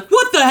 So, and I was like,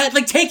 what the heck?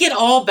 Like, take it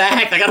all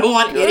back. Like, I don't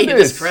want any of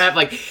this crap.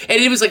 Like,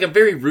 and it was like a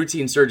very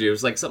routine surgery. It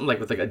was like something like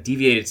with like a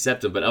deviated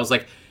septum. But I was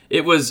like,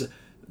 it was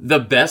the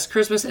best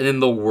Christmas and then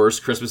the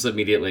worst Christmas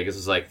immediately, because it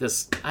was like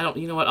this.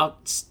 You know what? I'll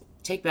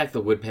take back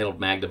the wood paneled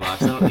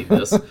Magnavox. I don't need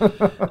this.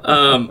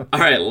 All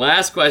right,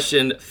 last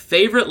question.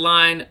 Favorite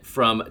line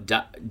from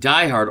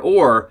Die Hard,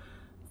 or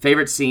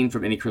favorite scene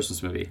from any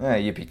Christmas movie?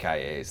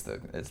 Yippee-ki-yay is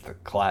the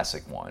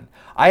classic one.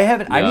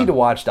 I need to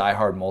watch Die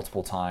Hard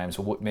multiple times.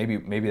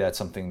 Maybe that's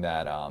something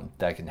that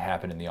that can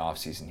happen in the off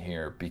season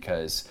here,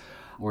 because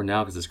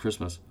because it's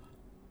Christmas.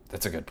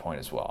 That's a good point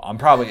as well.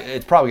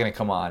 It's probably going to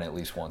come on at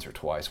least once or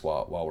twice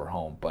while we're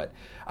home. But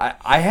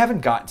I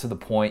haven't gotten to the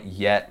point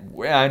yet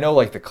where I know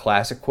like the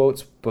classic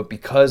quotes, but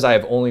because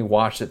I've only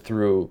watched it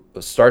through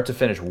start to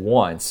finish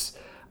once,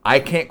 I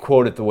can't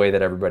quote it the way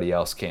that everybody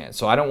else can.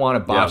 So I don't want to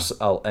botch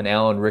an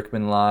Alan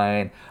Rickman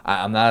line.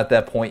 I'm not at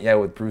that point yet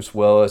with Bruce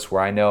Willis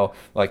where I know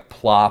like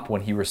Plop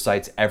when he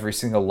recites every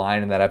single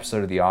line in that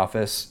episode of The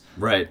Office.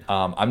 Right.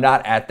 I'm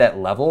not at that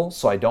level,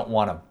 so I don't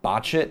want to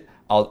botch it.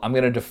 I'm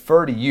going to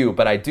defer to you,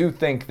 but I do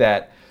think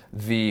that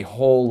the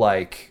whole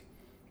like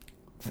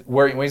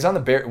when he's on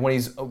the bare when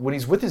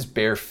he's with his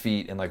bare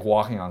feet and like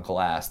walking on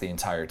glass the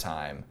entire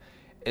time,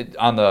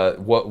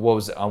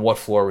 what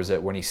floor was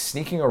it when he's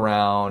sneaking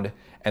around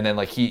and then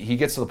like he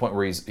gets to the point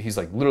where he's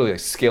like literally like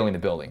scaling the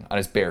building on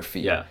his bare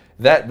feet. Yeah.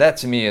 That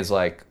to me is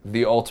like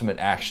the ultimate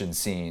action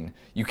scene.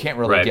 You can't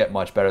really get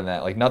much better than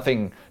that. Like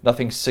nothing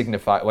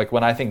signify like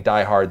when I think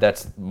Die Hard,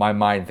 that's my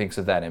mind thinks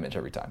of that image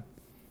every time.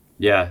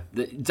 Yeah,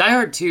 Die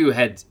Hard 2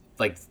 had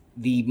like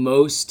the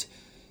most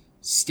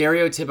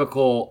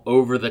stereotypical,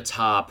 over the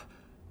top,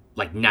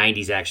 like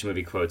 90s action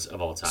movie quotes of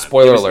all time.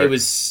 Spoiler alert. It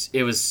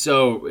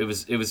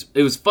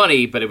was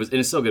funny, but it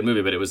was still a good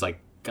movie, but it was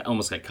like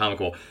almost like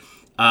comical.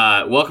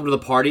 Welcome to the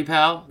Party,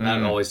 Pal.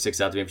 That always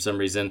sticks out to me for some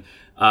reason.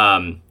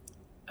 I'm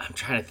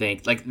trying to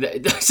think.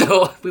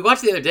 So we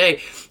watched it the other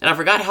day, and I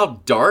forgot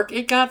how dark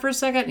it got for a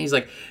second. And he's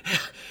like,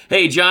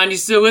 "Hey, John, you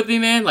still with me,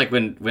 man?" Like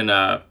when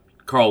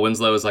Carl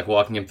Winslow is like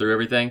walking him through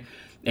everything,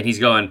 and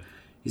he's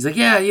like,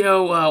 yeah,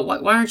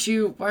 why aren't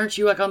you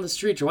like on the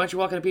streets, or why aren't you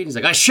walking a beat? He's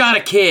like, I shot a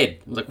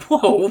kid. I was like,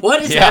 whoa,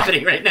 what is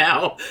happening right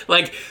now?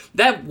 Like,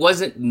 that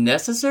wasn't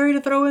necessary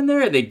to throw in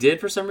there, and they did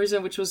for some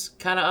reason, which was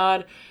kind of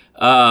odd.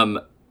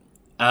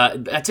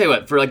 I tell you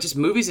what, for like just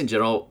movies in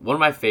general, one of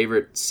my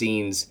favorite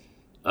scenes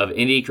of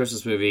any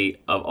Christmas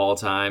movie of all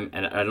time,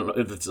 and I don't know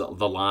if it's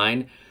the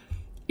line,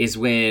 is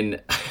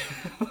when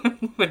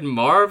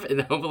Marv in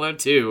Home Alone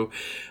 2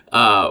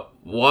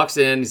 walks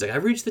in. He's like,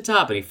 I've reached the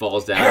top, and he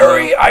falls down.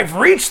 Harry, I've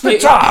reached the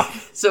top.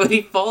 So when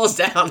he falls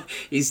down,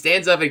 he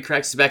stands up and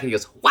cracks his back, and he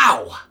goes,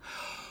 wow,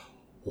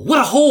 what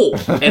a hole.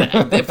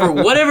 And for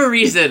whatever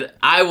reason,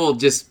 I will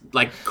just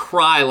like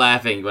cry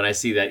laughing when I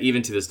see that,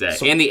 even to this day.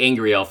 And the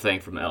angry elf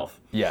thing from Elf.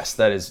 Yes,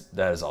 that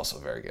is also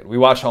very good. We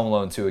watched Home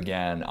Alone 2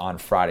 again on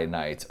Friday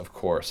night, of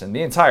course, and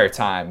the entire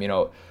time,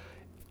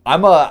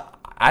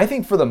 I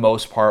think for the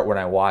most part when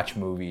I watch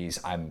movies,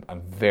 I'm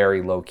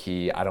very low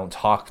key. I don't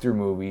talk through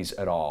movies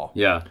at all.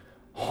 Yeah.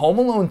 Home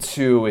Alone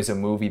 2 is a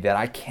movie that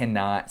I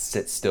cannot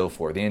sit still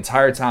for. The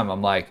entire time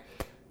I'm like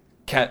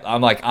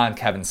on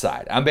Kevin's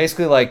side. I'm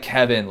basically like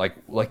Kevin,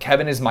 like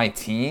Kevin is my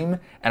team,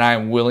 and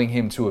I'm willing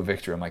him to a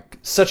victory. I'm like,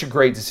 such a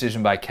great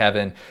decision by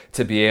Kevin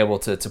to be able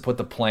to put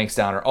the planks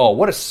down, or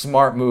what a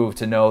smart move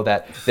to know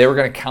that they were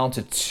going to count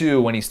to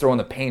 2 when he's throwing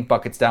the paint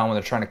buckets down when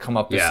they're trying to come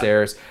up the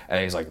stairs,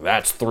 and he's like,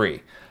 that's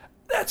 3.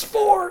 That's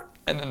 4.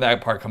 And then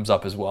that part comes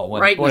up as well.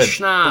 Right in the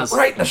schnoz.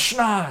 Right in the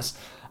schnoz.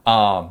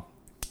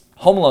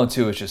 Home Alone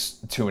 2 is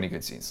just too many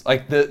good scenes.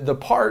 Like the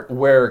part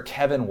where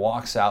Kevin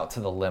walks out to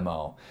the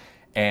limo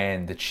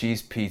and the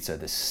cheese pizza,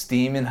 the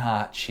steaming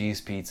hot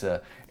cheese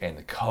pizza, and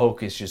the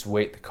Coke is just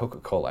the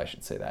Coca-Cola, I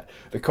should say that.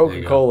 The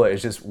Coca-Cola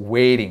is just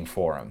waiting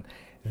for him.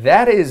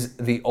 That is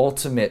the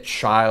ultimate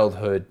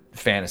childhood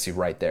fantasy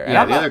right there.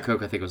 Yeah, the other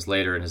Coke I think was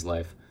later in his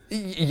life.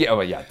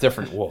 Yeah,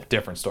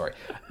 different story.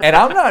 And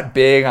I'm not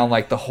big on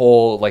like the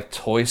whole like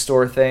toy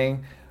store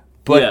thing,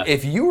 But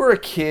if you were a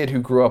kid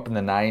who grew up in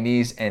the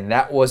 90s and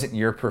that wasn't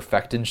your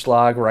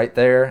Perfektenschlag right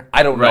there,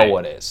 I don't know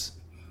what is.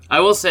 I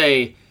will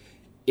say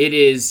it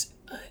is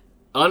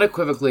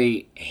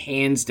unequivocally,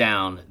 hands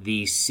down,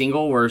 the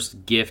single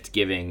worst gift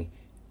giving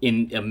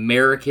in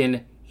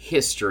American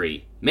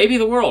history, maybe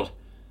the world.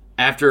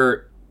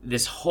 After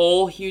this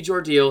whole huge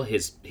ordeal,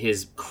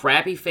 his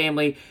crappy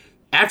family,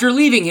 after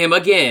leaving him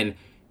again,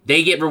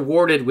 they get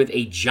rewarded with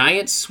a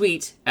giant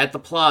suite at the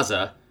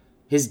Plaza.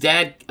 His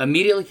dad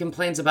immediately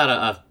complains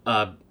about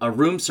a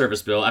room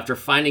service bill after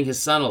finding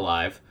his son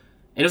alive,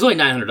 and it was only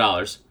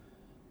 $900.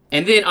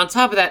 And then on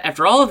top of that,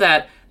 after all of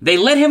that, they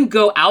let him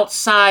go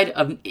outside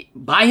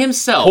by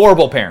himself.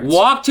 Horrible parents.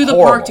 Walk to the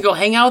park to go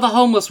hang out with a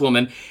homeless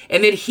woman,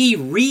 and then he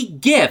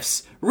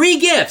re-gifts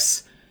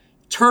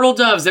turtle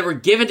doves that were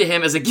given to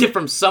him as a gift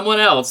from someone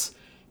else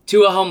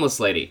to a homeless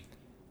lady.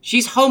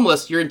 She's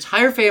homeless. Your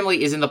entire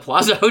family is in the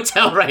Plaza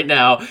Hotel right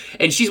now,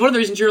 and she's one of the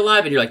reasons you're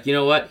alive. And you're like, you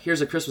know what? Here's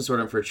a Christmas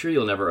ornament for a tree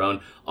you'll never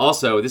own.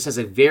 Also, this has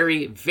a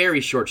very,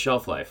 very short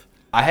shelf life.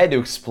 I had to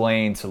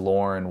explain to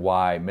Lauren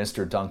why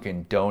Mr.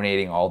 Duncan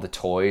donating all the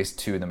toys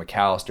to the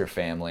McAllister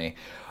family.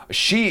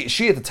 She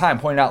at the time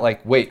pointed out,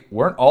 like, wait,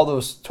 weren't all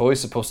those toys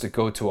supposed to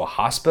go to a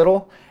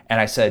hospital? And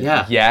I said,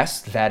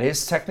 yes, that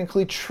is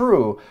technically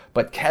true,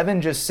 but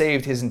Kevin just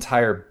saved his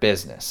entire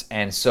business.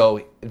 And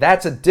so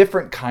that's a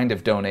different kind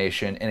of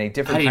donation and a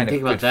different kind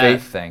of good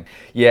faith thing.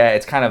 Yeah,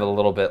 it's kind of a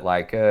little bit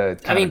like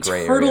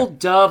turtle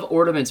dove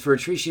ornaments for a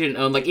tree she didn't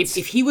own. Like,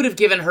 if he would have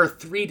given her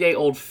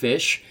 3-day-old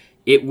fish,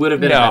 it would have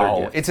been a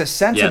better gift. It's a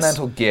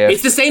sentimental gift.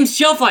 It's the same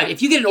shelf life.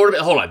 If you get an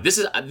ornament, hold on. This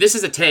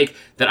is a take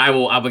that I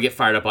will get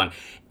fired up on.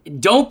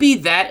 Don't be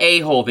that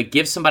a-hole that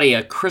gives somebody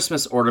a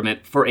Christmas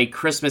ornament for a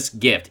Christmas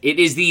gift. It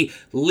is the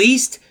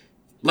least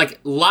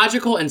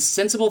logical and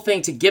sensible thing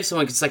to give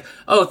someone. It's like,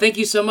 oh, thank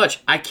you so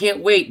much. I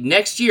can't wait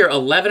next year,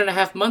 11 and a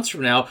half months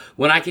from now,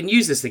 when I can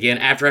use this again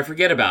after I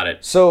forget about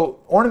it. So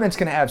ornaments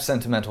can have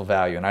sentimental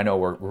value, and I know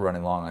we're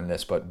running long on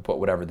this, but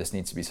whatever, this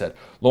needs to be said.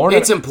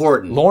 It's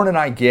important. Lauren and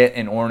I get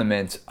an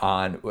ornament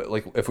on,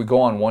 if we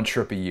go on one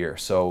trip a year.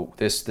 So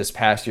this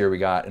past year, we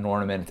got an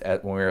ornament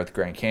when we were at the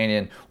Grand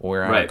Canyon. When we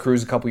were on a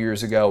cruise a couple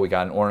years ago, we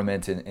got an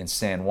ornament in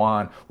San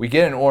Juan. We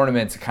get an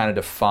ornament to kind of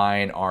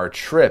define our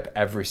trip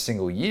every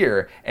single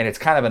year. And it's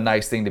kind of a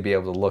nice thing to be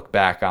able to look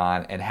back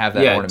on and have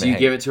that ornament. Do you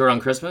give it to her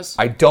on Christmas?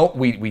 I don't.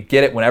 We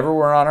get it whenever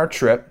we're on our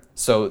trip.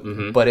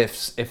 So, but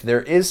if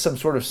there is some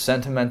sort of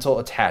sentimental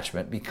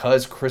attachment,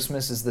 because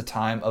Christmas is the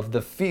time of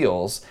the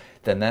feels,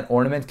 then that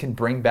ornament can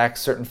bring back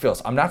certain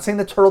feels. I'm not saying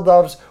the turtle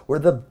doves were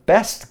the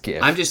best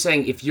gift. I'm just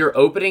saying if you're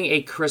opening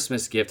a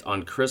Christmas gift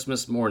on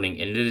Christmas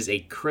morning and it is a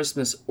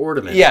Christmas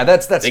ornament,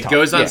 that's it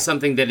goes on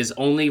something that is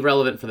only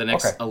relevant for the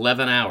next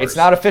 11 hours. It's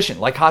not efficient,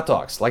 like hot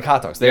dogs.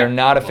 They are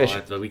not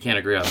efficient. Well, we can't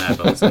agree on that,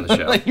 but let's end the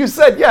show. You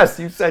said yes.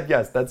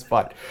 That's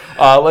fine.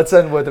 Let's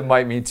end with It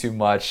Might Mean Too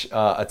Much,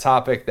 a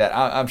topic that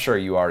I'm sure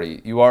you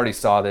already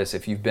saw this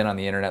if you've been on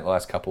the internet the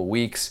last couple of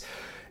weeks.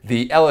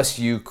 The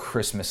LSU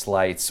Christmas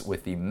lights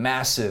with the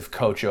massive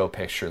Coach O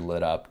picture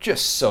lit up.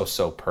 Just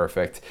so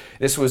perfect.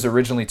 This was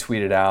originally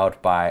tweeted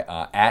out by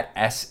at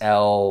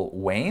SL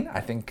Wayne, I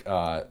think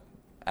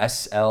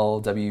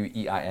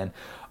SLWEIN.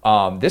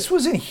 This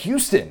was in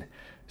Houston.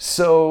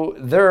 So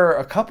there are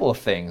a couple of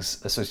things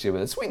associated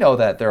with this. We know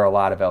that there are a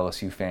lot of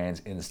LSU fans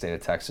in the state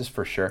of Texas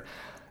for sure.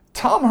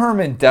 Tom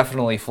Herman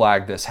definitely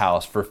flagged this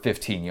house for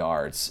 15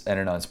 yards and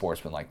an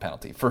unsportsmanlike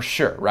penalty, for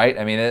sure, right?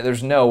 I mean,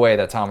 there's no way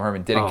that Tom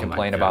Herman didn't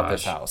complain about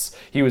this house.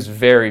 He was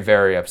very,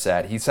 very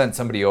upset. He sent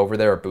somebody over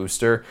there, a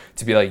booster,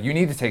 to be like, you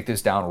need to take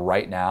this down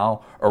right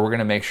now, or we're going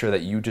to make sure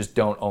that you just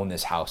don't own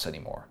this house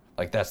anymore.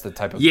 Like, that's the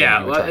type of thing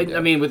you would try to do. I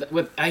mean,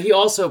 he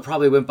also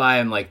probably went by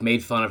and,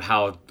 made fun of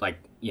how,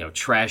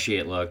 trashy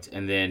it looked,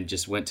 and then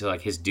just went to,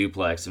 his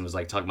duplex and was,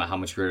 talking about how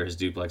much greater his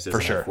duplex is.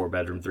 For sure.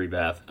 4-bedroom,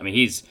 3-bath. I mean,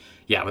 he's,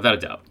 without a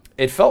doubt.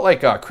 It felt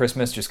like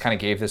Christmas just kind of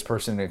gave this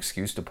person an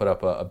excuse to put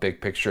up a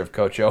big picture of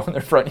Coach O in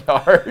their front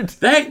yard.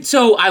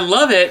 So I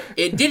love it.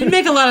 It didn't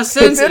make a lot of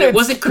sense, and it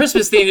wasn't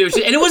Christmas themed,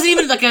 and it wasn't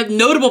even a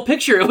notable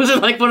picture. It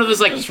wasn't one of those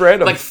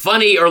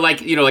funny or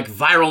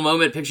viral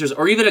moment pictures,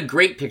 or even a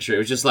great picture. It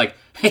was just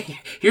hey,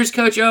 here's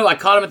Coach O. I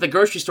caught him at the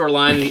grocery store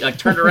line, and he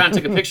turned around and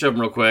took a picture of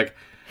him real quick.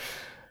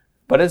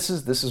 But this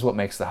is what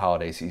makes the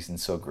holiday season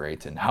so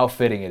great, and how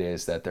fitting it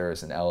is that there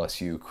is an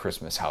LSU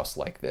Christmas house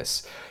like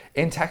this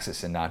in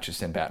Texas and not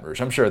just in Baton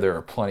Rouge. I'm sure there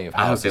are plenty of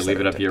houses. I hope they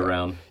leave it up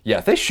year-round. Yeah,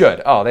 they should.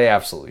 Oh, they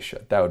absolutely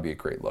should. That would be a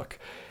great look.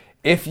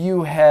 If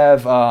you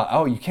have,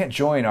 you can't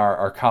join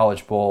our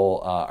College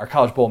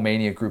Bowl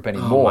Mania group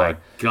anymore. Oh my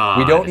God.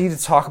 We don't need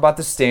to talk about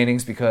the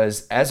standings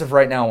because as of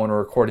right now, when we're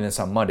recording this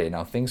on Monday,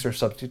 now things are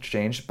subject to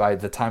change. By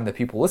the time that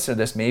people listen to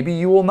this, maybe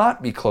you will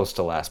not be close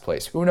to last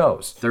place. Who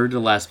knows? Third to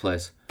last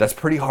place. That's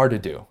pretty hard to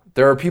do.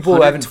 There are people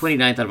who haven't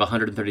 29th out of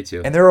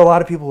 132. And there are a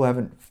lot of people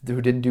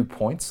who didn't do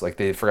points, like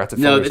they forgot to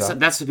fill those out.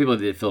 That's the people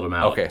that filled them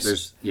out. Okay.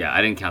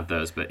 I didn't count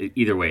those, but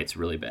either way, it's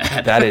really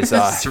bad. That is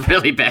it's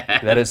really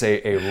bad. That is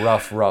a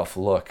rough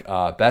look.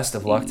 Best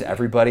of luck to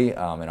everybody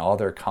and all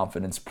their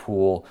confidence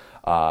pool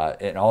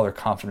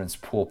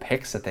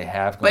picks that they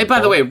have. By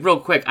the way, real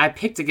quick, I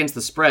picked against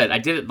the spread. I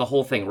did it the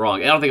whole thing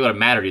wrong. I don't think it would have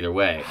mattered either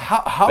way.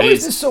 How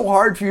is this so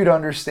hard for you to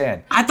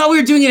understand? I thought we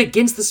were doing it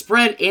against the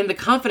spread and the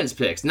confidence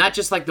picks, not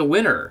just like the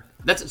winner.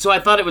 So I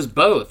thought it was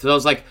both. So I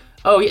was like,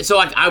 oh yeah. So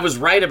I was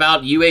right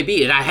about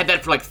UAB, and I had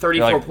that for like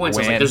 34 points.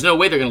 I was like, there's no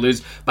way they're going to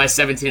lose by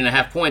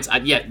 17.5 points.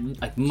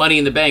 Like money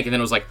in the bank, and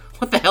then I was like,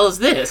 what the hell is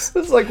this?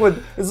 It's like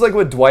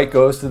when Dwight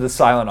goes to the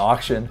silent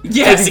auction.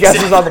 Yes, he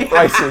guesses on the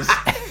prices.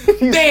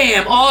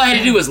 Bam! All I had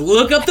to do was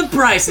look up the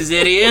prices,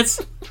 idiots.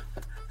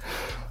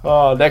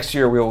 Next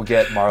year we will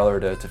get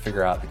Marler to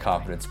figure out the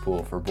confidence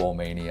pool for Bowl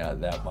Mania.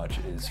 That much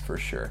is for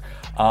sure.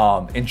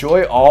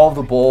 Enjoy all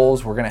the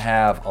bowls. We're gonna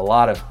have a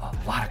lot of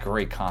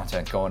great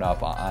content going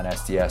up on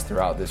SDS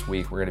throughout this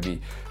week. We're gonna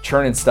be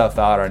churning stuff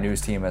out. Our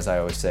news team, as I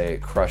always say,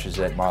 crushes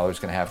it. Marler's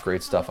gonna have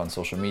great stuff on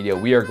social media.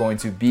 We are going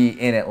to be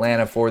in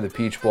Atlanta for the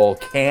Peach Bowl.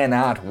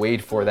 Cannot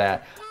wait for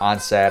that on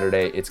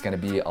Saturday. It's going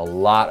to be a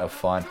lot of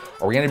fun.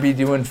 Are we going to be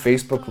doing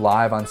Facebook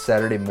Live on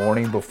Saturday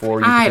morning before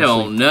you? I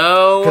don't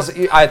know. Because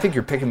I think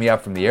you're picking me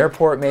up from the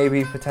airport,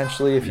 maybe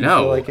potentially, if you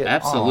feel like it. No,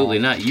 absolutely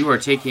not. You are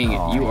taking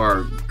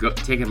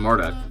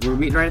Marta. We're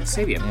meeting right at the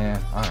stadium.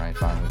 Yeah. All right.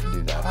 Fine. We can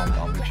do that.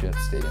 I'll meet you at the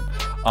stadium.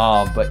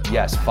 But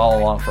yes, follow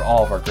along for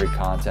all of our great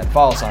content.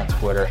 Follow us on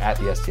Twitter at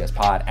the STS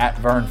Pod, at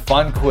Vern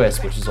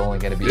Funquist, which is only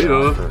going to be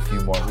on for a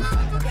few more weeks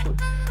potentially.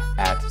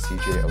 At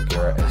CJ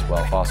O'Gara as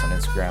well. Follow us on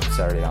Instagram,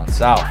 Saturday Down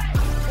South.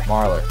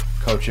 Marler,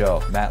 Coach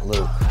O, Matt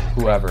Luke,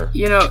 whoever.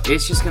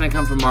 It's just going to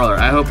come from Marler.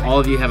 I hope all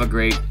of you have a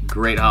great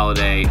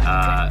holiday.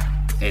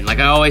 And like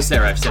I always say,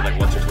 or I've said like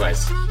once or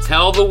twice,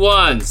 tell the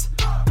ones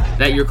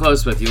that you're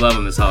close with you love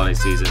them this holiday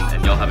season,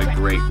 and you'll have a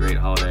great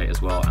holiday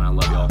as well. And I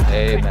love y'all.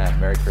 Amen.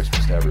 Merry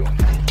Christmas to everyone.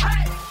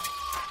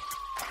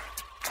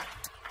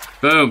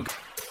 Boom.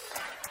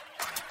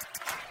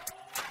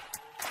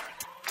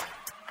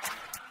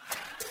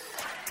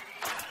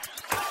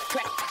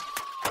 Crack.